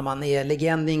jag. När man är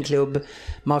legend i en klubb,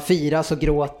 man firas och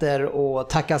gråter och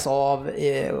tackas av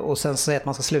och sen säger att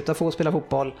man ska sluta få spela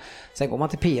fotboll. Sen går man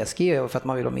till PSG för att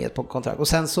man vill ha med på kontrakt. Och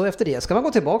sen så efter det ska man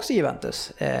gå tillbaka till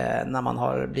Juventus när man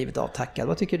har blivit avtackad.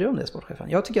 Vad tycker du om det, sportchefen?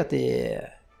 Jag tycker att det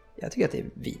är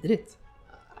vidrigt.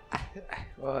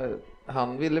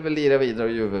 Han ville väl lira vidare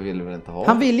och Juve ville väl inte ha.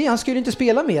 Han skulle inte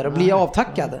spela mer och bli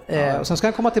avtackad. Och sen ska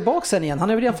han komma tillbaka sen igen. Han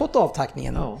har väl redan fått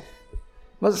avtackningen. Ja.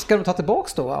 Vad ska de ta tillbaka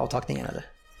då, avtackningen eller?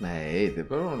 Nej, det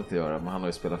behöver han inte göra. Men han har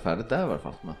ju spelat färdigt där i alla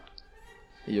fall.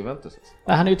 I Juventus.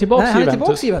 Nej, han är ju tillbaka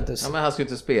i Juventus. Ja, men han ska ju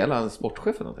inte spela, han är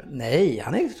sportchef eller någonting. Nej,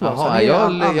 han är inte tillbaka.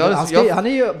 Han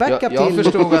är ju backup till... Jag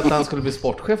förstod att han skulle bli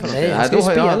sportchef eller någonting. Nej, han ska ju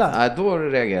spela. Nej, då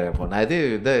reagerar jag på. Nej,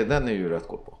 den är ju rött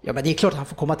kort på. Ja, men det är klart att han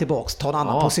får komma tillbaka ta en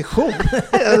annan position.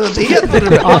 Det är inte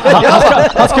det.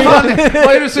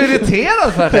 Vad är du så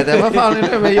irriterad för det? Vad fan är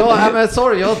det? Men jag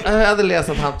hade läst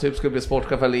att han typ skulle bli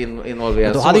sportchef eller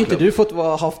involverad. Då hade inte du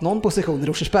fått haft någon position i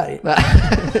Rosersberg. Nej.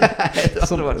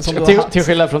 Till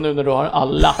skillnad från nu när du har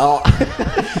alla. Ja.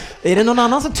 Är det någon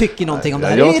annan som tycker någonting om det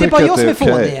här? Är det bara jag som är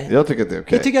fånig? Jag tycker att det är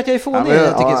okej. Jag tycker att jag är fånig.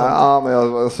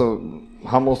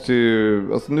 Han måste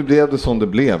ju... Alltså, nu blev det som det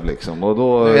blev liksom. Och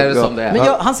då, nu är det som det är. Men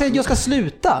han säger att jag ska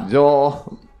sluta. Ja...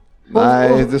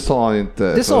 Nej, det sa han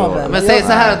inte. Det sa han väl. Men säg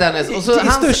så här Dennis, och så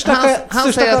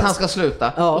han säger att han ska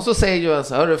sluta. Ja. Och så säger Jörgen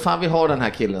så här, fan vi har den här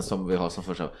killen som vi har som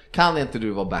första. Kan inte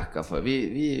du vara backup för?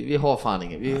 Vi har fan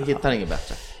ingen, vi hittar ingen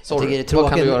bättre. Jag tycker det är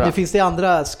tråkigt. Det finns det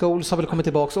andra, Scholes har väl kommit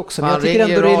tillbaka också. Men jag tycker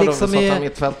ändå det är liksom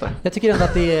jag tycker ändå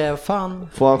att det är fan.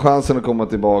 Får han chansen att komma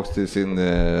tillbaka till sin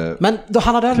men då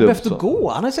han hade aldrig behövt gå.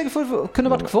 Han hade säkert kunde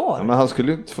varit kvar. Ja, men han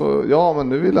skulle inte få. Ja, men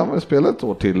nu vill han väl spela ett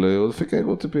år till och då fick han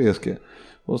gå till PSG.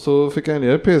 Och så fick han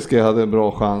ner PSG, hade en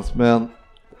bra chans, men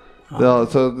ja,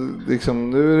 så liksom,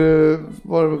 nu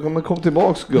kom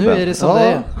tillbaks gubben. Nu är det som det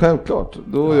är. Självklart,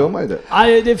 då gör man ju det.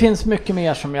 Aj, det finns mycket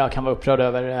mer som jag kan vara upprörd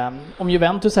över. Om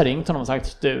Juventus har ringt honom och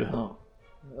sagt du,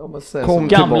 kom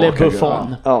gamle tillbaka,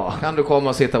 Buffon. Ja. Kan du komma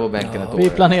och sitta på bänken ett år? Vi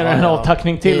planerar en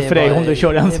avtackning till för dig om du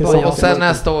kör en säsong. Och sen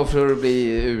nästa år får du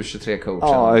bli U23-coach.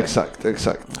 Ja, exakt.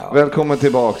 Ja. Välkommen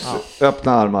tillbaks,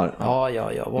 öppna armar. Ja,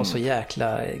 var så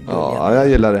jäkla gullig. Ja, jag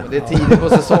gillar det. Det är tidigt på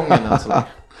säsongen alltså.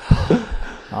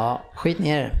 Ja, skit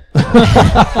ner.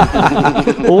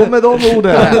 Och med de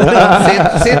orden.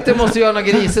 City måste göra några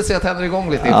griser så jag tänder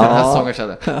igång lite inför den här säsongen,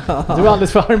 kände. Du är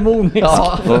alldeles för harmonisk.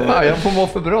 Ja, jag får må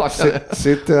för bra.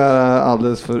 City är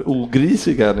alldeles för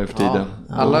ogrisiga nu för tiden.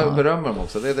 Ja. Alla berömmer dem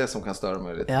också, det är det som kan störa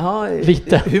mig lite. Ja,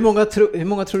 lite. Hur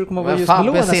många tror du kommer att vara ljusblå?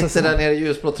 Men Fabbe sitter där nere i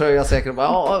ljusblå tröja säkert och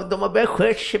bara, de har börjat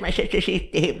sköts med City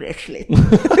helt plötsligt.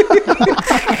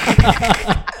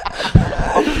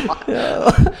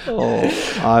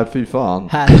 Nej, fy fan.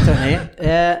 Härligt hörni.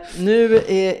 Nu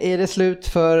är det slut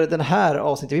för den här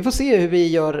avsnittet. Vi får se hur vi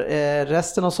gör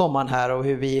resten av sommaren här och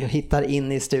hur vi hittar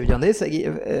in i studion. Det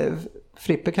är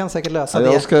Frippe kan säkert lösa det.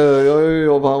 Jag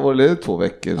har varit ledig 2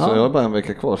 veckor så jag har bara en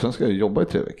vecka kvar, sen ska jag jobba i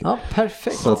 3 veckor. Ja,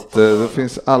 perfekt. Så att det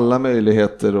finns alla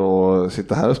möjligheter att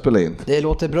sitta här och spela in. Det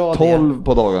låter bra. 12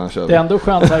 på dagarna kör vi. Det är ändå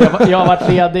skönt. Jag har varit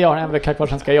ledig, jag har en vecka kvar,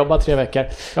 sen ska jag jobba 3 veckor.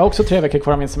 Jag har också 3 veckor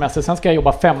kvar av min semester, sen ska jag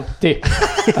jobba 50.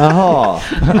 Jaha.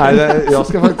 Nej, jag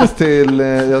ska faktiskt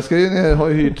har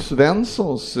ju hyrt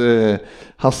Svenssons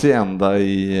hacienda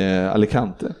i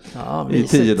Alicante i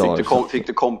 10 dagar. Fick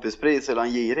du kompispris eller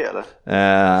en giri eller?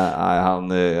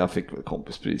 Jag fick väl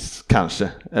kompispris, kanske.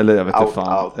 Eller jag vet inte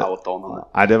fan.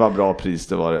 Nej, det var bra pris,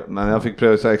 det var det. Men jag fick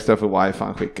pröva extra för wifi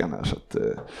skickade här. Så att,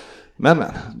 men.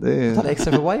 Det tar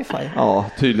extra för wifi? Ja,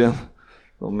 tydligen.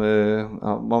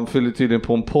 Man fyller tydligen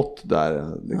på en pott där.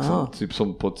 Liksom, typ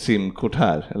som på ett simkort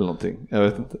här eller någonting. Jag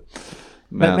vet inte.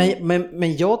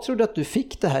 Men jag trodde att du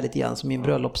fick det här lite grann som min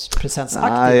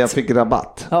bröllopspresentsaktigt. Nej, jag fick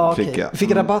rabatt. Ja, okay. Fick jag.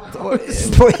 Fick rabatt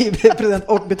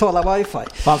och betala wifi.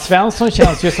 Fan, Svensson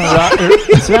känns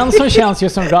ju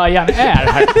som Ryan är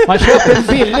här. Man köper en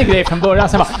billig grej från början,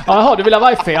 sen bara, jaha, du vill ha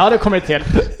wifi? Ja, det kommer det till.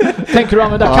 Tänker du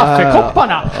använda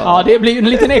kaffekopparna? Ja, det blir en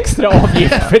liten extra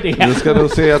avgift för det. Du ska nog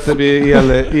se att det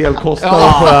blir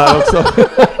elkostnader på det här också.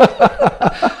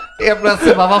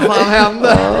 Plötsligt bara, vad fan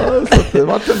hände? Ja, så det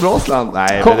var en bra slant.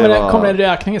 Nej, kommer en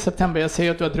räkning i september? Jag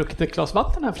ser att du har druckit ett glas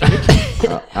vatten här, Fredrik.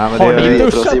 Har du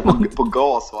duschat på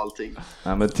gas och allting?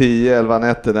 Ja, men 10-11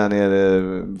 nätter där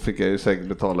nere fick jag ju säkert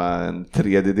betala en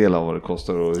tredjedel av vad det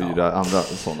kostar att hyra andra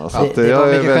sådana. Så att jag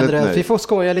är väldigt nöjd. Vi får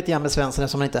skoja lite grann med Svensson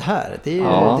som inte är här. Det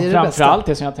är det framförallt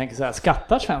det som jag tänker så här,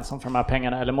 skattar Svensson för de här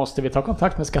pengarna eller måste vi ta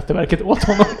kontakt med Skatteverket åt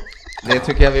honom? Det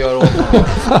tycker jag vi gör åt honom.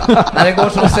 När det går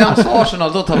som sämst för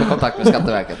Arsenal, då tar vi kontakt med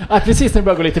Skatteverket. Precis när det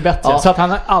börjar gå lite bättre, så att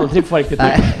han aldrig får riktigt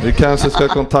ut. Vi kanske ska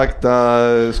kontakta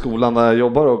skolan där jag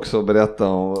jobbar också och berätta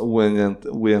om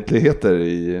oegentligheter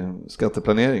i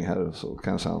skatteplanering här, så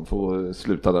kanske han får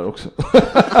sluta där också.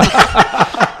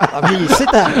 Vad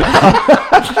mysigt det här.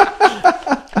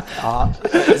 Ja,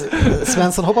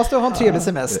 Svensson, hoppas du har en trevlig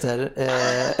semester.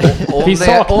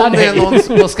 Om det är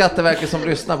någon på Skatteverket som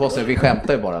lyssnar på oss, vi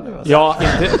skämtar ju bara nu. Alltså. Ja,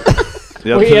 inte.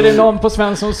 Och är det någon på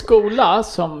Svenssons skola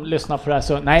som lyssnar på det här,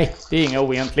 så nej, det är inga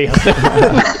oegentligheter.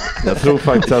 Jag tror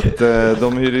faktiskt att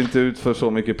de hyr inte ut för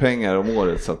så mycket pengar om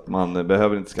året så att man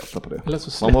behöver inte skatta på det.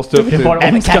 Man måste upp till...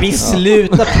 Kan vi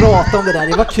sluta prata om det där?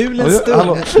 Det var kul en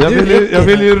stund. Jag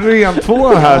vill ju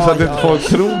rentvå här så att inte folk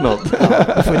tror något.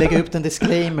 Vi får lägga upp en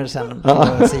disclaimer sen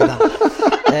på sidan.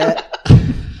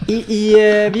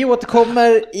 Vi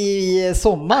återkommer i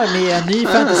sommar med en ny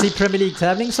Fantasy Premier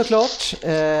League-tävling såklart,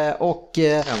 och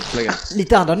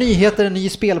lite andra nyheter, en ny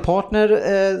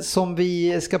spelpartner som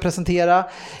vi ska presentera,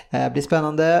 blir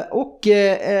spännande, och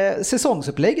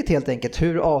säsongsupplägget helt enkelt,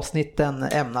 hur avsnitten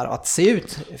ämnar att se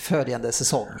ut följande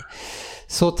säsong.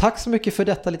 Så tack så mycket för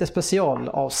detta lite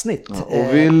specialavsnitt. Ja,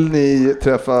 och vill ni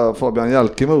träffa Fabian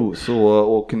Jalkemo så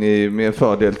åker ni med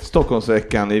fördel till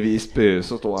Stockholmsveckan i Visby,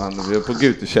 så står han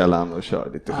på Kjellin och kör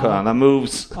lite sköna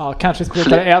moves. Ja, kanske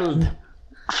sprutar eld.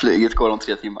 Flyget går om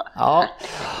 3 timmar. Ja,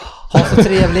 ha så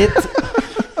trevligt.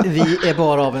 Vi är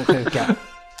bara avundsjuka.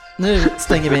 Nu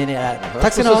stänger vi ner här.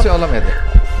 Tack så mycket. Sociala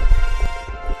medier.